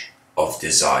cage of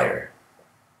desire.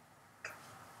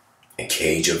 A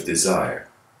cage of desire.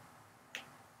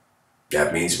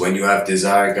 That means when you have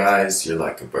desire, guys, you're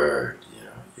like a bird, you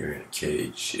know, you're in a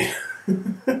cage.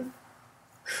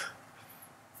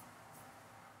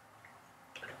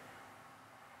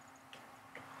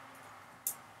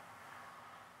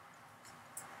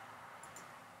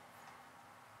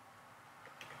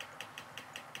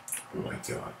 Oh my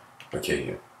god. Okay,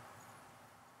 yeah.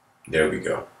 There we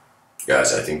go.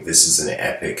 Guys, I think this is an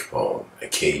epic poem, A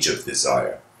Cage of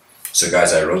Desire. So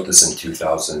guys, I wrote this in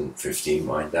 2015,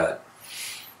 mind that.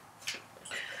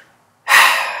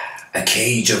 A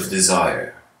cage of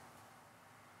desire.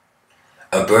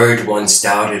 A bird once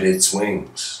doubted its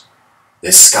wings.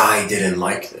 The sky didn't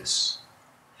like this.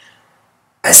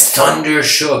 As thunder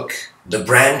shook, the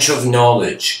branch of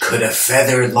knowledge, could a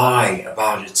feather lie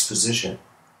about its position?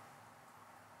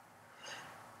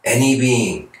 Any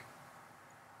being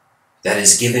that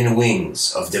is given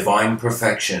wings of divine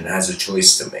perfection has a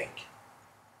choice to make.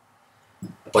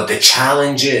 But the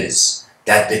challenge is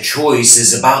that the choice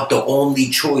is about the only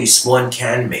choice one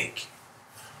can make.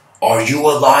 Are you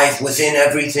alive within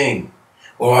everything,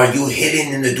 or are you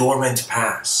hidden in the dormant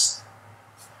past?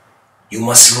 You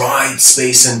must ride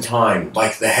space and time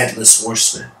like the headless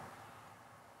horseman.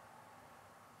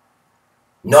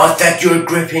 Not that you're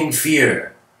gripping fear,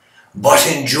 but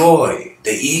in joy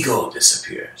the ego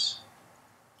disappears.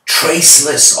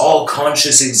 Traceless, all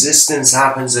conscious existence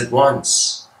happens at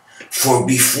once. For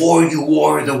before you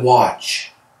wore the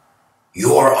watch,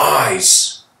 your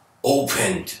eyes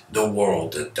opened the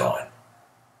world at dawn.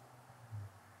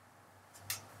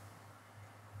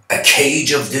 A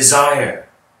cage of desire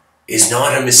is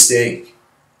not a mistake.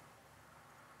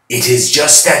 It is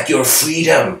just that your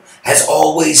freedom has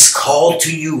always called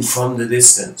to you from the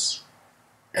distance.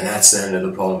 And that's the end of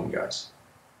the poem, guys.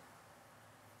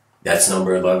 That's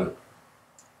number 11.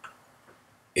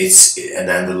 And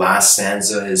then the last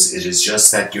stanza is, it is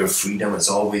just that your freedom has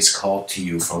always called to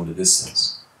you from the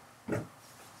distance.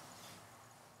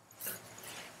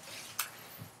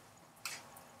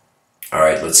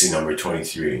 Alright, let's see number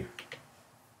 23.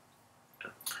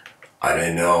 I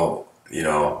didn't know, you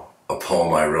know, a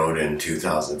poem I wrote in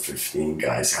 2015,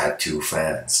 guys, had 2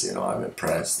 fans. You know, I'm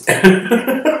impressed.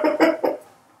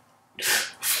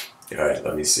 Alright,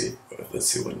 let me see. Let's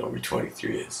see what number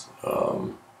 23 is.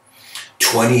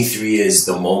 23 is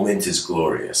The Moment is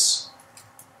Glorious.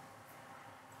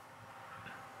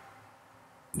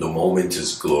 The moment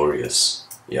is glorious.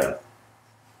 Yeah.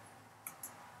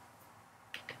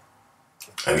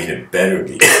 I mean, it better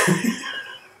be.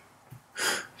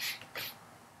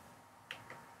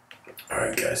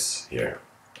 Alright guys, here.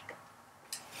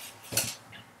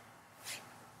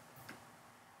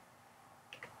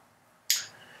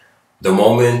 The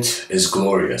moment is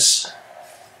glorious.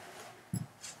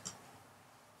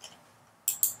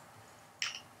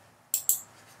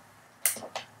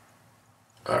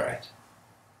 Alright.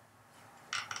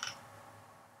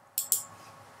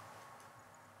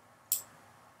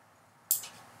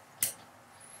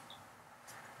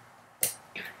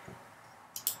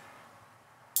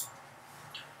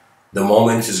 The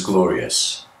moment is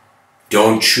glorious.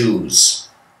 Don't choose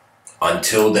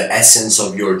until the essence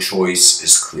of your choice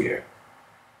is clear.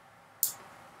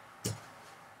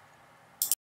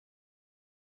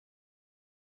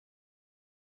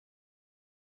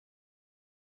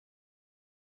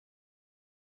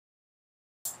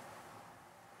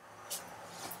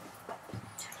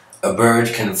 A bird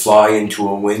can fly into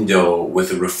a window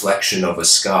with a reflection of a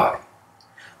sky,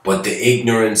 but the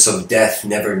ignorance of death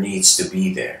never needs to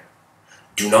be there.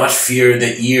 Do not fear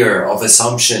the ear of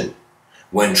assumption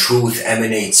when truth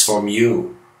emanates from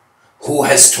you. Who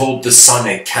has told the sun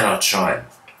it cannot shine?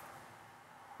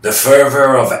 The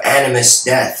fervor of animist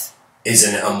death is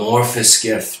an amorphous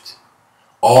gift.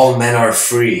 All men are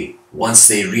free once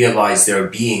they realize they are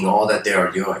being all that they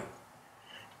are doing.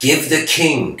 Give the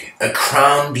king a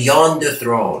crown beyond the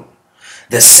throne.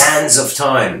 The sands of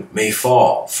time may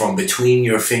fall from between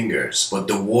your fingers, but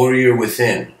the warrior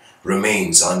within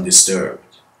remains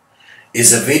undisturbed.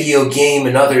 Is a video game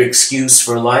another excuse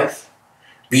for life?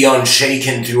 Be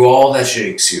unshaken through all that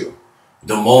shakes you.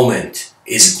 The moment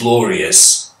is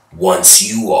glorious once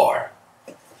you are.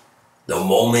 The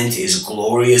moment is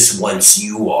glorious once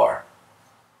you are.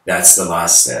 That's the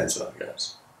last stanza,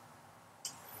 guys.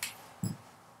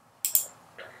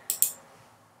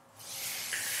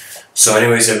 So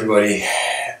anyways, everybody,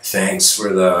 thanks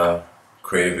for the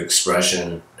creative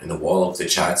expression in the wall of the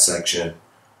chat section.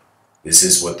 This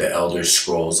is what the Elder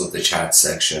Scrolls of the chat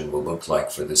section will look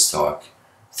like for this talk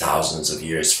thousands of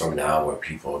years from now, where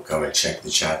people come and check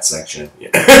the chat section.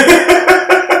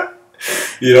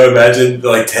 You know, imagine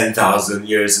like 10,000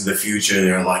 years in the future,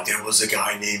 they're like, there was a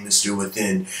guy named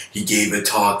Mr.Within, he gave a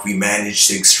talk, we managed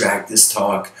to extract this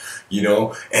talk, you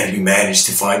know, and we managed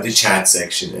to find the chat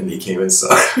section, and they came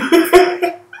inside.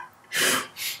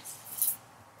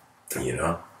 You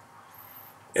know?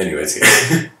 Anyways,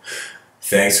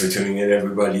 thanks for tuning in,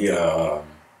 everybody.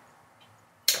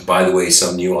 By the way,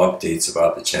 some new updates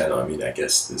about the channel. I mean, I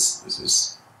guess this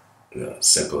is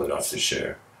simple enough to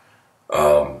share.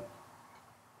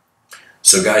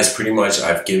 So guys, pretty much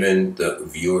I've given the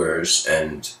viewers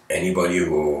and anybody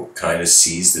who kind of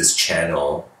sees this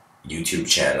channel, YouTube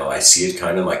channel, I see it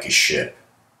kind of like a ship.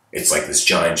 It's like this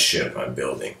giant ship I'm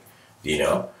building, you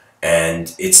know?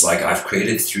 And it's like I've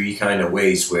created three kind of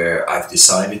ways where I've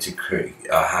decided to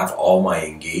have all my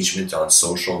engagement on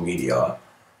social media.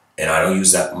 And I don't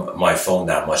use my phone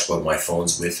that much, but my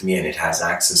phone's with me and it has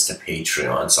access to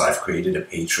Patreon. So I've created a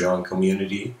Patreon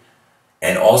community.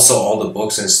 And also all the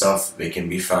books and stuff, they can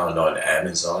be found on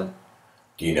Amazon,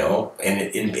 you know. And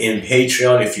in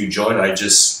Patreon, if you join, I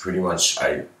just pretty much,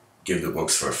 I give the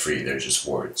books for free. They're just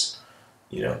words,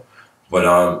 you know.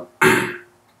 But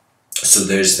so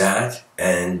there's that.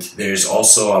 And there's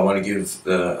also, I want to give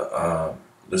the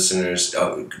listeners,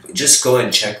 just go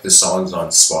and check the songs on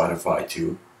Spotify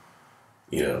too.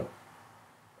 You know,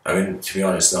 I mean, to be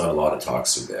honest, not a lot of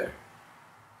talks are there.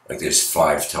 Like, there's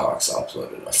 5 talks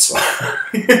uploaded on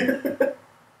Spotify.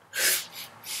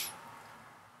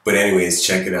 But anyways,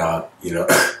 check it out, you know.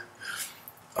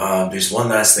 There's one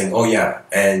last thing. Oh yeah,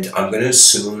 and I'm gonna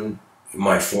soon,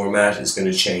 my format is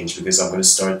gonna change because I'm gonna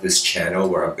start this channel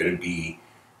where I'm gonna be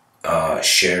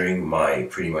sharing my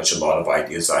pretty much a lot of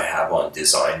ideas I have on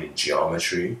design and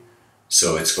geometry.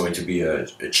 So it's going to be a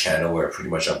channel where pretty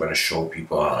much I'm going to show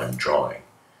people how I'm drawing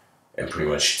and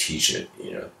pretty much teach it,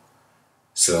 you know.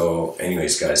 So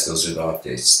anyways, guys, those are the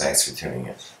updates. Thanks for tuning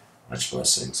in. Much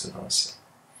blessings and awesome.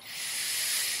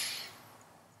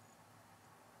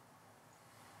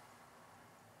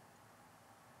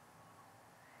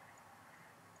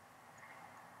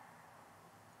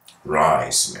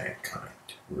 Rise,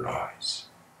 mankind, rise.